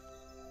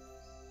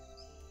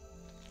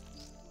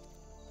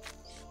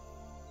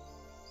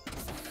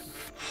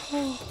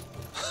 Oh.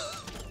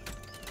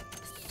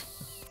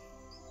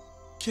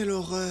 Quelle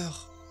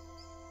horreur.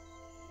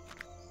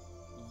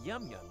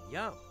 Yum yum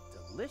yum,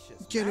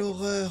 delicious. Quelle maggot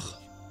horreur. sausage.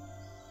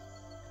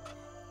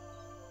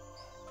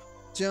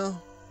 Tiens.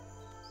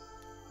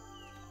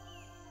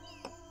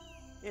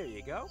 Here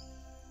you go.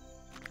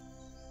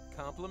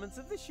 Compliments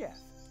of the chef.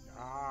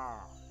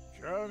 Ah,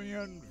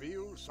 German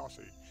veal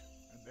sausage.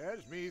 And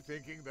there's me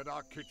thinking that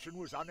our kitchen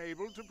was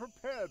unable to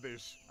prepare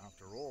this.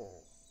 After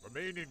all, the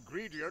main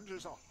ingredient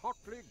is a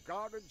hotly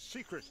guarded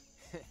secret.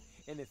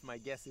 And if my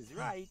guess is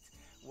right,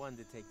 one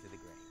to take to the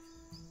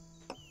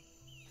grave.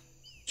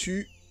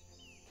 Tu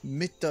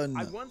m'étonnes.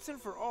 I once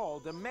and for all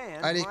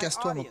demand Allez, my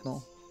casse-toi audience.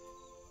 maintenant.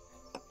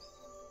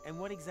 And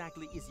what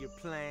exactly is your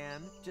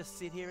plan? Just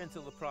sit here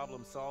until the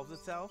problem solves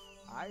itself?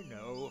 I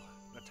know.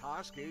 The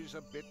task is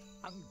a bit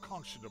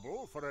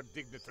unconscionable for a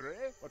dignitary,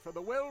 but for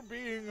the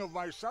well-being of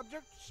my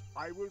subjects,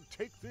 I will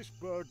take this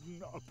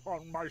burden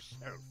upon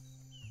myself.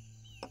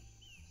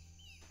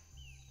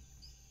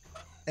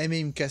 Eh mais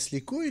il me casse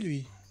les couilles,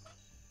 lui.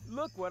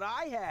 Look what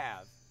I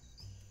have!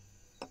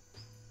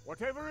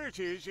 Whatever it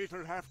is,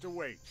 it'll have to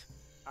wait.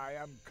 I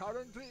am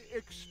currently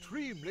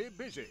extremely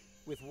busy.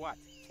 With what?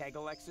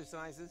 Kegel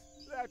exercises?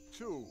 That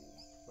too,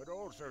 but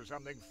also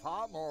something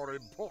far more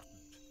important.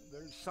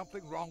 There's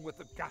something wrong with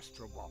the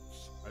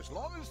gastrobots. As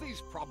long as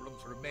these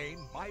problems remain,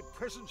 my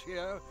presence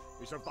here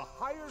is of the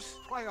highest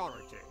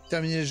priority.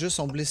 Terminer le jeu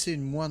sans blesser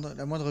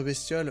la moindre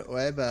bestiole.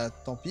 Ouais, bah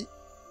tant pis.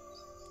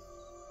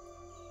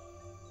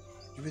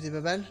 Tu veux des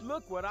babales?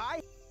 Look what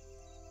I...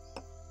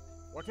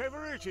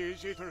 Whatever it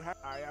is, it'll have...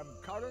 I am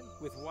current...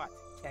 With what?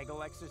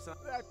 Kegel exercise?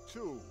 That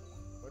too,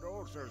 but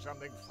also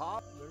something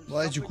far... There's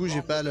Ouais, du coup, j'ai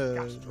something pas wrong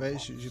le... with the Ouais,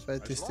 gastrobots. j'ai pas As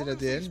testé long as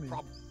l'ADN, these mais...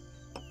 prob-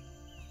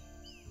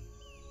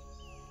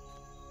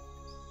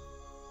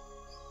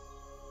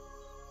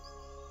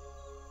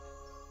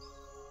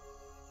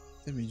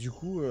 Mais du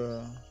coup...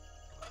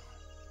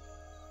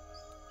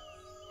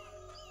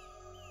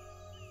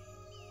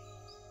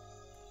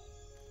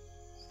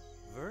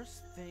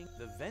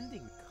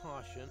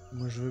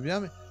 Moi je veux bien,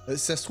 mais...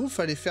 ça se trouve,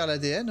 fallait faire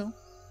l'ADN. Hein.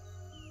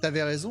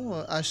 T'avais raison,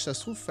 H, ça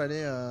se trouve,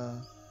 fallait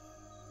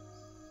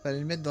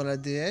le mettre dans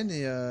l'ADN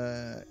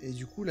et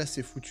du coup, là,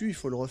 c'est foutu, il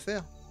faut le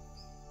refaire.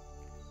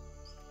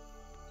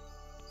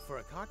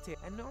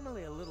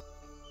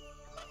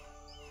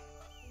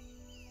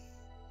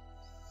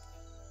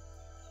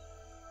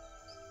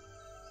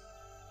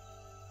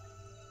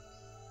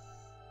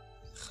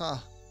 Ah.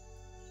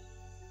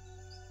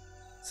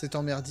 C'est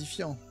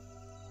emmerdifiant.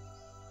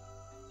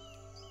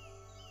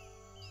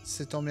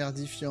 C'est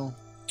emmerdifiant.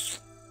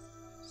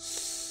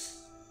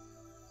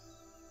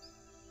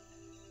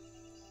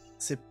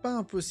 C'est pas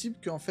impossible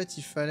qu'en fait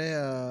il fallait...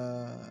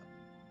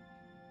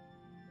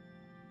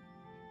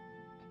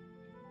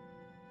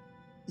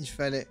 Il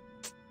fallait...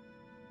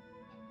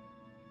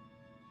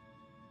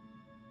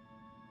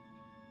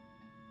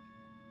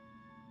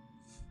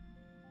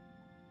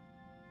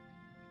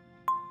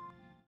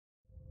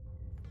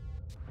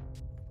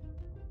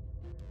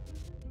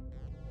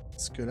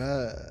 Parce que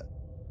là...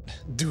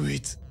 Do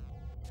it.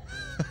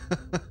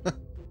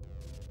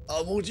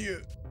 Oh mon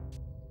dieu.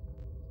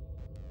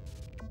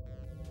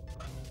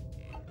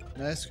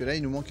 Ouais, parce que là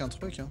il nous manque un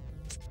truc. Hein.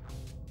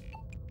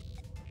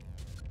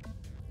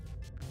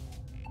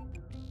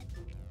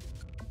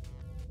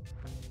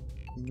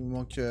 Il nous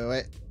manque...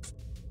 ouais.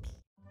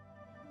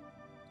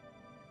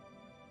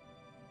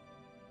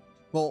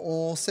 Bon,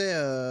 on sait,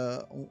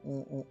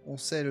 on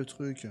sait le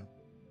truc.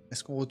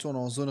 Est-ce qu'on retourne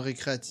en zone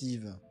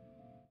récréative?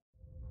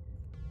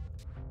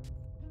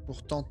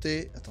 Pour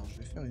tenter... Attends, je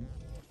vais faire une...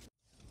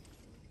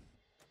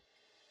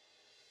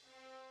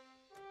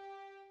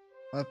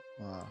 Hop,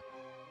 voilà.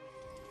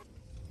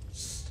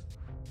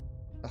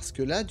 Parce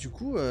que là, du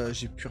coup,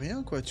 j'ai plus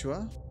rien, quoi, tu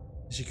vois.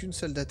 J'ai qu'une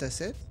seule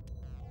dataset.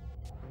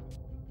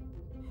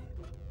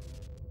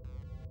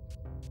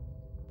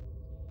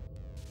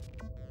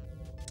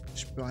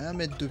 Je peux rien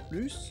mettre de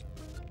plus.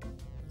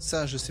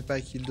 Ça, je sais pas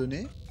à qui le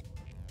donner.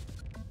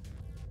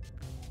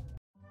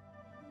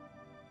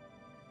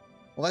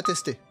 On va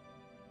tester.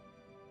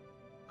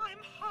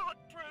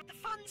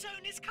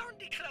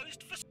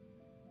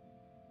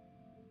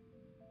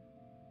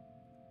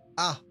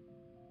 Ah!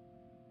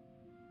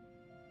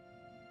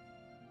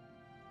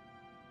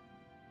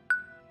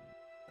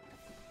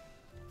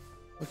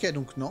 Ok,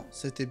 donc non,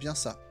 c'était bien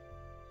ça.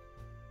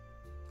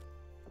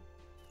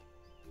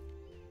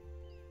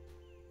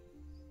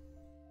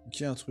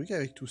 Ok, un truc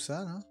avec tout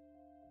ça, là.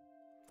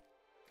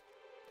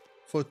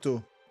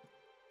 Photo.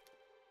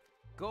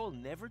 Goal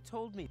never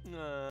told me.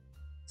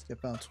 Est-ce qu'il n'y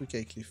a pas un truc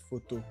avec les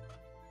photos?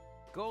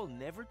 Goal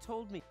never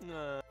told me.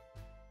 Je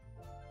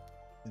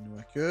ne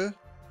vois que...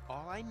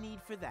 All I need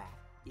for that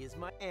is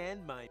my...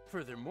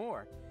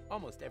 Furthermore,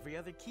 almost every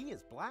other key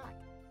is black.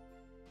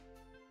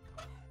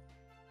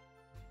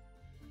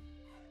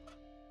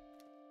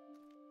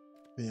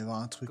 Il va y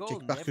avoir un truc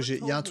quelque part que j'ai...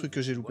 Il y a un truc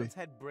que j'ai loupé.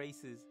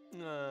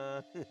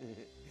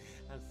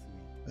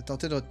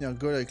 Tenter de retenir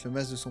Goal avec le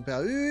masque de son père.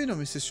 Oui, non,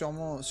 mais c'est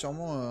sûrement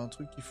un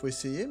truc qu'il faut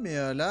essayer,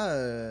 mais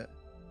là...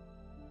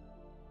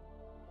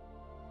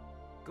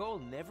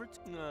 Goal never...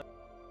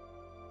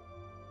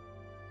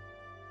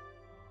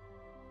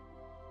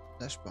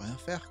 Là, je peux rien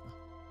faire, quoi.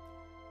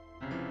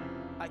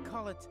 I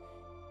call it...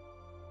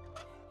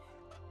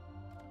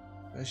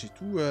 Là,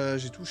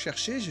 j'ai tout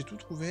cherché, j'ai tout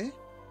trouvé.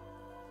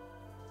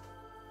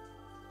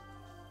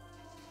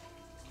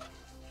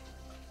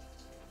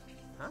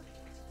 Huh?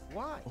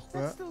 Why?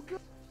 Pourquoi? That's still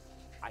good.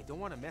 I don't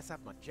want to mess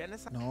up my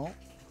genocide. Non.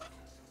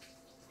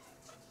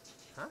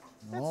 Huh?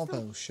 Non, pas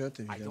au shot,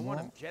 I don't want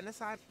évidemment. to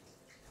genocide.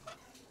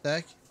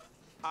 Tac.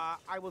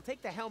 I will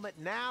take the helmet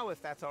now if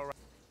that's all right.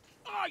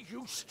 Are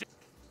you still?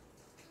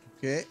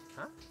 Ok.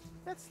 Huh?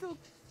 That's still...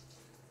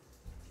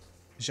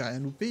 J'ai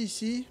rien loupé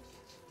ici.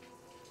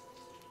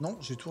 Non,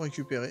 j'ai tout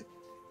récupéré.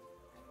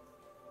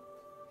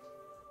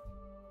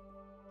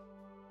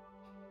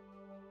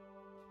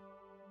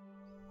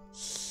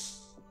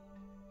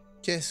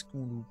 Qu'est-ce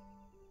qu'on loupe?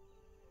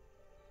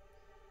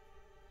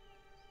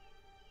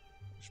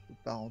 Je peux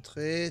pas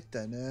rentrer.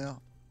 Tanner.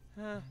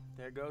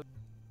 There goes.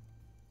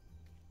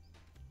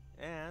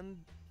 And...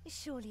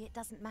 Surely it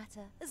doesn't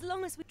matter, as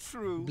long as we...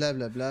 True.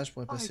 Blablabla, je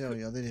pourrais passer à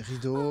regarder les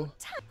rideaux.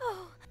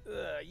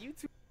 You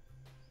two...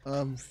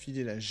 Ah, me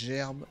filer la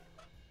gerbe.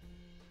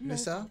 Mais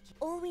ça?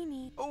 All we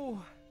need... Oh.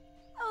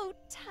 Oh,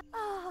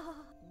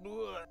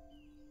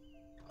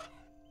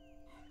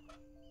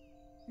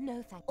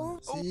 no thank you.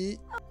 Si.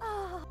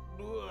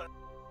 On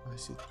va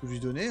essayer de tout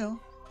lui donner, hein.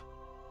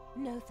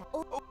 No thank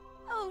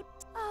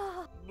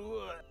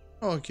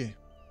Ok.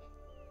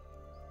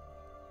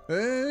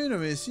 Eh, non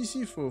mais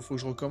si, faut que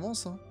je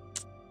recommence, hein.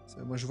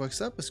 Moi je vois que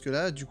ça, parce que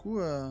là, du coup...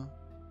 Mais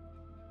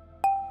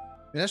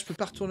là, je peux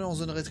pas retourner en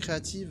zone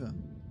récréative.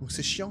 Donc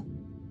c'est chiant.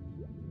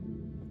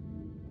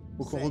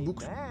 Faut qu'on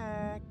reboucle.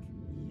 Back.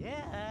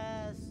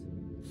 Yes.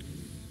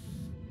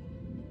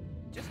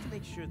 Just to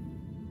make sure...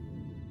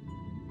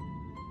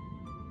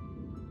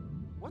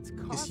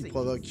 Qu'est-ce qui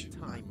provoque?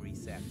 Time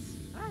resets.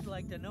 I'd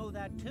like to know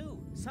that too.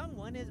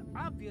 Someone is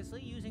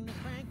obviously using the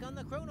crank on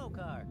the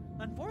chronocar.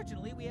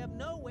 Unfortunately, we have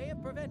no way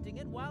of preventing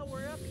it while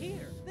we're up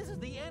here. This is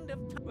the end of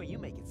time. Well, you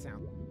make it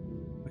sound.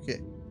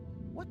 Ok.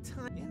 What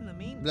time? In the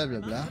meantime,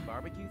 Blablabla. The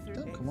barbecue through.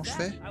 Putain, comment je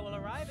fais? I will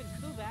arrive in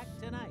Kuvak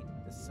tonight.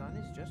 The sun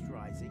is just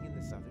rising in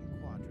the southern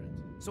quadrant.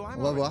 So I'm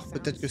On va already voir, sound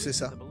peut-être que c'est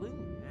asleep ça. in the balloon.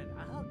 And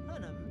I'll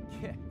put him.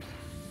 Yeah.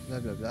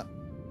 Blablabla.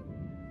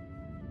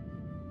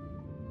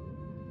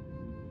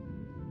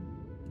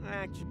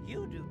 Actually,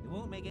 you do. You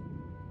won't make it.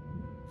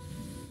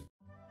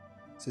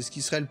 C'est ce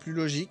qui serait le plus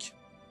logique.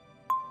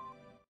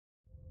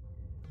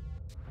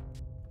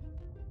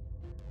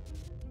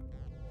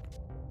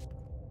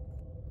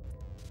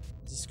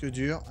 Disque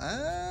dur.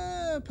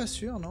 Ah, pas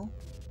sûr, non?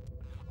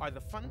 Are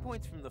the fun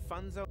points from the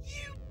fun zone?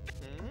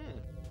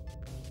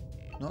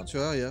 Non, tu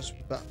vois, regarde, je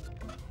peux pas.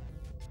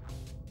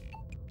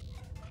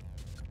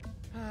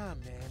 Ah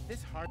man,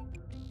 this hard.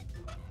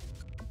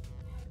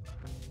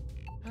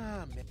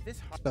 Ah man, this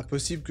hard. C'est pas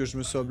possible que je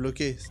me sois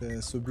bloqué.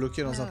 Se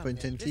bloquer dans un point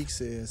and click,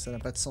 ça n'a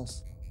pas de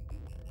sens.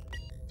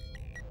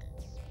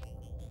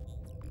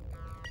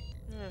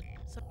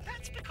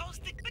 That's because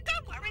but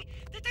don't worry,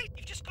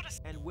 you've just got to.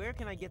 And where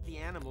can I get the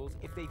animals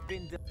if they've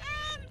been?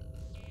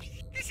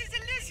 This is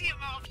Elysium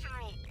after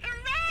all.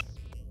 Hooray!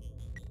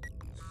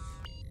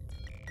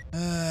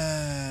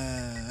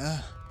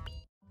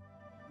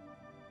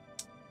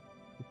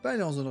 Je peux pas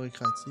aller en zone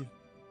récréative.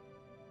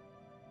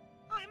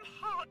 I'm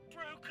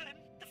heartbroken.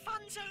 The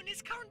fun zone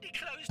is currently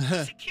closed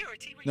for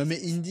security reasons. Non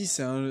mais Indie,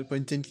 c'est un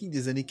point and click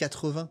des années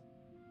 80.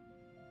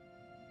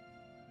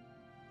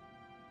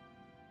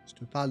 Je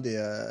te parle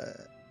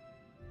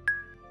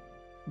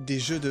des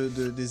jeux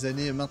des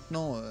années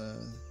maintenant.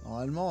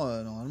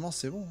 Normalement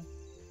c'est bon.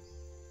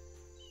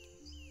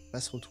 Pas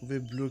se retrouver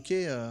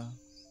bloqué.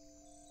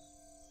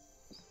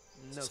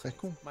 Ce serait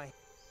con.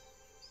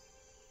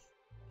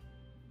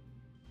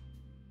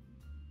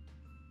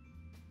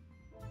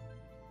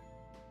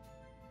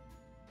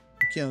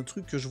 Ok, un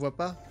truc que je vois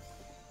pas.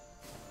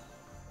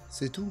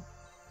 C'est tout.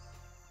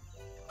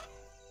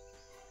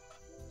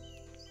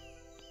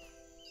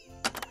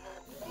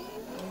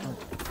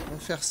 On va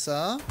faire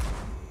ça.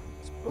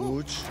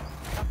 Spooch.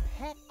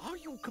 Are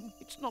you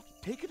it's not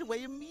take it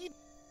away immediately.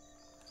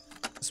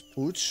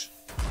 Spooch.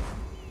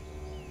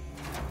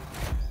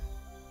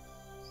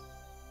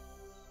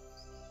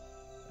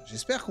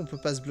 J'espère qu'on peut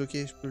pas se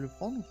bloquer. Je peux le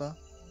prendre ou pas?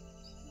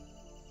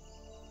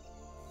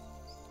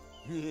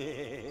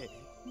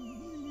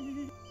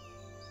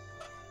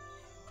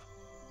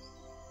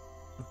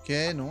 Ok,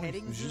 non,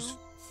 il faut juste...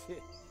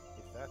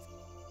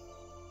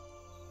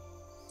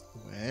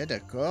 Ouais,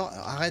 d'accord.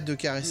 Alors, arrête de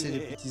caresser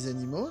les petits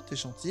animaux, t'es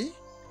gentil.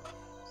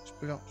 Je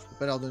peux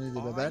pas leur donner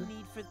des babales.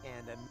 Je peux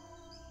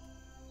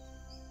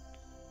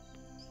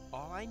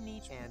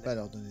pas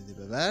leur donner des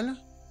babales.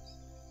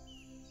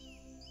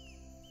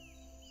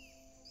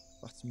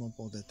 Compartiment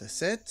pour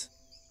dataset.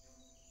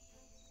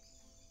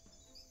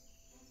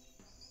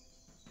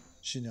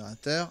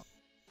 Générateur.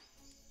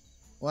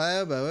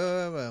 Ouais, bah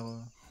ouais.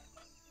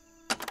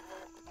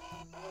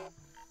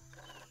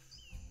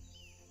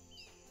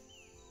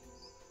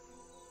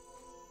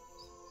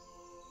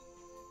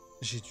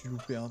 J'ai dû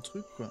louper un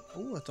truc, quoi.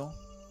 Oh, attends.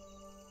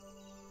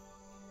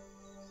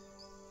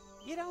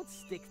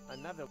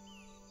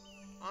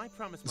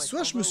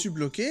 Soit je me suis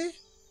bloqué,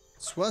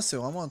 soit c'est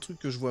vraiment un truc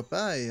que je vois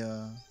pas et...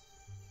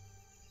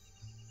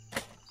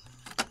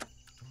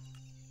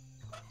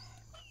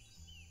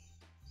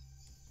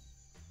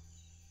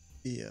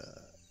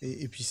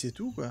 Et puis c'est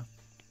tout, quoi.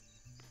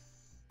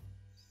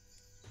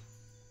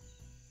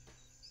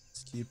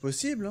 Ce qui est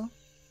possible, hein.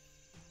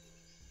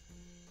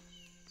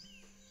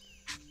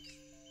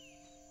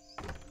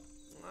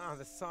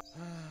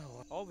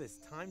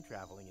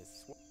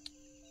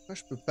 Pourquoi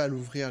je peux pas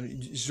l'ouvrir,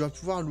 lui? Je dois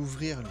pouvoir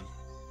l'ouvrir, lui.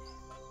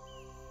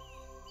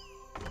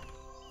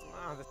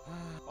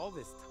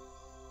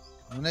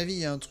 À mon avis, il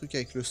y a un truc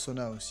avec le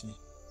sauna aussi.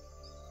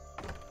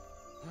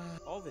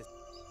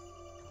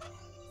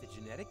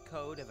 Genetic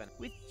code of an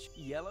witch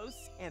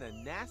yellows and a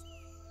nast.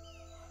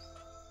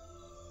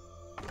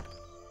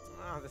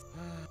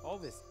 All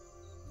this.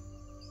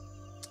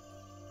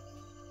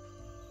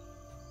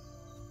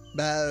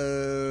 Bah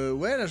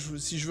ouais, là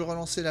si je veux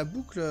relancer la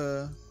boucle,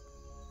 je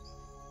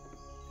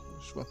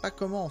vois pas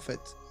comment en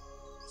fait.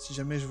 Si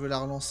jamais je veux la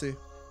relancer,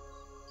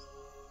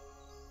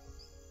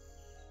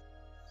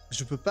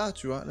 je peux pas,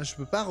 tu vois. Là je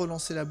peux pas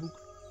relancer la boucle.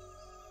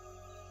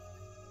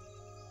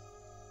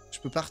 Je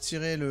peux pas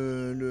retirer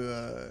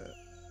le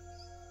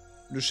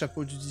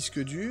chapeau du disque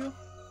dur.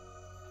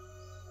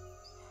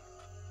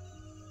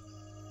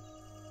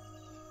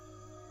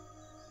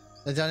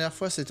 La dernière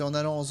fois, c'était en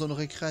allant en zone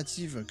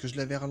récréative que je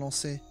l'avais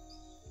relancé.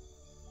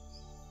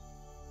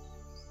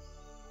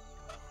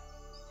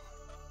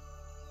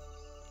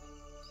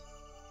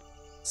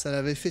 Ça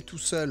l'avait fait tout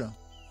seul.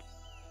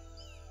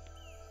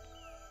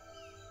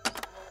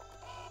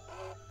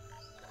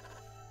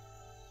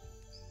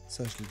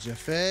 Ça, je l'ai déjà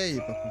fait. Il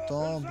est pas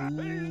content.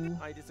 Bouh.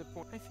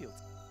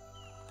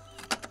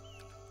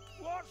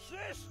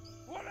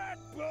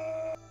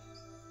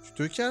 Tu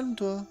te calmes,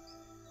 toi?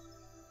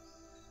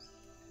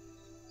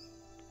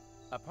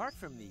 Apart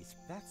from these,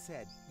 that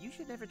said, you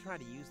should never try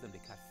to use them to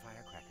cut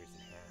firecrackers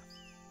in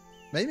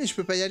half. Bah oui, mais je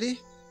peux pas y aller.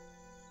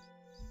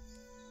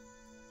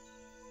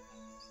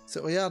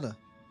 Regarde.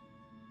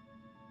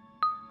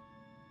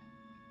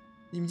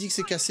 Il me dit que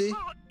c'est cassé.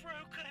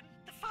 Heartbroken.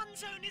 The fun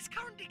zone is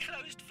currently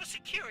closed for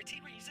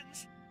security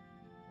reasons.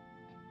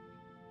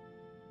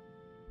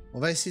 On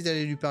va essayer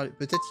d'aller lui parler.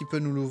 Peut-être qu'il peut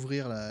nous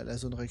l'ouvrir, la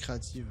zone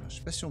récréative. Je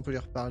sais pas si on peut lui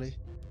reparler.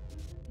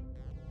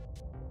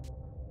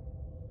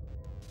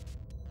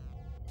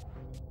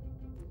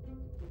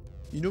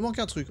 Il nous manque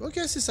un truc. Ok,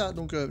 c'est ça.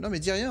 Donc, non, mais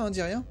dis rien, hein,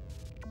 dis rien.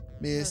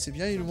 Mais c'est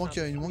bien, il nous manque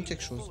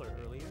quelque chose.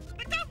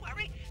 But don't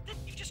worry,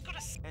 you've just got to...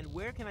 And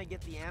where can I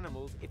get the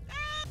animals if...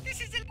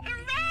 This is an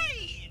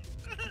hooray!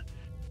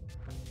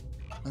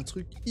 Un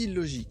truc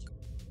illogique.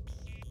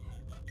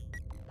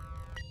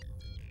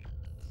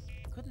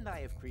 Couldn't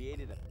I have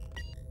created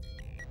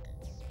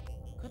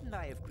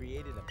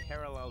a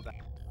parallel...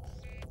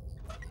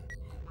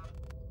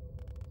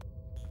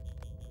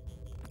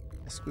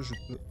 Est-ce que je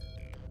peux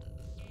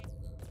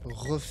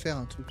refaire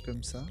un truc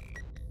comme ça?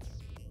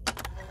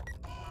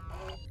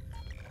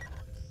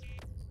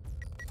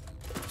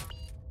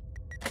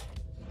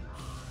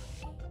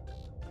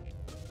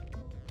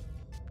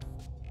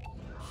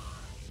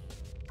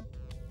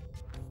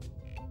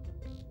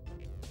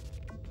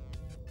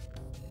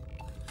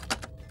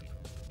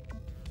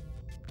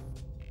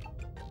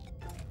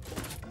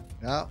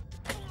 Là,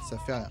 ça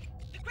fait rien.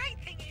 The great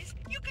thing is,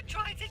 you can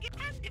try to get...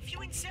 And if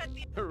you insert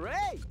the...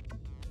 Hooray!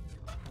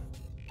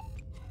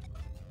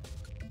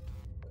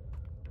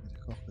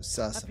 D'accord que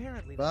ça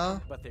Apparently, pas.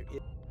 but there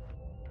is...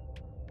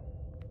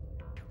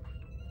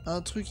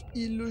 Un truc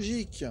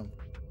illogique.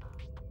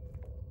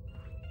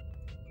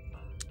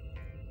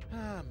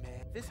 Ah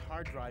man, this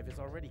hard drive is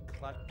already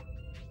cluttered.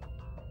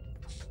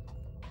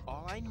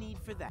 All I need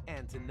for that,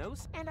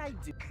 Antinos, and I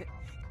do.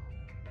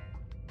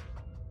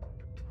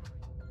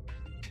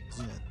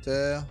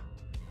 Ordinateur.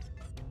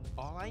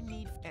 All I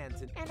need,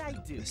 Anton, and I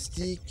do.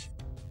 Plastique.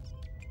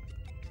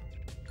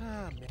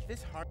 Ah man,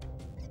 this hard.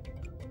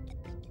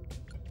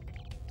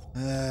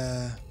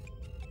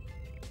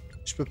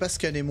 Je peux pas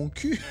scanner mon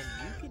cul.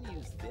 And you can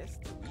use this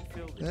to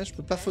refill the... Là, je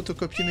peux pas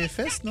photocopier mes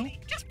fesses, non?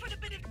 Just put a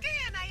bit of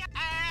DNA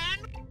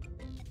and...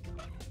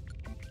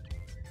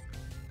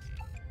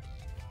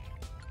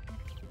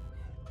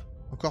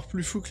 Encore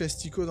plus fou que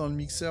l'asticot dans le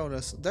mixeur. Là.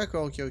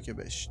 D'accord, ok, ok.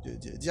 Bah,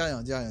 dis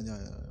rien, dis rien, dis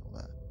rien. On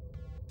va...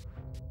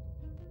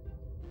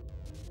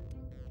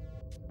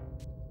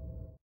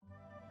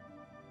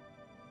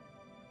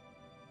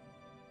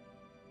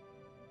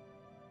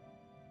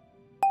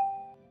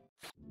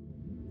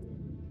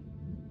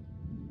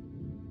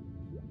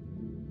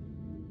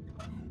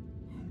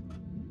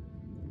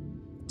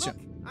 Tiens.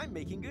 I'm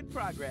making good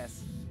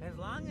progress. As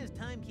long as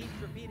time keeps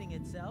repeating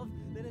itself,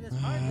 then it is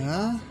hardly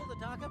possible to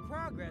talk of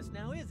progress,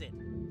 now is it?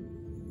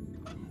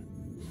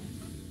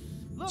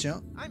 Look,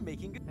 Tiens. I'm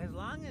making good. As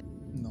long as...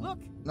 Non. Look,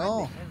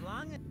 Non. As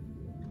long as...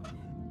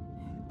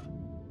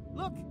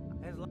 Look,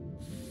 as long...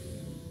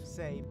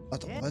 Say...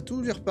 Attends, on va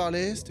tout lui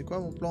reparler. C'était quoi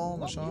mon plan,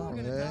 machin?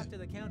 Ouais.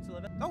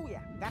 Oh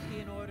yeah, that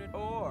be in order.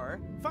 Or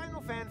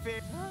final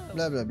fanfare.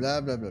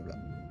 Blablabla, blablabla.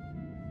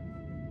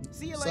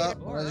 See you Ça,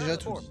 later. on a déjà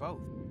tout Or dit. both.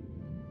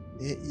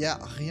 Et il n'y a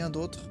rien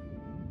d'autre.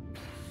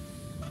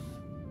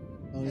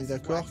 On est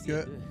d'accord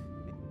que...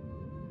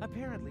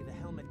 Apparently the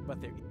helmet, but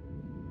there...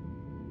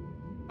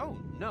 Oh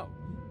no.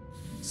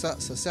 Ça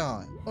sert à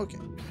rien. Ok.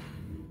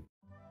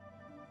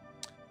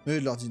 Menu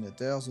de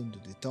l'ordinateur, zone de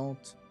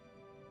détente.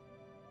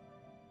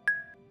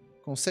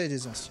 Conseil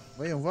des anciens.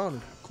 Voyons voir le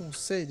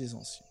conseil des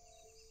anciens.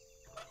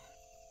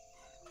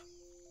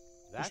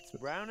 That's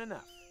brown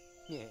enough.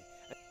 Yeah.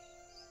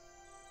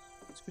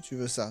 Est-ce que tu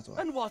veux ça, toi?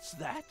 And what's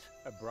that?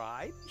 A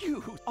bribe?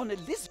 You on a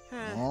list?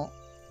 Non.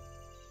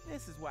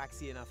 This is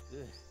waxy enough.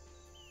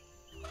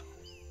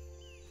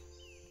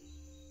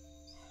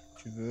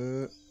 Tu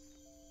veux...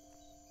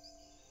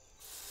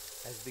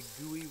 As the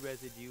gooey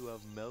residue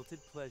of melted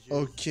pleasure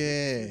Ok.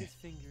 his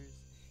fingers,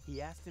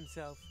 he asked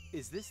himself,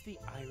 is this the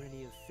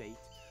irony of fate?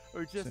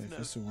 Or just C'est an...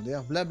 effet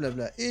secondaire,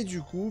 blablabla. Et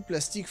du coup,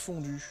 plastique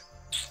fondu.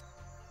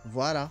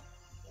 Voilà.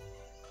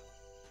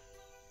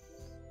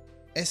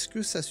 Est-ce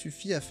que ça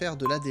suffit à faire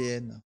de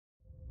l'ADN?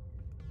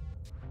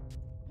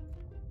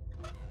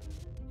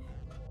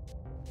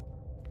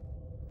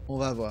 On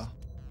va voir.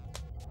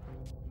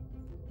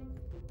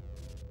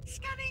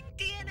 Scanning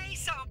DNA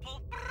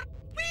sample.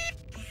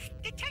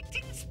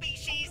 Detecting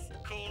species.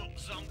 Cool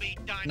zombie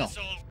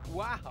dinosaur.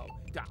 Wow.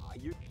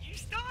 You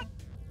start.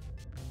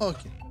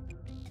 Ok.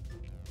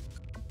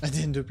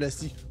 ADN de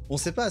plastique. On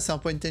sait pas, c'est un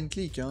point and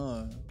click,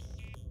 hein.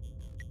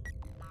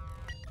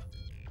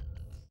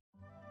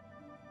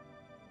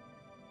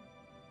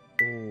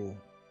 Oh.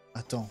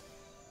 Attends.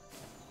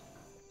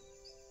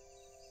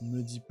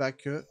 Me dis pas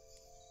que...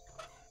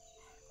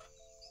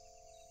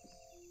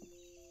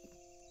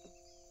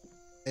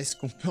 Est-ce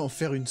qu'on peut en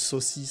faire une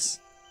saucisse?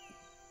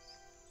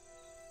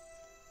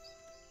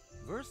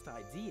 worst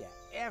idea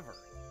ever.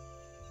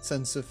 Ça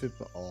ne se fait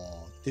pas.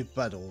 Oh, t'es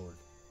pas drôle.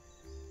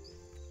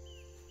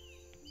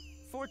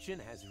 Fortune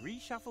has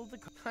reshuffled the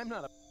I'm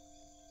not a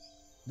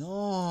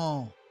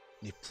Non,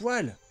 les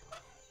poils.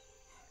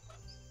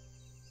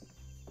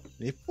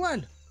 Les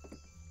poils.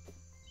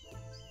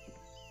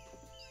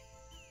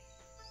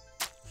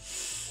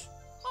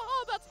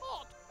 Oh, that's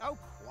hot. Oh,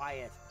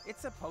 quiet.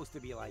 It's supposed to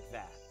be like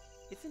that.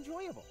 It's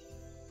enjoyable.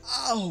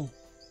 Oh.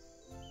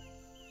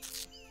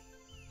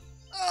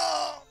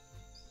 Oh.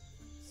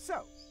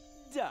 So,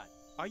 done.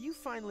 Are you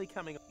finally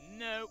coming?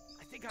 No,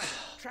 I think I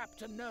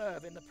trapped a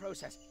nerve in the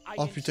process. I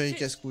Oh putain, il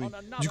casse-couille.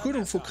 Du coup,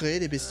 donc faut créer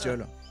des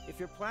bestioles. If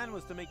your plan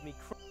was to make me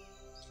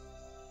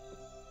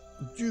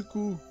Du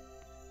coup,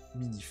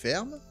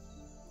 mini-ferme,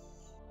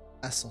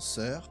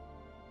 ascenseur,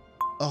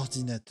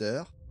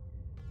 ordinateur,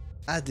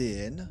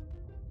 ADN.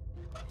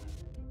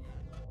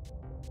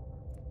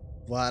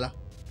 Voilà.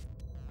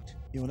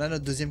 Et on a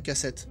notre deuxième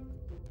cassette.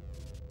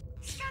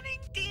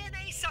 Scanning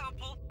DNA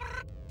sample.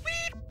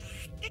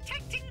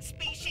 Detecting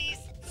species.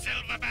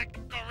 Silverback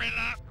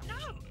gorilla.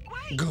 No,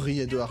 wait.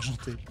 Gorilledo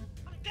argenté.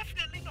 I'm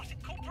definitely not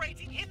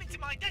incorporating him into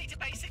my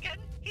database again.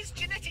 His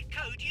genetic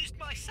code used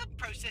my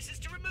sub-processors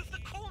to remove the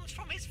corns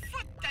from his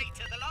foot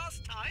data the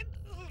last time.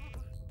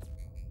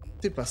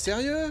 T'es pas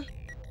sérieux?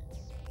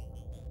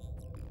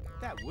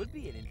 That would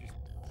be an interesting.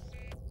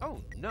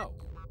 Oh no.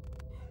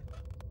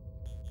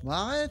 Mais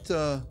arrête.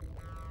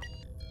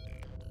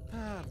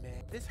 Ah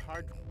man, this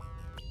hard.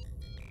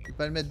 Je peux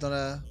pas le mettre dans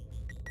la...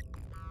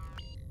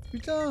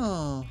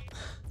 Putain.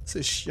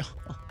 C'est chiant.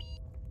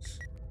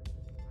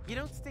 You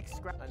don't stick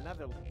scrap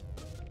another.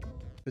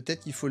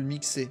 Peut-être qu'il faut le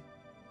mixer.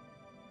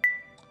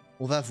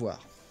 On va voir.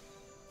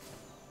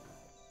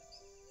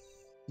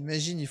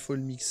 Imagine, il faut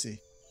le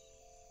mixer.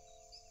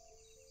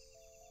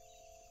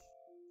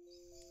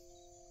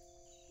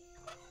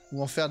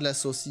 Ou en faire de la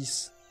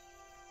saucisse.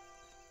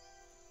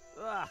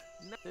 Ah,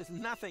 no, there's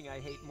nothing I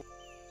hate more.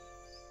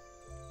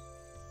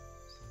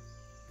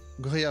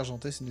 Gorille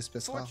argenté, c'est une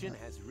espèce rare. Fortune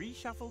has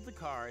reshuffled the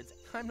cards.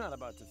 I'm not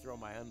about to throw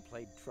my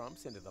unplayed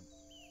trumps into the.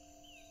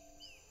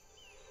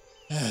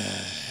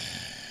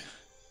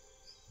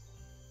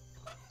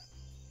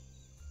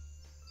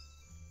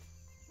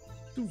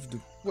 Touffe de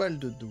poils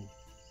de dos.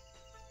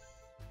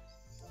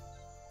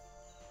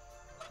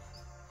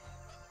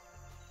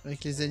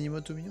 Avec les animaux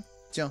tout mignons.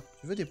 Tiens,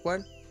 tu veux des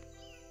poils?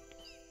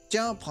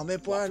 Tiens, prends mes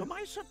poils. What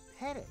am I so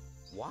Pet it.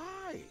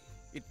 Why?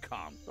 It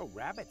can't. Oh,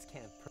 rabbits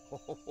can't.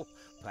 Oh,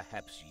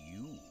 perhaps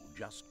you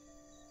just.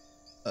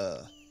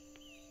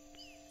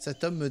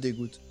 Cet homme me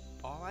dégoûte.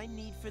 All I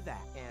need for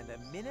that and a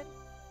minute.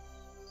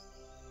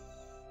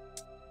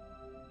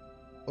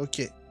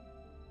 Ok.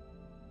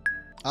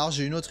 Alors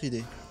j'ai une autre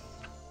idée.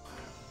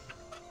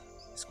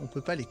 Est-ce qu'on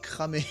peut pas les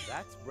cramer?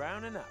 That's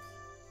brown enough.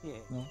 Yeah.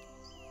 Non.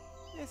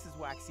 This is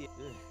waxy.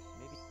 Ugh,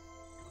 maybe.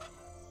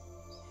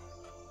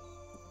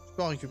 Je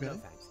peux en récupérer?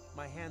 No thanks.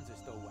 My hands are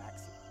still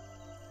waxy.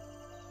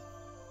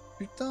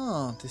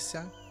 Putain, t'es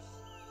sérieux?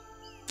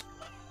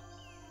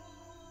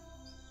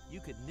 You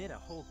could knit a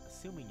whole,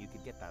 assuming you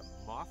could get that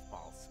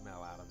mothball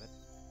smell out of it.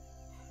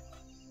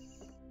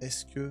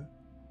 Est-ce que...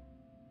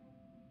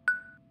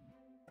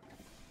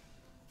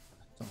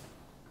 Attends.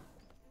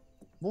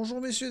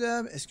 Bonjour messieurs,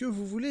 dames. Est-ce que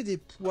vous voulez des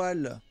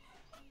poils?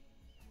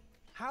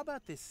 How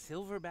about this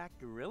silverback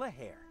gorilla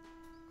hair?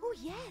 Oh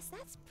yes,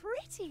 that's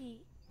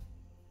pretty.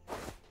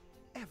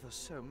 Ever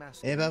so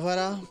massive. Eh ben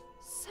voilà.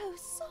 So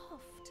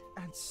soft.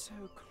 And so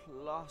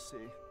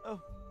classy. Oh,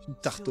 Une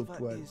tarte aux silver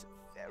poils. is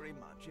very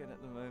much in at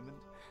the moment.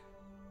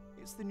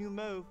 It's the new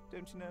mauve,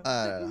 don't you know?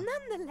 Ah là là.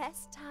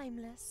 Nonetheless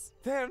timeless.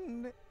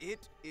 Then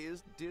it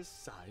is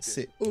decided.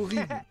 C'est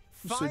horrible.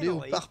 Tout ce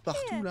Finally. léopard partout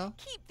Here, là.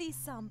 keep these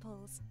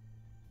samples.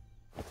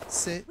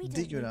 C'est We don't need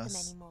them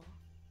dégueulasse. anymore.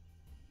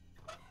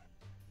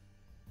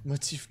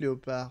 Motif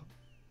léopard.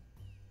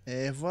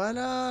 Et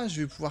voilà,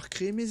 je vais pouvoir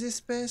créer mes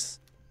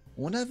espèces.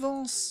 On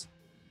avance.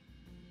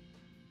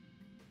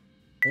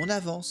 On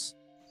avance.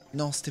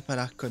 Non, c'était pas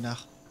là,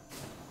 connard.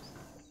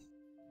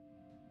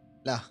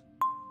 Là.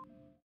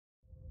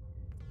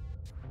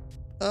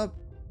 Hop.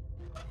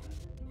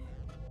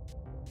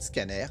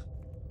 Scanner.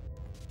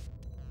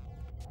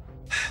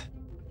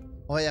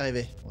 On va y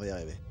arriver, on va y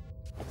arriver.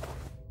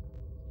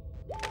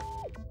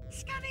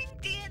 Scanning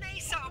DNA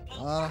sample.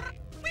 Voilà.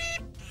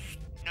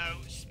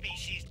 No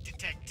species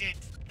detected.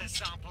 The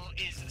sample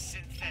is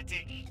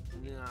synthetic.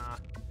 Nah,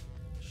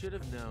 should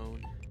have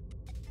known.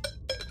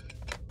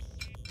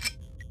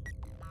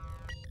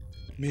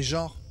 Mais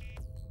genre.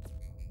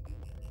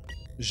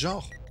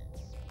 Genre.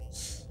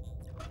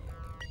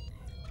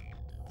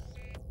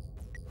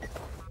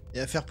 Et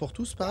à faire pour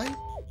tous, pareil?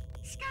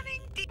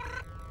 Scanning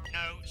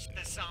No,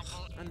 the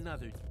sample.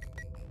 Another.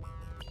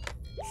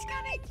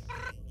 Scanning.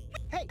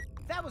 Hey,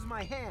 that was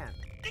my hand.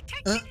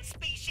 Detecting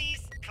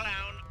species.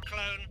 Clown,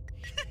 clone.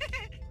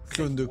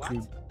 Clone de What?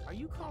 clown. Are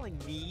you calling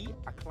me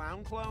a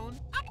clown clone?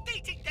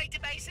 Updating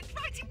database and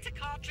writing to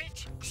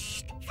cartridge.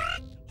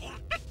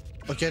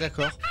 Ok,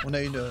 d'accord. On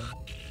a une...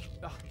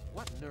 Ugh,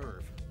 what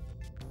nerve.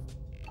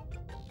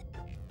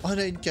 On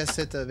a une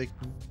cassette avec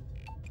nous.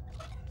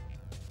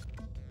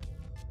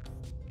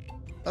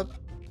 Hop.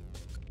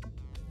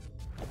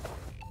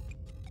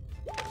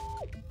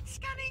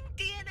 Scanning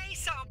DNA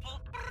sample.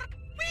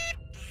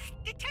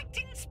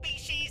 Detecting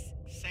species.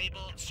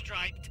 Sable,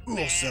 striped,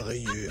 Ours à bear.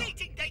 rayures.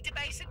 Updating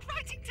database and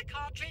writing to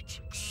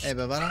cartridge. Eh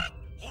ben voilà.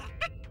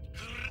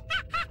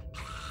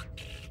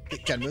 Et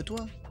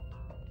calme-toi.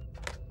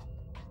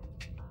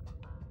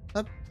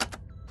 Hop.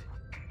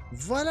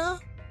 Voilà.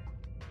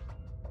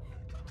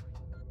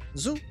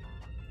 Zou.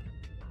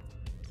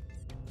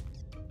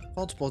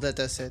 Vente pour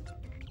dataset.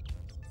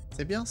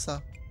 C'est bien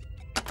ça.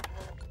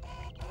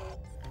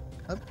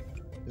 Hop.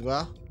 Fais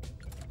voir.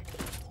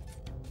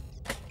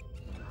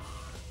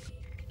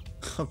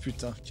 Oh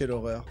putain, quelle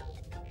horreur.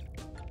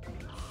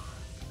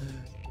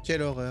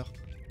 Quelle horreur.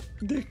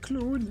 Des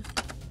clowns.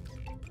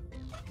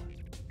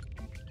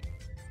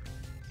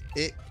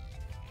 Et...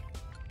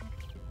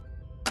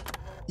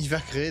 il va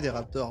créer des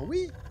raptors,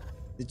 oui.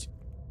 Et tu...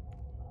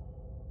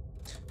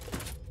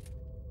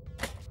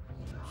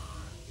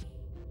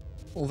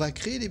 on va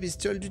créer les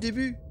bestioles du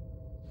début.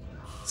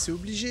 C'est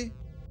obligé.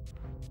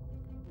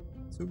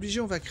 C'est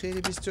obligé, on va créer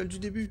les bestioles du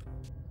début.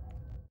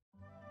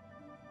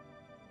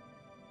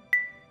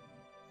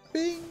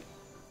 Ping.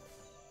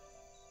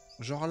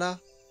 Genre là.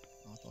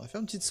 Alors, on va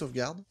faire une petite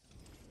sauvegarde.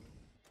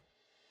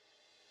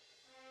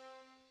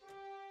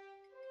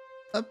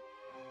 Hop.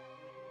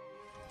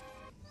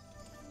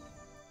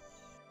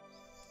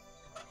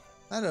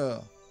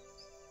 Alors.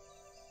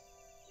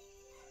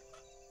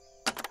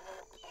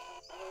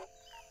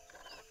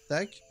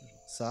 Tac.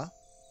 Ça.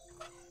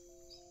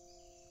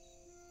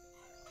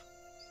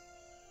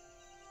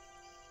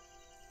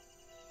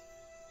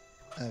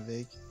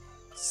 Avec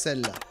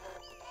celle-là.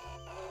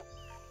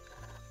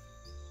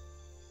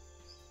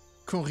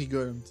 Qu'on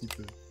rigole un petit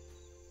peu.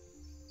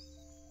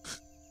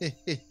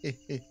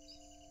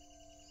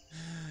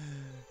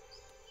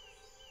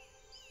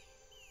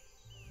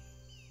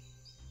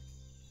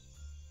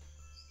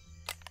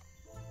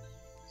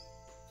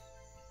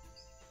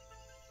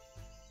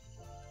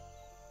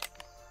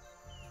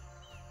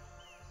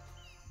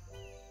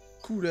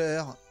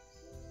 Couleur.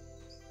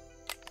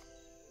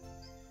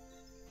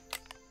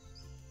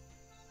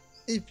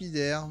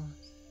 Épiderme.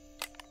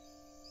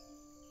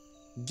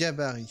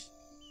 Gabarit.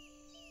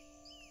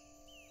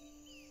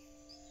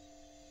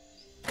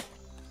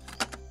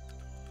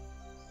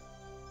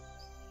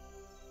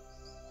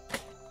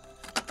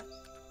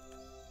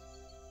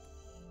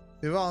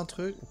 Je vais voir un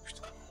truc. Oh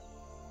putain.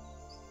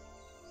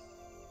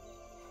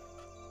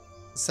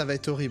 Ça va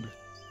être horrible.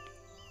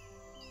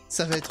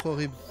 Ça va être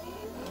horrible.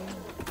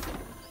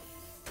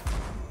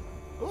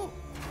 Oh,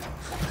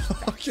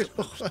 Oh, quelle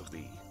horreur.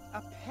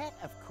 a pet,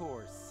 of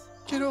course.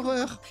 Quelle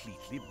horreur.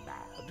 Completely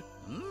mad?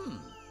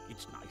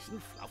 It's nice and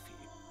fluffy,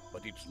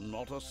 but it's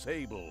not a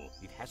sable.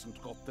 It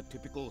hasn't got the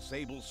typical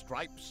sable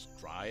stripes.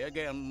 Try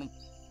again.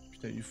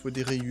 Putain, il lui faut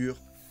des rayures.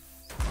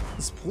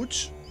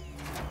 Sprouch.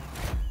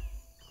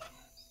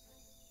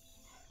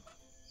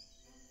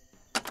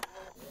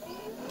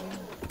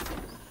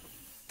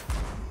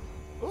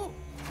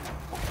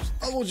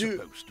 Oh mon Dieu.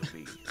 Supposed to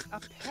be. A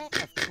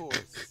pet, of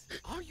course.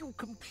 Are you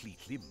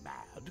completely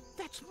mad?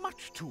 That's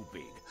much too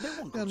big. No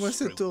one could Regarde-moi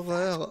cette stroke that.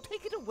 horreur.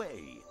 Take it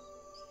away.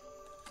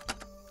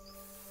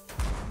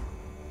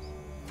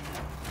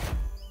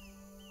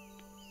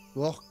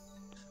 Bon.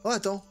 Oh,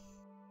 attends.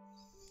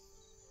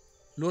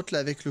 L'autre là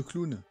avec le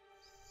clown.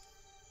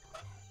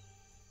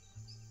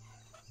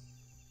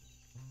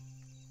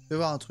 Je vais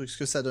voir un truc, ce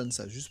que ça donne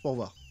ça, juste pour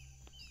voir.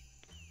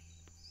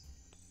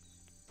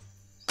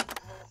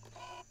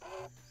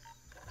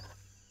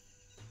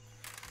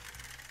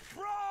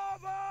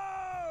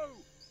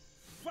 Bravo!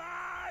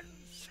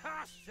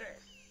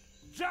 Fantastic!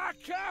 Da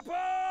Capo!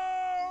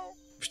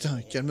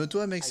 Putain,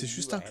 calme-toi mec, c'est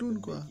juste un clown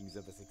quoi. Makings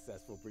of a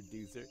successful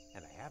producer,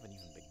 and I haven't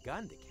even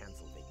begun to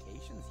cancel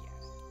vacations yet.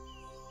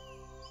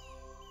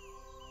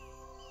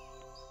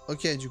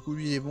 Ok, du coup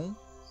lui il est bon.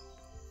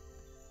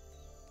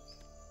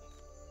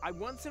 I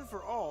once and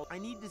for all, I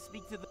need to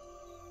speak to the...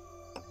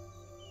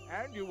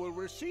 And you will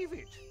receive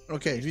it.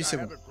 Ok, lui c'est I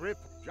bon. have a grip.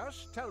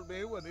 Just tell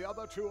me when the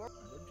other two are.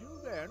 And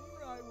until then,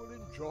 I will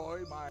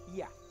enjoy my.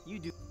 Yeah, you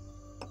do.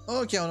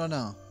 Ok, on en a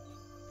un.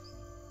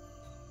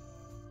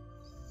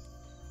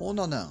 On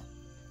en a un.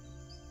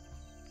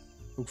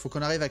 Donc faut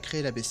qu'on arrive à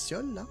créer la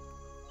bestiole là.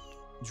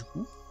 Du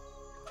coup.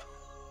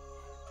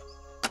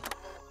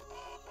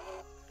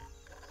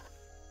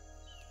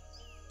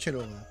 Quelle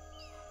horreur.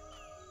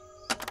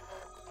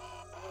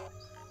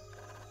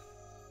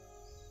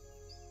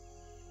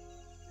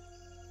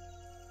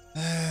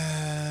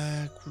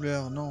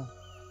 Couleur, non.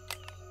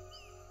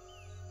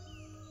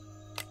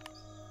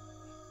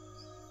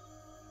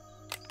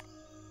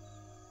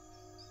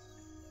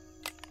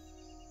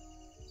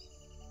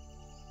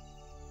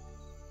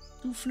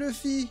 Tout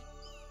fluffy.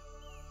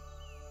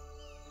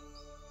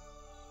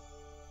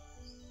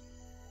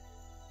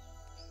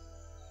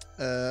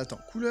 Attends,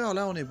 couleur,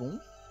 là on est bon.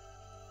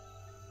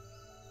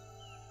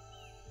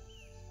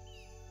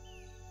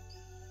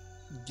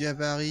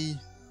 Gabarit.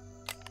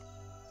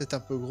 Peut-être un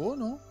peu gros,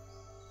 non?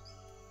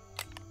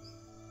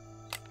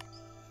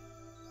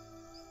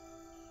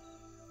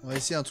 On va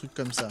essayer un truc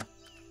comme ça.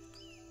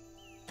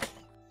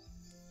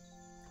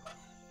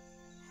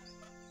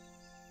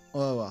 On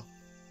va voir.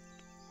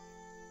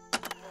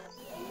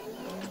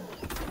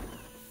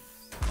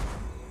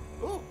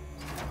 Oh,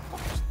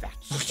 what's that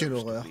Oh, quelle supposed to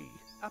horreur. be?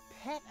 A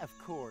pet, of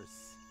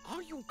course.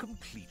 Are you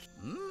complete?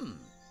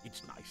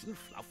 It's nice and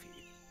fluffy,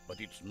 but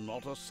it's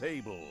not a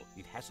sable.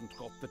 It hasn't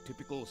got the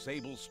typical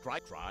sable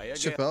stripe. Try Je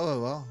sais again. pas, on va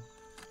voir.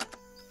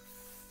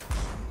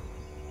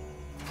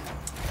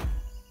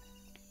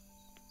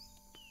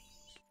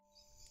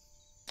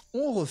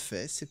 On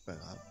refait, c'est pas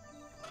grave.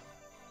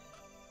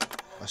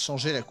 On va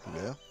changer la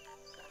couleur.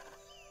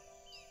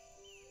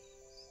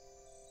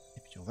 Et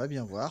puis on va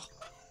bien voir.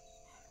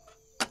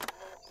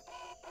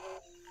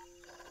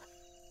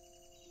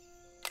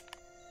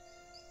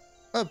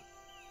 Hop.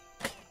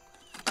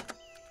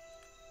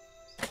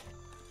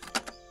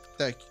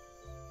 Tac.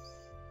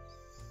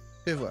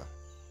 Fais voir.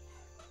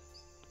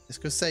 Est-ce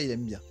que ça, il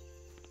aime bien?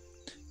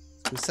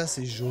 Est-ce que ça,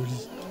 c'est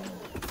joli?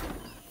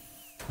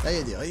 Là, il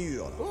y a des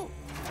rayures, là. Oh,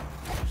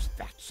 what's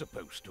that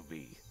supposed to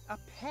be? A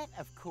pet,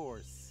 of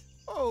course.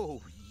 Oh,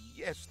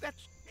 yes,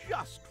 that's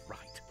just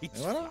right. It's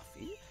Voilà.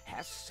 fluffy,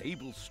 has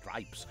sable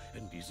stripes,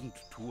 and isn't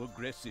too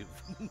aggressive.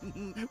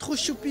 Trop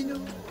choupinou.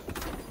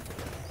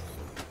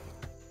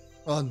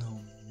 Oh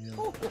non. merde.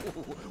 Oh,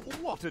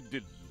 what a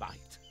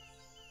delight.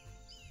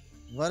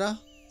 Voilà.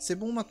 C'est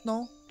bon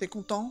maintenant? T'es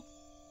content?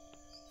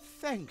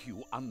 Thank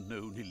you,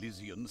 unknown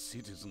Elysian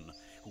citizen,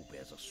 who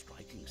bears a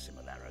striking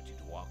similarity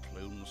to our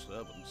clone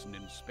servants in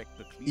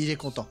Inspector Cletus. Il est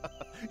content.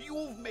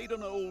 You've made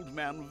an old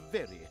man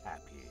very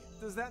happy.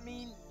 Does that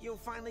mean you'll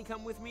finally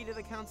come with me to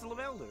the Council of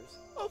Elders?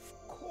 Of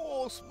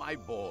course, my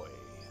boy.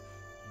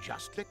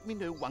 Just let me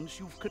know once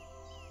you've...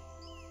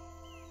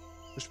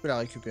 Je peux la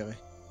récupérer.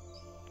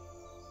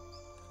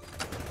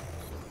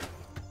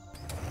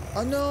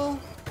 Oh non!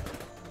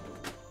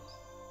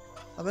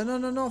 Ah bah non,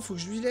 non, non, faut que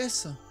je lui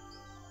laisse.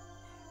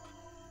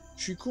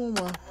 Je suis con,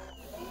 moi.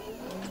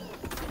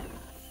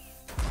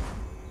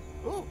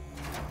 Oh.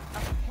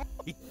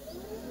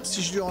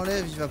 Si je lui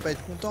enlève, il va pas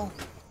être content.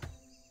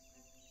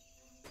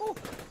 Oh.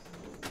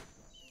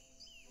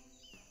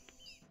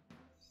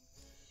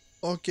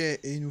 Ok, et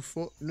il nous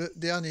faut le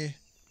dernier.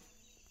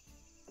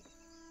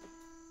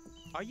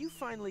 Are you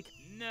finally...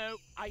 No,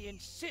 I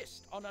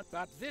insist on it,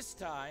 but this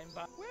time,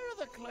 but where are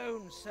the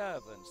clone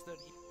servants that...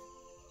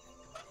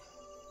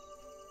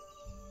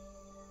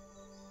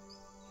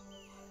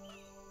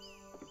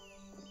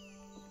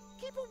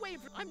 Keep away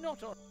from... I'm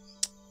not on...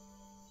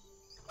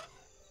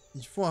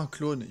 Il faut un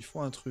clone, il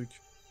faut un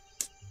truc.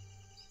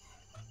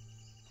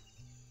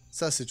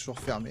 Ça, c'est toujours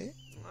fermé.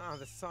 Ah,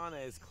 the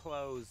sauna is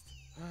closed.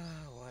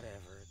 Ah,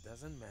 whatever. It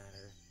doesn't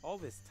matter. All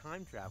this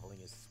time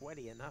traveling is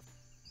sweaty enough.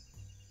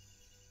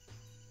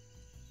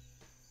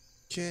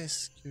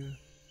 Qu'est-ce que...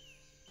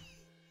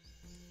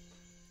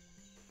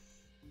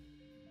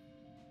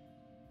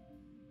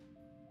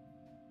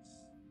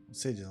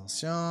 Conseil des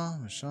anciens,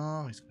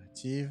 machin, risque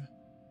relative.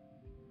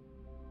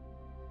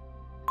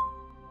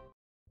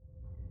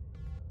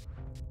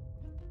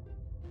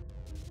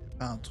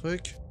 Pas un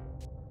truc.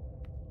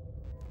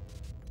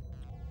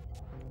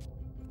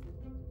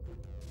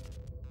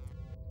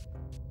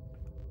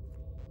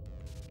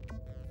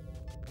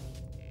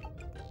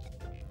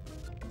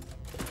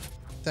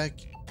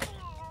 Tac.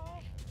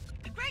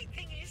 The great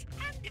thing is,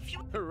 and if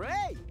you...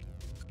 Hooray!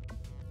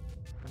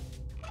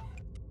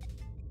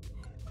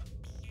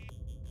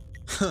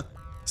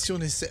 Si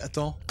on essaie...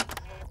 Attends.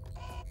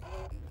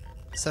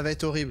 Ça va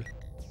être horrible.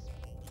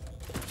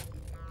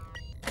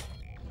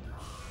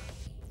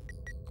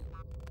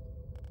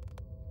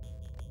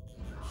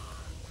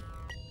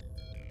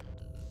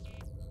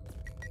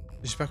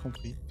 J'ai pas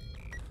compris.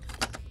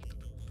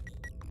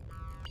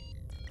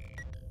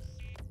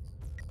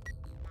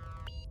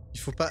 Il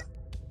faut pas...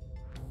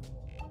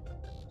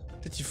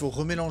 Peut-être il faut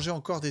remélanger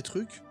encore des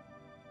trucs.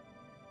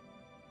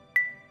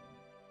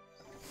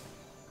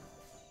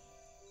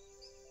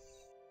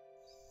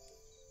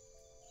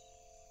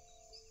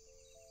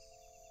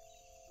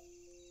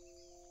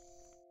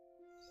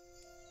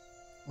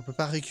 On peut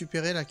pas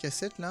récupérer la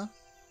cassette là?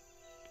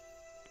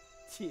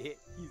 Yeah,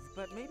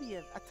 but maybe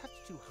a touch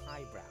too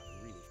highbrow,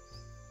 really.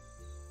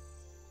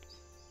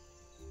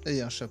 Là il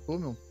y a un chapeau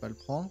mais on peut pas le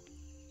prendre.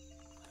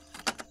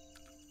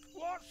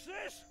 What's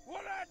this?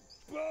 What a...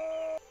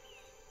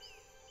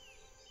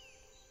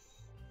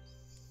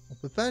 On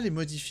peut pas les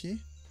modifier?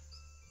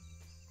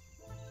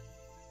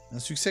 Un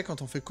succès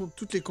quand on fait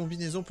toutes les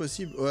combinaisons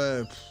possibles.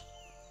 Ouais. Pff.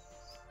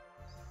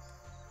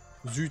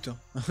 Zut. Hein.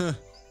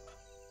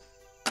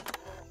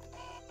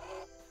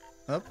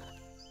 Hop.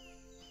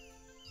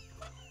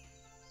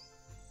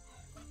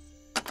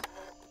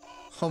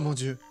 Oh mon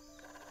dieu.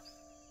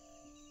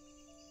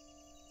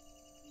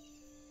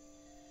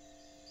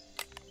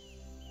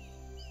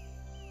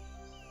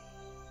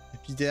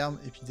 Épiderme,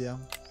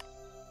 épiderme.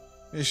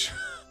 Et je...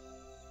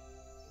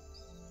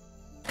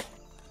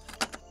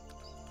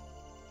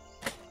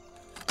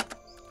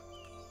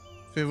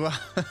 Fais voir.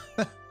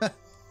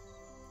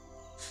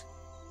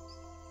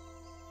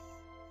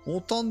 On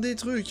tente des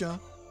trucs, hein.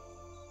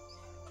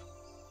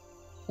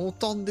 On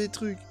tente des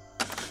trucs.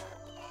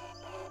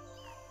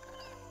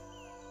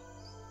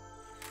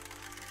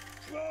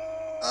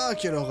 Ah,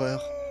 quelle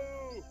horreur.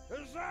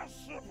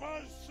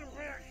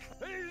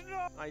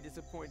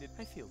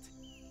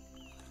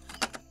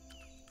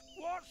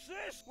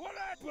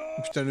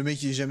 Oh, putain, le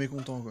mec il est jamais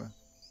content, quoi.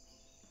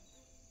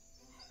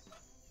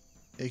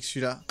 Avec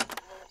celui-là.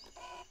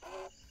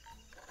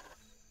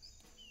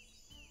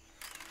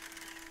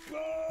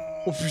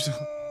 Oh putain.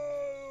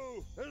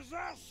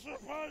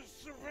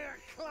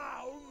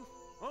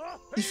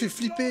 Il fait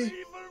flipper.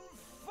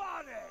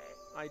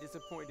 I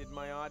disappointed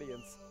my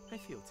audience. I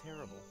feel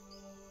terrible.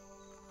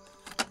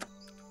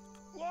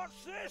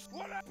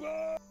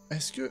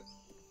 Est-ce que...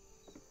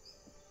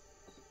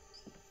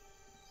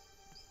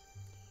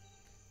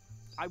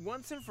 I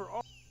once and for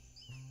all...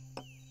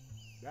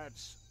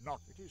 That's not...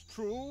 It is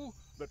true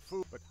that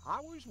food... But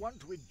how is one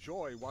to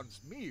enjoy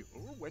one's meal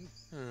when...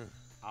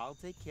 I'll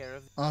take care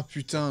of... Ah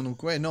putain,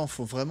 donc ouais, non,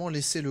 faut vraiment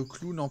laisser le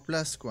clown en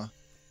place, quoi.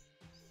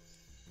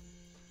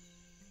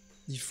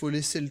 Il faut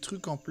laisser le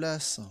truc en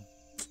place.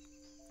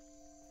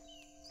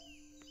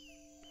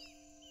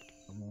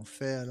 Comment on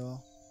fait, alors?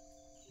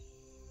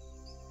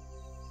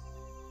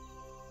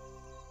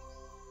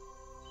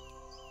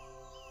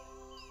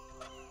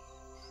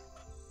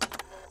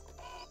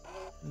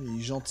 Il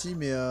est gentil,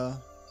 mais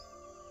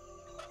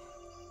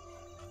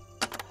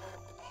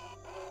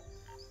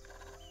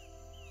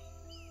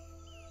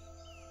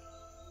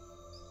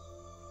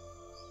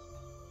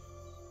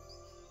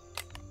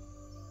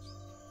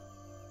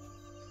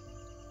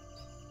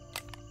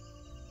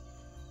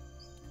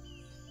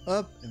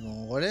hop, et ben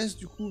on relaisse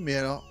du coup, mais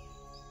alors...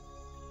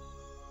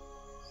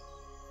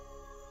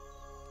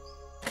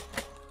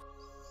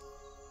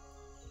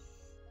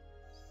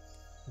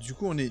 Du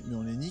coup on est... Mais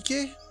on est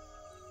niqué.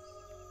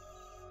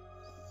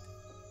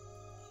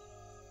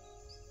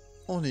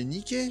 On est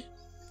niqué.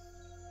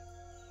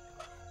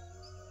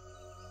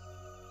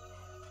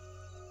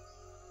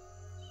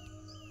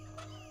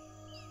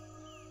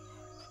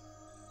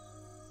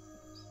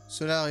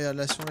 Ceux-là, regarde,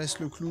 là, si on laisse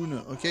le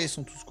clown, ok, ils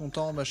sont tous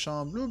contents,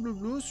 machin, blou blou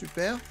blou,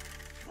 super.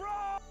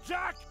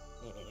 Jack!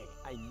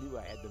 I knew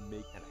I had to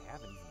make and I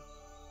haven't even...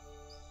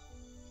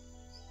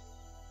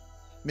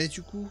 Mais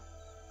du coup...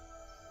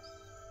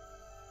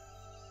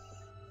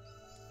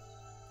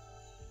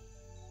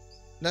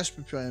 Là, je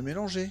peux plus rien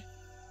mélanger.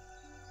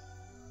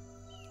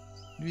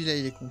 Lui, là,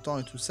 il est content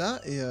et tout ça,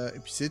 et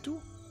puis c'est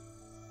tout.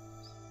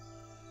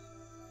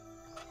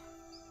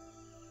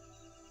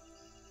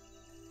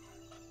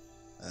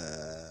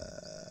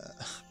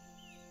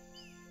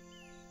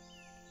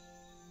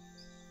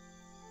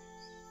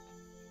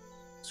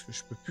 Est-ce que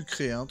je peux plus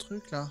créer un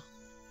truc, là?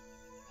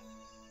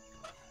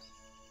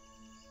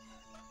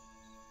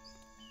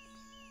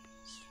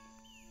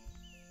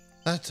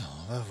 Attends,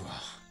 on va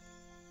voir.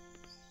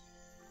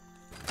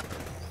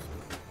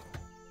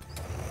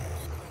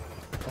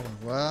 Au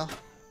revoir.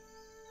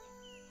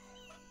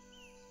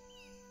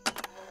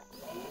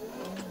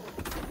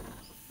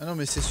 Ah non,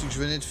 mais c'est celui que je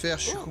venais de faire,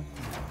 je suis con.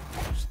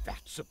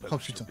 Oh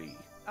putain.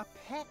 A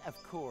pet, of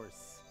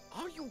course.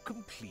 Are you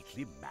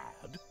completely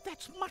mad?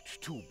 That's much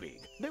too big.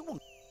 No one...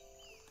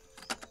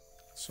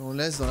 Si on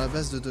laisse dans la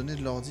base de données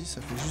de l'ordi,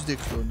 ça fait juste des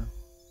clones.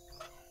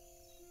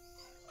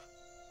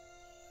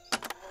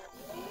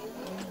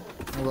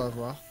 On va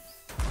voir.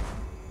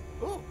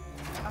 Oh,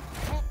 a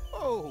pet.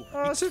 Oh.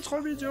 Ah, c'est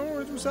trop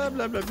mignon et tout ça,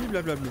 blablabli,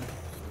 blablabli.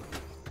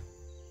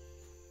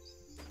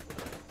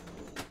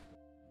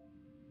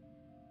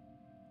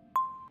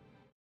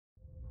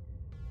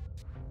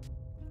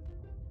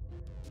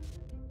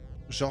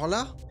 Genre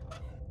là?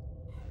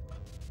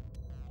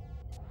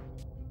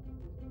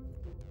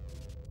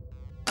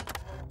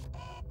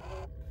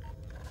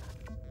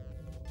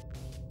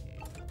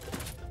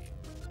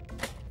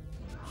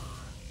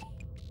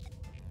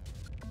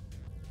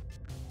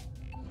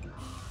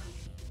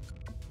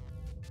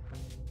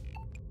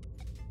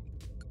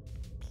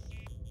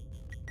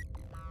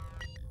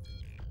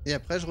 Et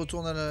après, je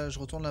retourne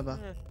là-bas.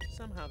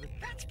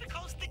 That's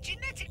because the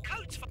genetic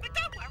codes for... But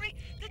don't worry,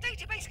 the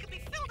database can be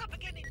filled up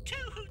again in 2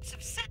 hoots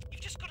of set. You've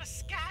just got to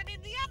scan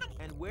in the animal.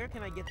 And where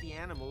can I get the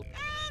animal?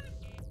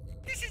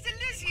 This is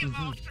Elysium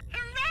after...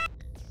 Hurrah!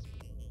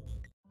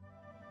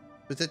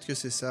 Peut-être que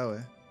c'est ça,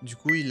 ouais. Du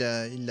coup, il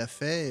l'a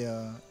fait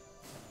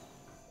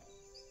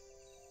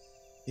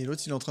et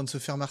l'autre, il est en train de se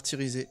faire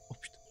martyriser. Oh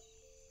putain.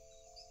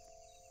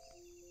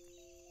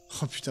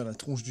 Oh putain, la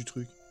tronche du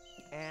truc.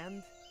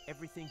 And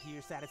everything to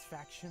your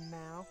satisfaction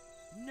now?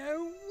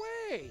 No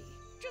way!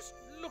 Just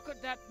look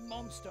at that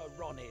monster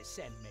Ronnie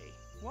sent me.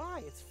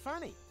 Why? It's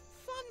funny.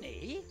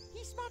 Funny?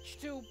 He's much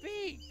too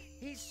big.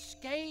 He's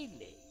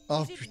scaly.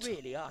 Oh, Is it putain.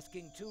 really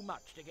asking too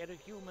much to get a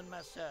human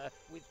masseur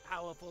with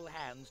powerful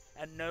hands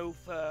and no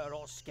fur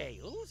or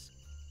scales?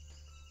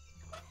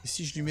 Et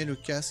si je lui mets le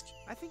casque?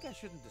 I think I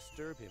shouldn't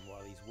disturb him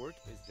while he's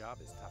worked. His job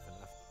is tough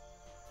enough.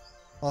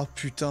 Oh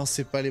putain,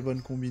 c'est pas les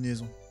bonnes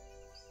combinaisons.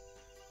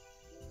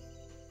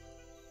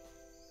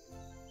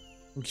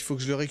 Donc il faut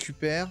que je le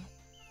récupère.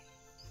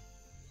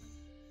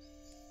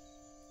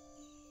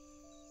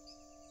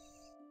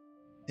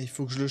 Et il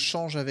faut que je le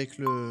change avec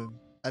le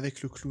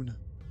clown.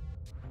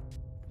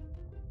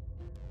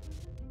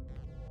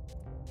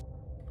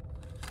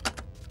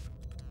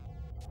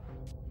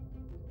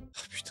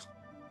 Oh putain.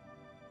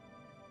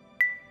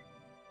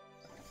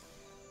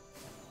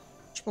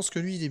 Je pense que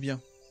lui il est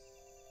bien.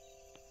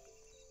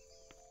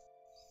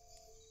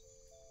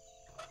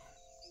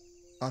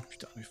 Ah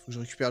putain, il faut que je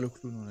récupère le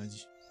clown, on l'a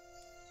dit.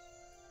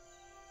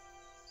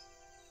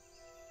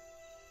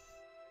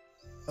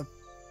 Hop.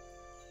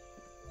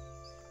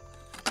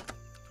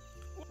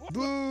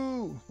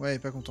 Bouh! Ouais,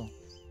 pas content.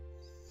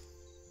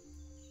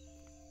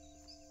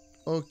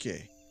 Ok.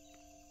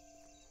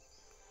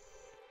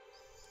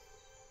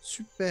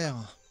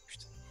 Super.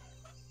 Putain.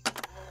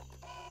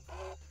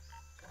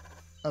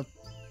 Hop.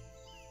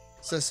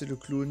 Ça c'est le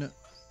clown.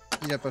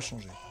 Il a pas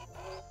changé.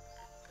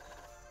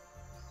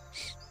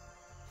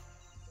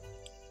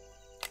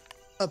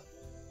 Hop.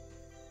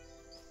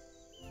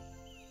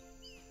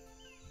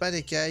 Pas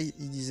d'écailles,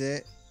 il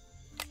disait.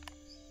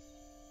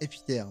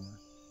 Épiderme.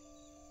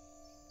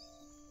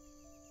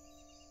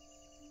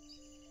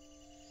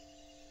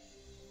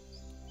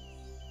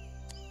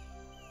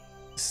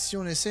 Si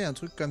on essaie un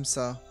truc comme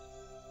ça,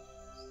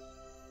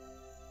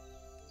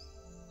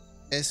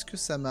 est-ce que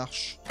ça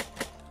marche?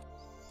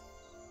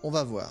 On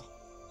va voir.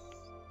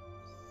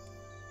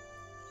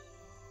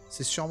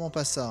 C'est sûrement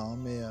pas ça, hein,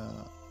 mais...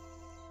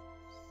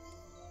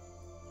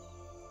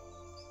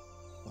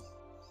 Bon.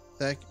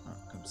 Tac,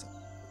 ah, comme ça.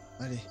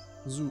 Allez,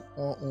 zou,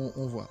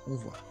 on voit, on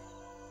voit.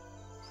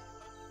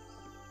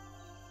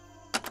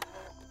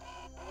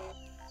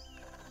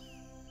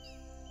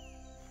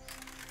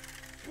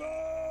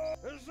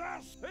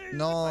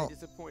 Non,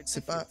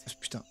 c'est pas...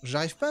 Putain,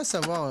 j'arrive pas à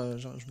savoir,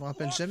 je me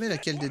rappelle jamais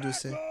laquelle des deux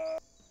c'est.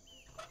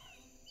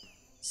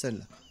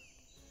 Celle-là.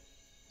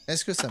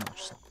 Est-ce que ça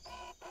marche, ça?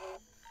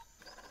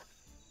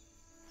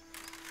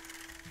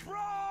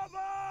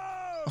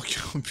 Ok,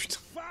 oh putain.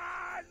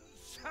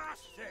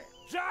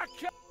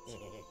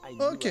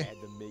 Ok.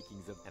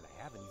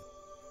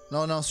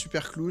 Non, non,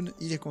 super clown,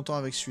 il est content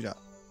avec celui-là.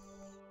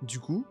 Du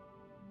coup...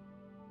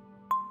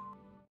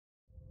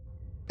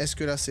 Est-ce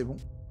que là c'est bon?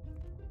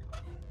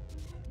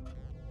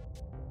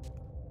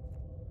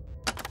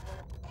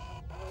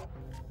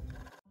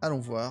 Allons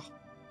voir.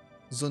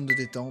 Zone de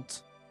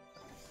détente.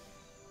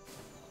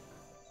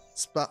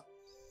 Spa.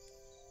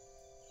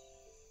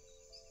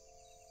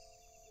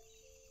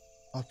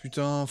 Oh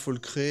putain, faut le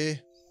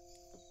créer.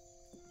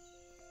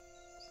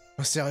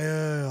 Oh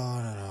sérieux, oh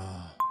là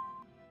là.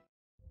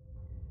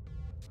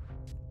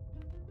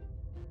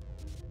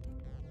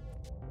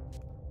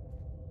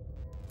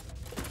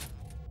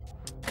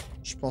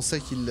 Je pensais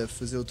qu'il le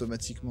faisait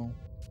automatiquement.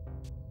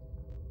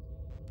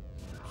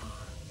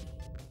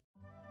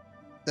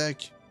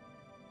 Tac.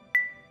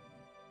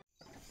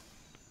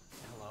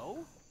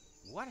 Hello?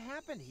 What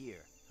happened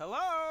here?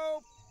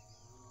 Hello?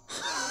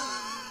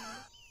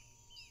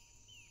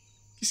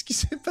 Qu'est-ce qui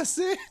s'est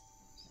passé?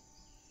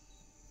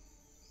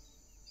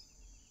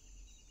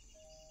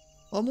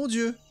 Oh mon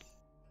Dieu.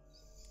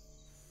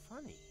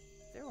 Funny.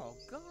 They're all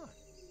gone.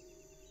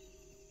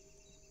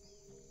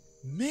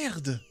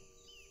 Merde.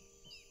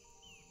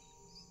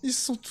 Ils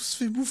se sont tous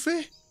fait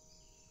bouffer.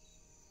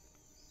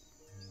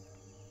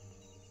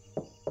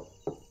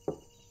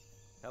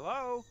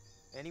 Hello?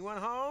 Anyone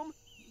home?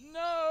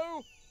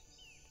 No!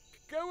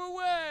 Go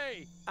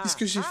away! Qu'est-ce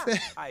que j'ai fait?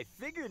 I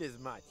figured as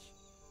much.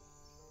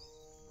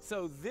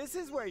 So this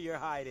is where you're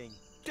hiding.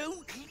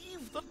 Don't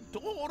leave the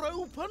door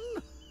open!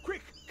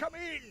 Quick, come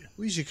in!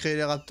 Oui, j'ai créé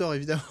les raptors,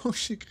 évidemment.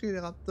 J'ai créé les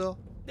raptors.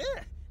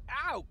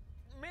 Ow!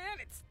 Man,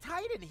 it's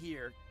tight in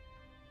here.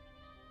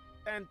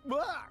 And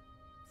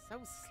so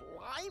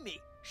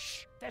slimy.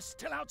 Shh! They're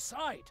still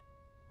outside!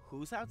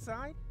 Who's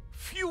outside?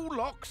 Few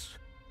locks.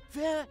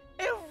 They're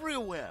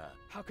everywhere.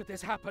 How could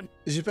this happen?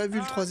 J'ai pas vu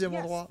le troisième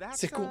Yes, endroit. that's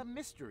C'est con. a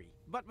mystery.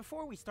 But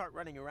before we start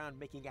running around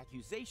making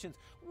accusations,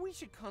 we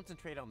should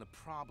concentrate on the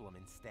problem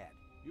instead.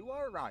 You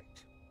are right.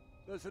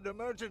 There's an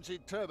emergency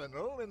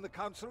terminal in the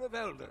Council of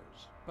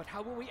Elders. But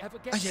how will we ever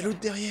get Ah, il y a there? l'autre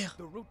derrière.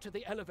 The route to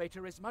the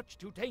elevator is much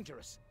too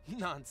dangerous.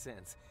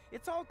 Nonsense.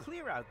 It's all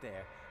clear out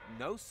there.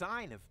 No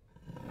sign of...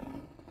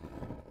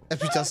 Ah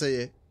putain, ça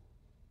y est.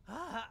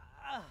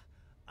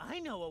 I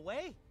know a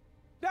way.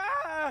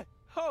 Ah!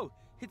 Oh,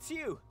 it's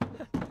you.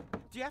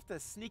 Do you have to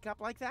sneak up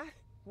like that?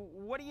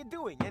 What are you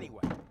doing,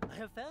 anyway? I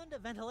have found a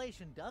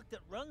ventilation duct that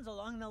runs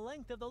along the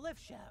length of the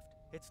lift shaft.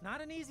 It's not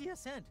an easy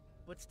ascent,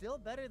 but still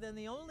better than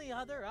the only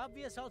other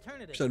obvious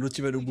alternative. Putain, l'autre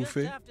il va nous We just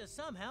bouffer. have to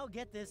somehow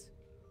get this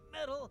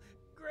metal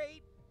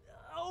grate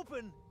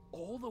open.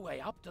 All the way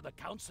up to the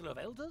Council of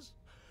Elders?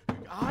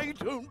 I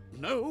don't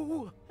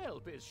know.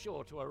 Help is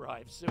sure to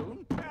arrive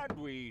soon. And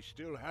we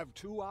still have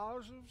 2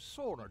 hours of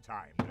sauna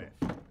time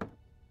left.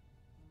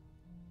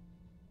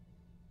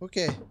 Ok.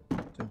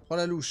 Tiens, prends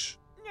la louche.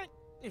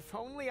 If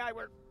only I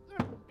were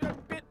a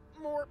bit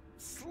more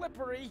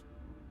slippery.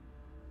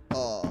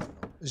 Oh, non.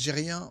 J'ai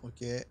rien.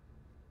 Ok.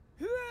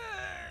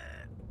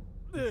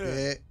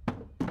 Ok.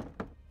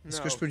 Est-ce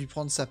que je peux lui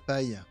prendre sa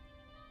paille?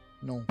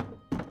 Non.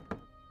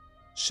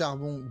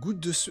 Charbon, goutte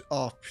de sueur.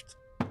 Oh putain.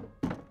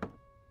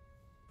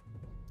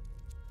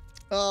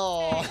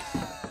 Oh.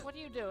 What are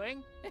you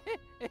doing?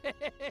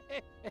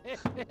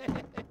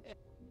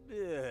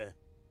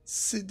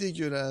 C'est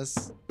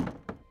dégueulasse.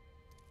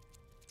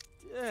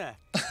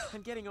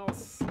 I'm getting all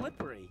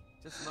slippery.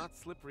 Just not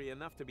slippery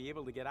enough to be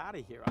able to get out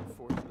of here,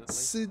 unfortunately.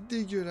 C'est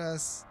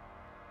dégueulasse.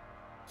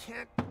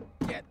 Can't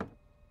get...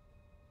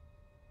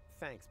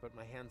 Thanks, but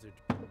my hands are...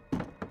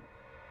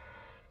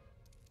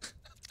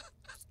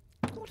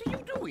 What are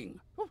you doing?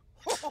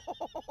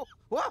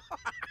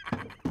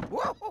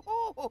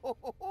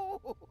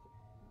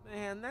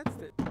 Man, that's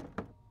the...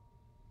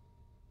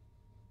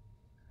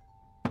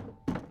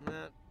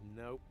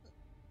 Nope.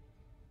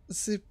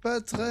 C'est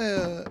pas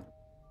très...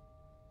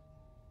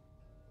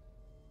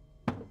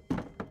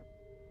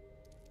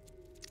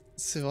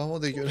 C'est vraiment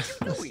dégueulasse.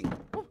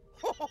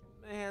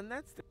 Man,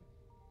 that's the...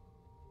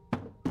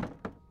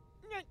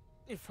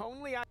 If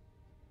only I...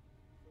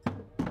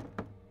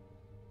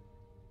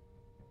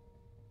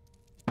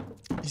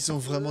 Ils ont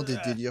vraiment des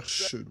délires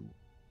chelous.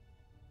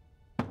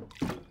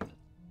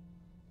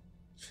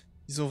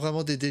 Ils ont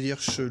vraiment des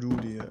délires chelous,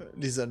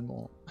 les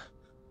Allemands.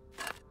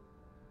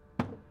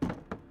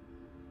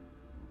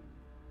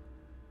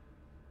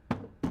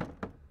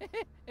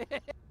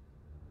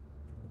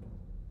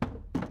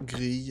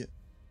 Grille,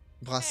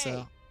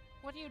 brassard.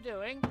 Hey, what are you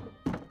doing?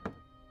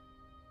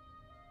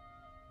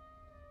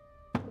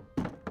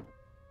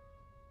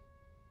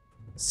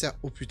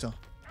 Oh putain.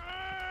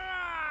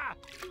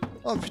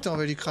 Oh putain, on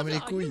va lui cramer les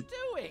couilles.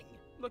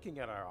 Looking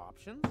at our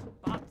options.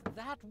 But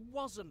that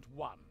wasn't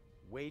one.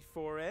 Wait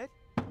for it.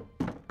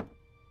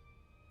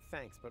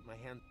 Thanks, but my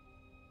hand...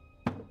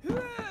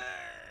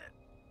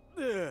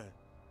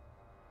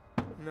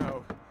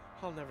 No,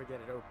 I'll never get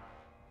it open.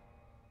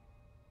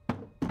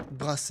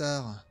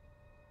 Brassard.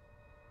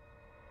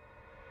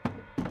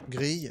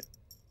 Grille.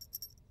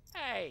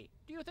 Hey,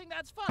 do you think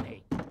that's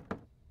funny?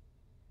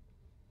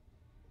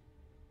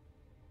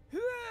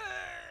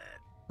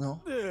 Non.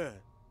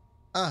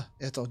 Ah,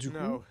 et attends, du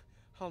coup...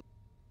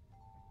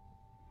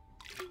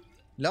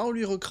 Là, on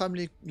lui recrame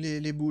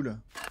les boules.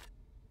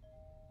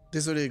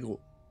 Désolé, gros.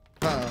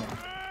 Ah,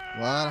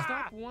 voilà.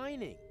 Stop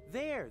whining.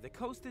 There, the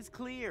coast is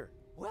clear.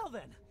 Well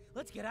then,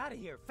 let's get out of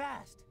here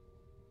fast.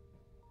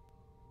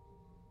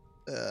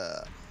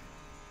 Oh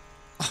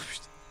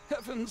putain.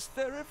 Heavens,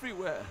 they're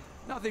everywhere.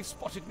 Now they've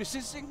spotted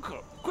Mrs.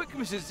 Zinkle. Quick,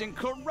 Mrs.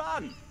 Zinkle,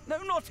 run! No,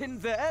 not in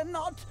there,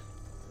 not...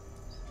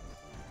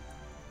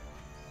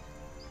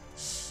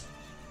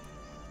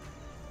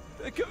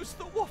 There goes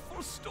the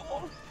waffle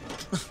stall.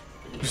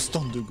 Le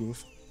stand de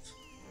gaufres.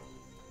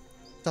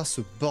 Putain,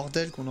 ce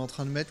bordel qu'on est en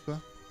train de mettre, quoi.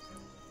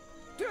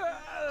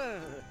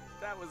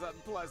 That was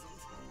unpleasant.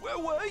 Where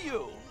were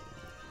you?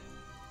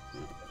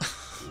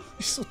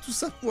 Ils sont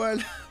tous à poil.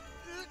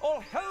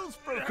 All hell's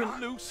broken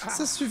loose.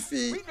 Ça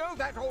suffit. We know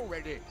that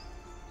already.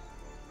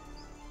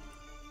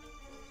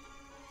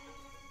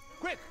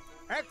 Quick,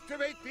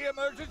 activate the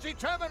emergency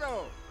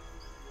terminal.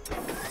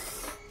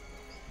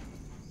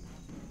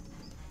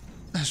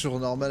 Un jour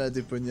normal à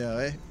Deponia,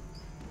 ouais.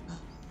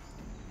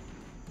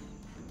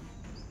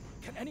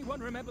 Can anyone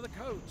remember the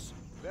codes?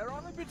 They're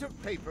on a bit of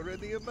paper in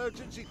the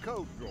emergency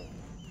code drawer.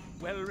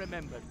 Well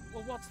remembered.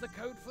 Well, what's the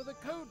code for the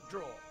code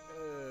drawer?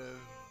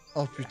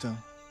 Oh putain.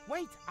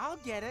 Wait, I'll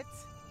get it.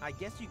 I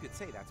guess you could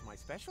say that's my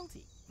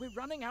specialty. We're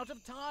running out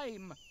of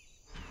time.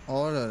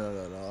 Oh là là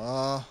là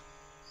là.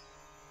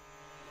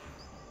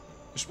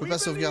 Je peux pas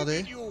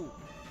sauvegarder.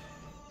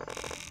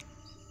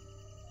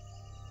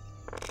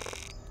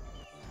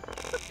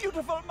 The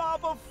beautiful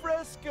marble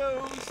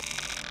frescoes.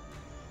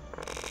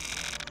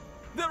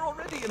 They're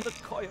already in the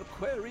koi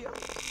aquarium.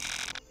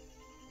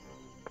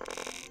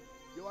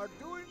 You are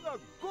doing a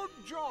good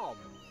job.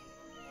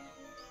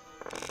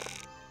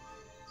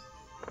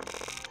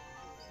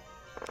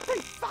 They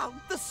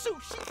found the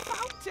sushi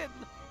fountain.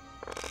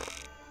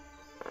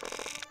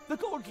 The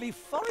gold leaf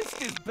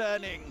forest is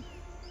burning.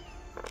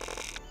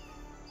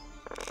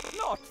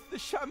 Not the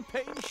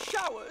champagne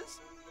showers.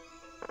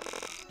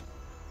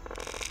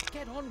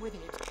 Get on with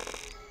it.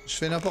 Je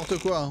fais n'importe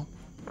quoi, hein.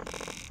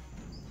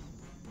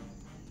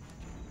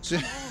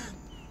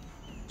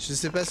 Je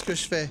sais pas ce que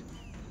je fais.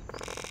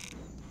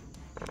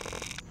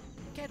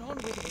 Get on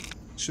with it.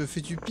 Je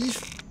fais du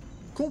pif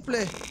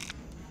complet.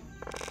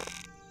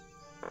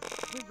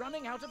 We're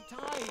running out of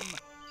time.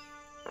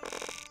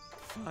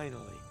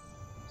 Finally.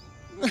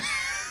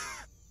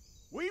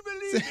 We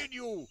believe in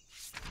you.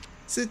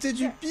 C'était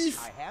du pif,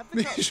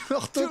 mais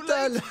genre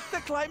total.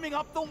 They're climbing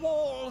up the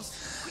walls.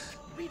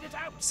 Read it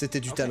out. C'était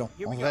du talent.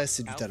 En vrai,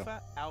 c'est du talent.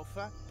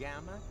 Alpha,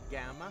 gamma,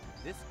 gamma.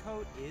 This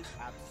code is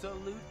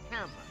absolute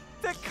hammer.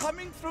 They're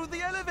coming through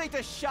the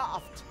elevator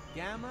shaft.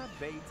 Gamma,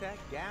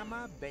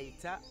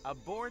 beta,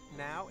 abort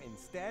now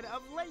instead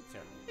of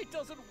later. It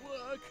doesn't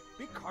work.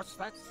 Because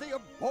that's the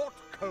abort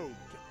code.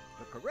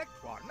 The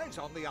correct one is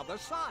on the other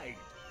side.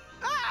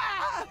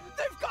 Ah!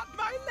 They've got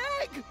my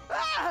leg!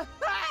 Ah!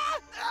 Ah!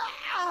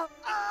 Ah!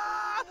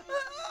 Ah!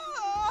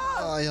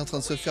 Ah! Ah, il est en train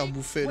de se faire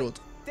bouffer Wait,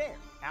 l'autre. There.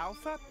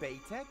 Alpha,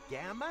 beta,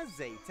 gamma,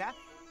 zeta.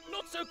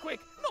 Not so quick!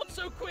 Not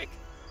so quick!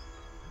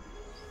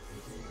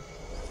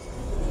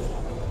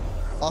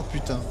 Oh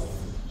putain.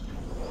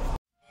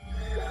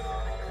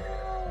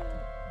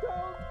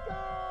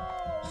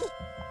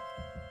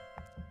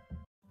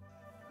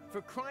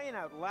 For crying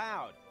out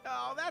loud.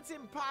 Oh, that's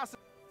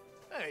impossible.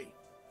 Hey,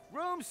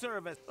 Room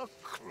service. a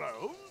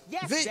clone?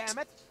 Yes, Vite. damn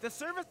it. The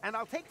service, and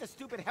I'll take the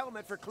stupid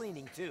helmet for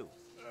cleaning, too.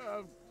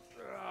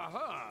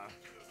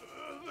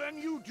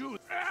 Then you do,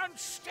 and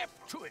step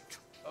to it.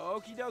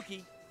 Okie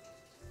dokie.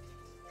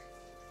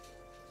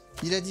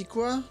 Il a dit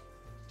quoi?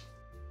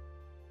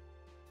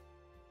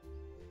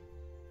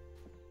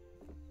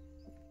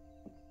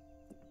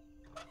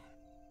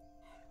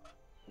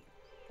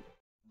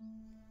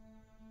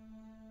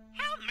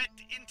 Helmet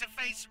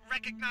interface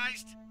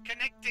recognized.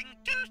 Connecting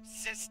to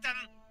system.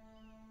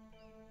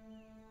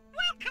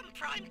 Welcome,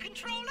 Prime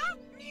Controller.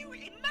 New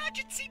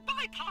emergency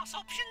bypass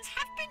options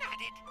have been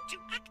added. To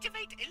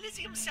activate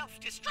Elysium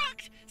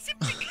self-destruct,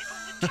 simply click on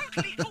the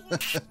totally cool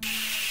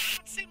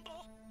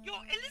symbol.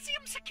 Your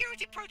Elysium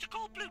security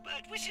protocol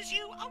Bluebird wishes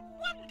you a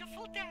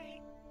wonderful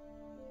day.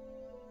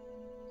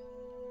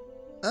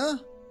 Hein?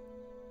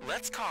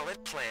 Let's call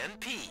it Plan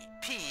P.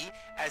 P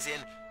as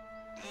in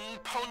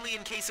only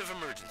in case of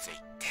emergency.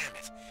 Damn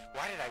it.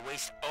 Why did I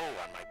waste O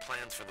on my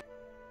plans for the...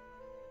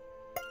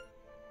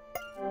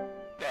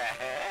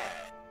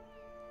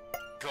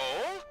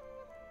 Goal?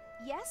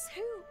 Yes,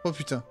 who? Oh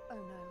putain. Oh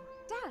no.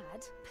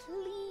 Dad,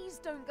 please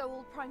don't go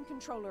all Prime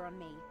Controller on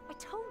me. I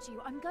told you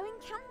I'm going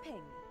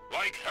camping.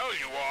 Like hell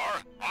you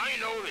are. I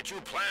know that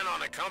you plan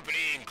on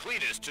accompanying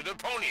Cletus to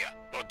Deponia,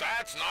 but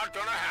that's not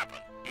gonna happen.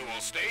 You will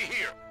stay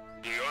here.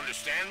 Do you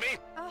understand me?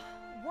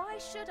 Why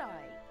should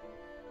I?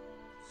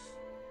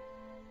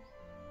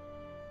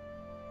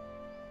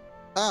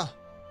 Ah.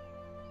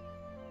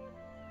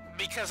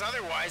 Because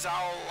otherwise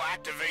I'll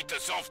activate the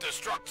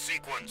self-destruct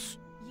sequence.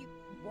 You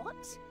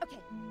what? Okay,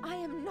 I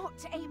am not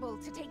able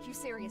to take you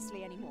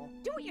seriously anymore.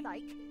 Do what you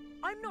like.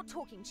 I'm not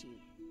talking to you.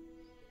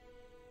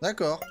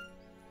 D'accord.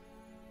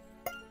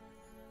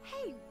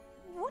 Hey,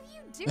 what are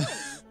you doing?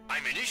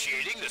 I'm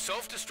initiating the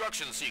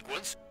self-destruction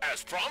sequence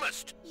as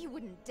promised. You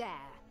wouldn't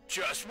dare.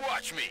 Just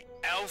watch me.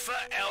 Alpha,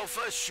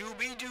 Alpha,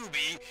 Shooby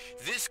Dooby.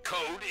 This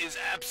code is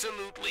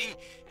absolutely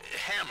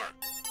hammer.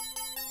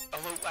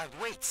 Although,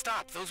 wait,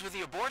 stop. Those were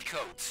the abort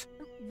codes.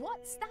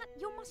 What's that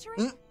you're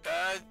muttering?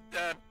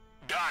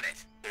 Got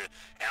it.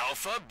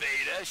 Alpha,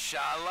 Beta,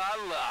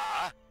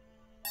 Sha-la-la.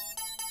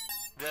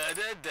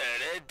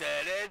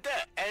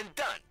 Da-da-da-da-da-da-da. And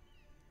done.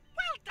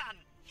 Well done.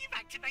 You've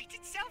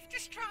activated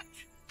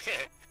self-destruct.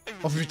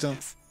 Oh putain.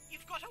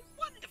 You've got a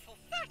wonderful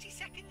 30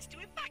 seconds to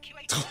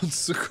evacuate. 30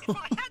 seconds. If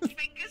I had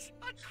fingers,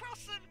 I'd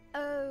cross them.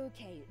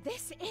 Okay,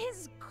 this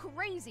is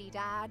crazy,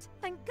 Dad.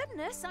 Thank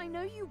goodness I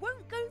know you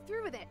won't go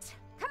through with it.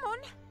 Come on.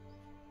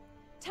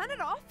 Turn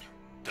it off.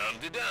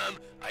 Dum-de-dum.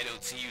 I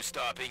don't see you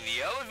stopping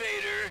the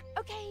elevator.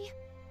 Okay.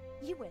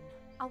 You win.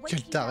 I'll wait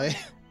Quel for you down taré.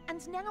 there.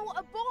 And now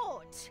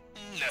abort.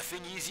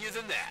 Nothing easier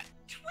than that.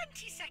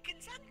 20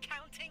 seconds and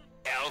counting.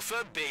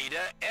 Alpha,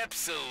 Beta,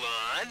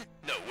 Epsilon.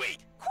 No,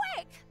 wait.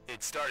 Quick!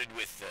 It started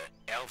with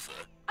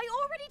Alpha. I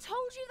already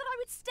told you that I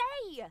would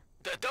stay.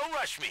 Don't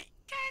rush me.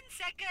 10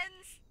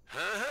 seconds.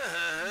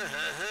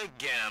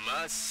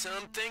 Gamma,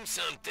 something,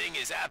 something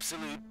is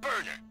absolute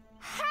burner.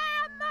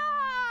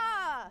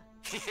 Hammer!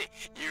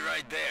 You're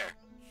right there.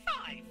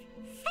 5,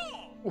 4.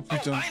 Oh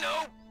putain. I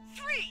know.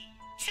 3,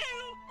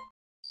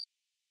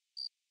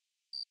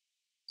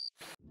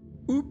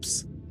 2.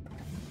 Oops.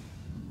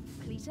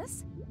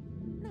 Cletus?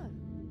 No.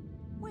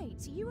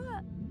 Wait, you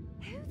are...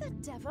 Who the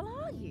devil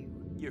are you?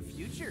 Your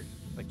future,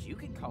 but you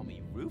can call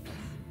me Rufus.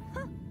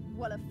 Huh.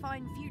 Well, a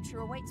fine future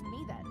awaits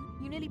me then.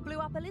 You nearly blew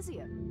up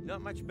Elysium.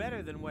 Not much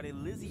better than what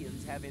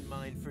Elysians have in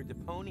mind for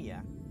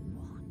Deponia.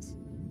 What?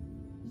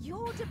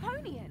 You're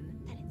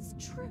Deponian? Then it's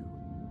true.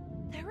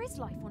 There is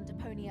life on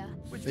Deponia.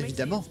 Which makes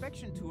the Évidemment.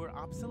 inspection tour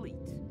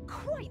obsolete.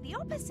 Quite the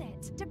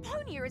opposite.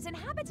 Deponia is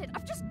inhabited.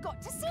 I've just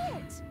got to see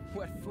it.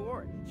 What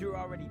for? You're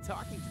already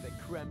talking to the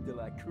creme de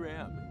la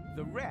creme.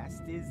 The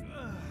rest is...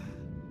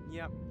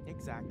 Yep,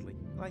 exactly.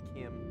 Like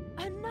him.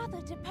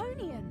 Another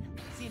Deponian.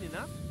 Seen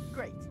enough?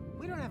 Great.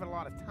 We don't have a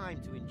lot of time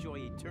to enjoy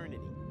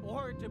eternity.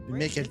 Or to Mec,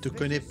 break elle this te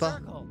connaît vicious pas.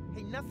 circle.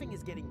 Hey, nothing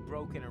is getting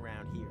broken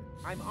around here.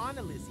 I'm on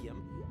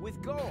Elysium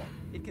with gold.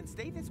 It can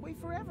stay this way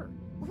forever.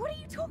 What are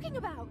you talking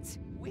about?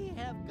 We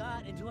have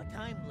got into a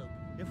time loop.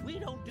 If we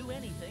don't do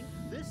anything,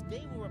 this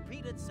day will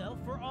repeat itself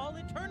for all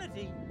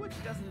eternity. Which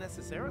doesn't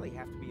necessarily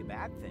have to be a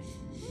bad thing.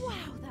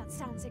 Wow, that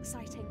sounds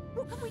exciting.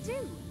 What can we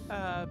do?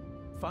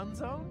 Fun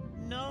zone?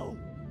 No!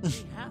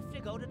 We have to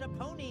go to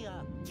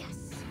Deponia.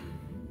 Yes.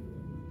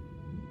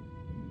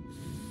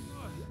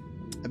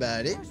 Ah bah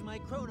allez. Where's my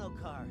chrono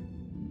car?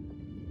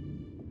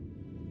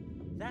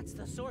 That's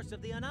the source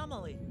of the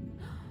anomaly.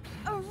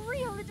 A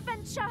real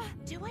adventure!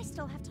 Do I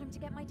still have time to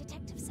get my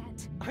detective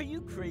set? Are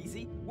you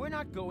crazy? We're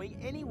not going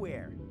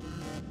anywhere.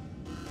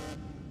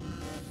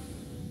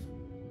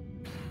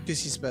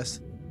 Qu'est-ce qui se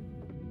passe?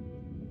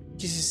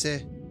 Qu'est-ce que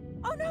c'est?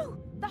 Oh no,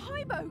 the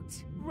high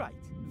boat. Right,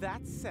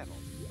 that's settled.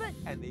 But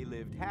And they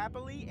lived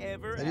happily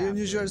ever Salut after.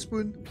 Unusual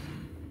Spoon.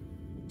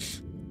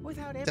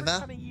 Without Ça ever va?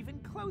 coming even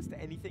close to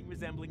anything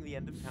resembling the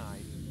end of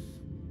time.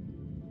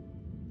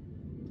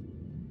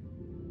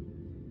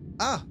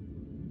 Ah!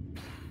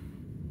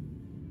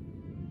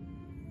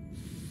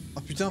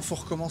 Oh putain, faut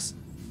recommencer.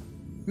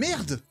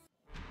 Merde!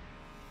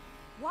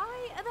 why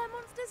are there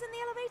monsters in the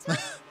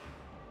elevator?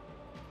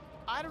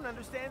 I don't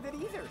understand it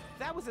either.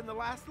 That was in the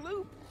last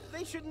loop.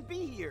 They shouldn't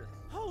be here.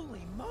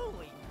 Holy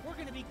moly! We're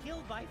gonna be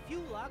killed by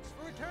Fuelox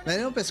for eternity. Mais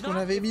non, parce qu'on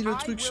Not avait if mis le I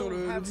truc sur will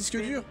le have disque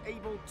been dur.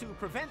 able to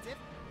prevent it.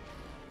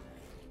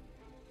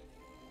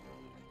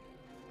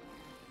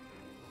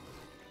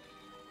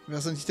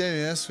 Personne qui t'aime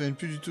et là se souviennent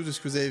plus du tout de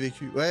ce que vous avez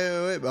vécu.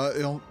 Ouais, bah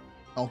et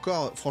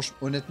encore, franchement,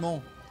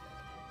 honnêtement,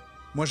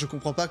 moi je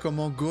comprends pas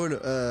comment Gaul,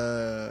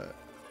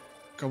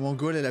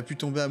 elle a pu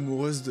tomber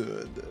amoureuse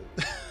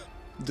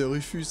de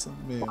Rufus, hein,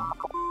 mais. What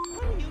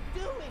are you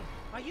doing?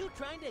 Are you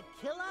trying to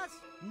kill us?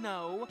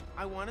 No,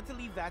 I wanted to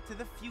leave that to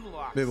the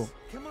Fuelox. Mais bon.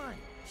 Come on,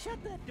 shut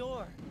that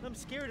door. I'm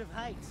scared of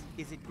heights.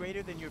 Is it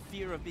greater than your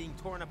fear of being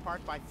torn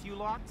apart by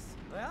Fuelox?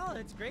 Well,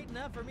 it's great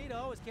enough for me to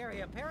always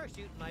carry a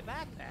parachute in my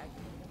backpack.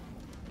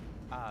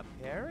 A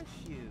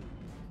parachute.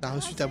 T'as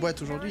reçu ta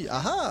boîte aujourd'hui.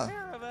 Ah ah!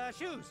 Pair of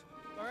shoes.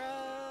 Or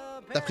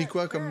a T'as pris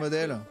quoi comme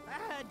modèle?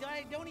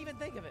 I don't even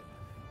think of it.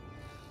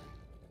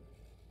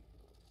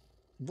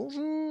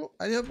 Bonjour!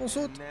 Allez hop, on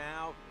saute!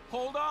 Now,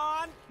 hold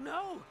on.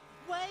 No,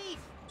 wait.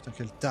 Putain,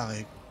 quel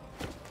taré.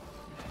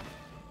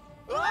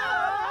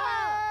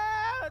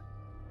 Ah!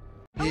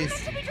 Et Meant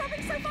to be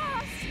dropping so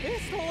fast.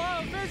 It's the law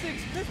of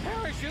physics. This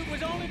parachute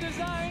was only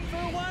designed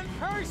for one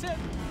person.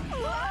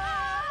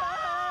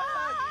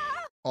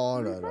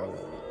 oh là là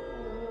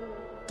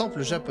là.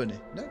 Temple japonais,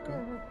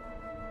 d'accord.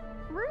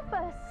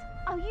 Rufus,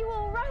 are you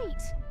all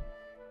right?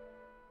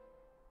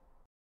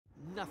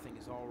 Nothing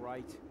is all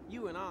right.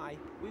 You and I,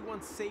 we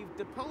once saved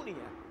Deponia.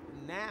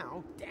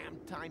 Now, damn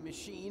time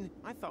machine,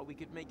 I thought we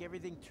could make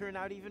everything turn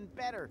out even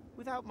better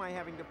without my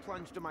having to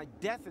plunge to my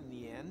death in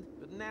the end.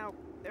 But now,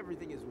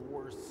 everything is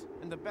worse.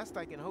 And the best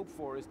I can hope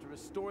for is to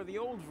restore the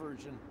old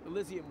version.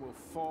 Elysium will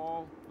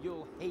fall,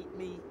 you'll hate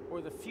me, or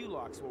the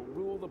Fuelox will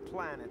rule the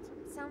planet.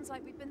 Sounds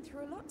like we've been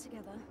through a lot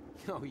together.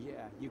 Oh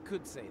yeah, you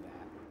could say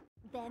that.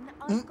 Then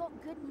I've got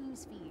good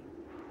news for you.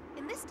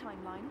 In this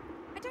timeline,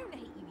 I don't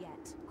hate you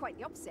yet. Quite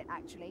the opposite,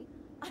 actually.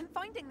 I'm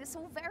finding this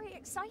all very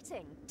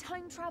exciting.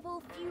 Time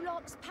travel,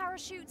 Fuelox,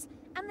 parachutes,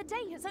 and the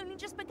day has only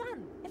just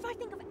begun. If I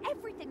think of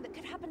everything that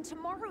could happen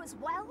tomorrow as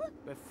well...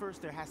 But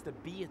first there has to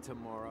be a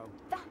tomorrow.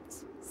 That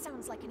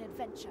sounds like an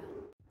adventure.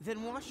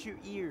 Then wash your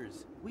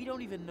ears. We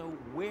don't even know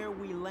where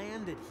we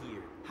landed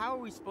here. How are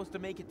we supposed to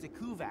make it to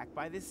Kuvak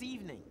by this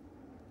evening?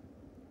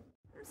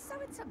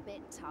 So it's a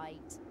bit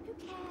tight. Who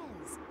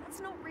cares?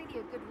 That's not really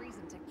a good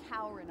reason to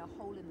cower in a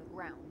hole in the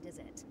ground, is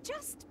it?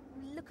 Just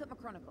look at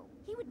McChronicle.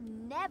 He would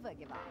never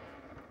give up.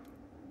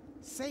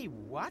 Say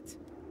what?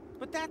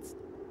 But that's...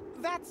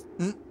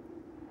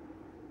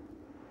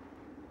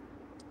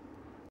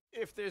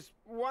 If there's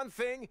one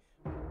thing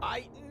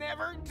I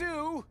never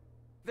do,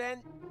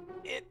 then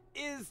it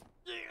is...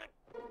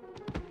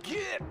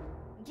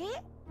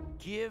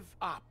 Give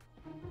up.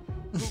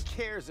 Who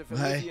cares if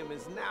Elysium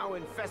is now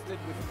infested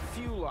with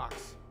Fuelox?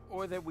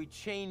 Or that we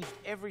changed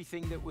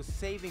everything that was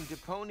saving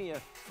Deponia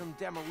from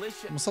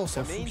demolition? Comment ça, on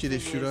s'en fout qu'il y ait des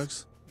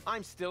Fuelox?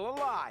 I'm still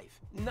alive.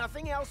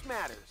 Nothing else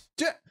matters.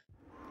 Tiens!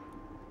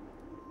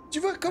 Tu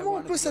vois, comment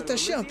on peut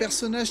s'attacher à un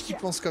personnage qui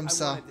pense comme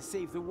ça?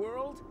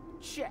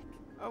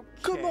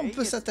 Comment on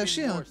peut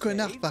s'attacher à un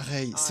connard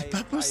pareil? C'est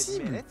pas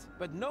possible!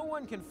 But no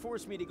one can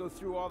force me to go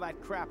through all that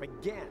crap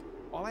again.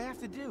 All I have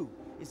to do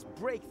is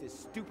break this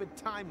stupid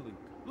time loop.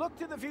 Look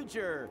to the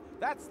future.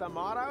 That's the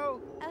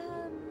motto.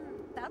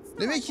 That's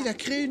the Le mec, il a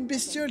créé une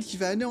bestiole qui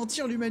va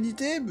anéantir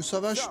l'humanité, mais ça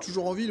va, je suis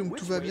toujours en vie, donc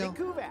tout va bien.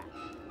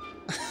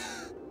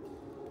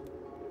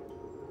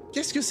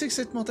 Qu'est-ce que c'est que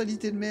cette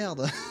mentalité de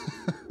merde?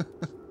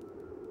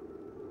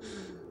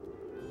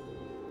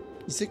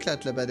 Il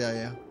s'éclate là-bas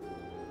derrière.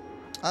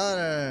 Ah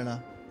là là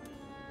là.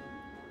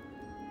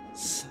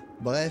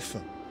 Bref.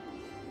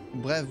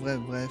 Bref.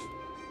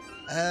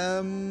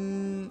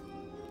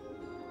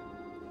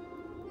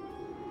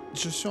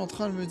 Je suis en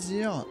train de me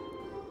dire...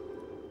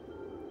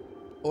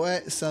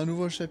 Ouais, c'est un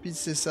nouveau chapitre,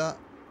 c'est ça.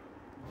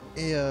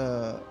 Et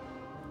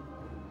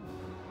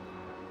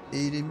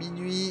il est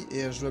minuit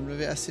et je dois me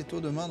lever assez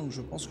tôt demain, donc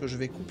je pense que je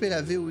vais couper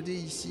la VOD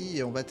ici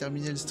et on va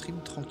terminer le stream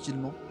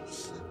tranquillement.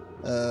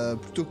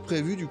 Plutôt que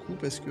prévu du coup,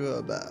 parce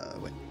que bah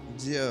ouais, on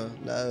dit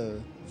là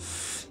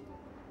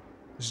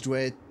je dois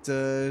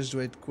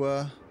être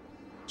quoi?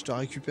 Je dois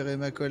récupérer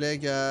ma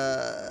collègue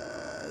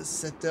à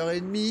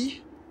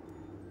 7h30.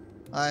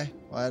 Ouais,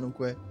 donc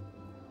ouais.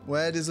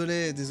 Ouais,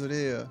 désolé.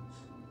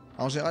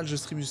 En général, je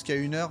stream jusqu'à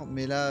 1h,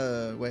 mais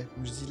là, ouais,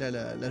 comme je dis, là,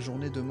 la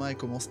journée demain, elle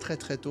commence très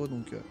tôt,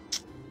 donc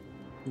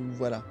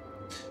voilà.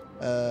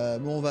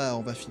 Bon, on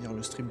va finir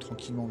le stream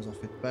tranquillement, vous en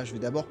faites pas. Je vais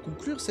d'abord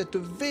conclure cette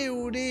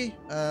VOD.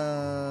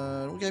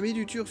 Donc, amis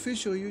du Turfu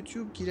sur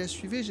YouTube qui la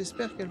suivait,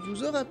 j'espère qu'elle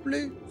vous aura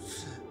plu.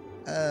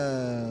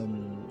 On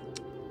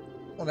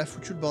a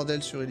foutu le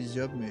bordel sur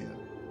Elysium, mais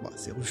bah,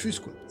 c'est Rufus,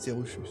 quoi. C'est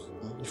Rufus.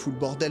 Hein. Il fout le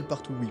bordel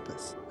partout où il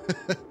passe.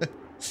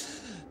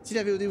 Si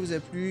la VOD vous a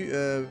plu,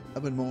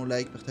 abonnement,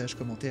 like, partage,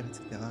 commentaire,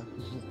 etc.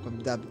 Toujours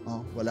comme d'hab,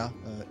 hein, voilà.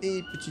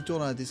 Et petit tour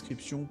dans la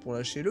description pour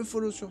lâcher le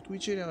follow sur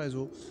Twitch et les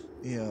réseaux.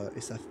 Et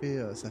ça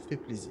fait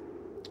plaisir.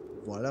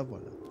 Voilà,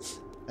 voilà.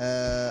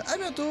 À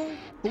bientôt.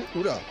 Oh,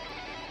 oula.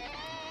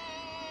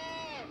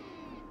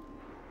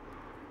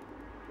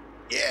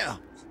 Yeah.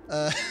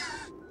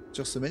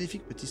 Sur ce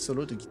magnifique petit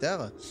solo de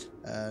guitare.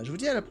 Je vous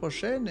dis à la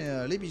prochaine.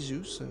 Et, les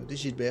bisous, des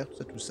Gilbert,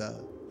 tout ça.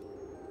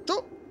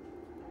 Ciao.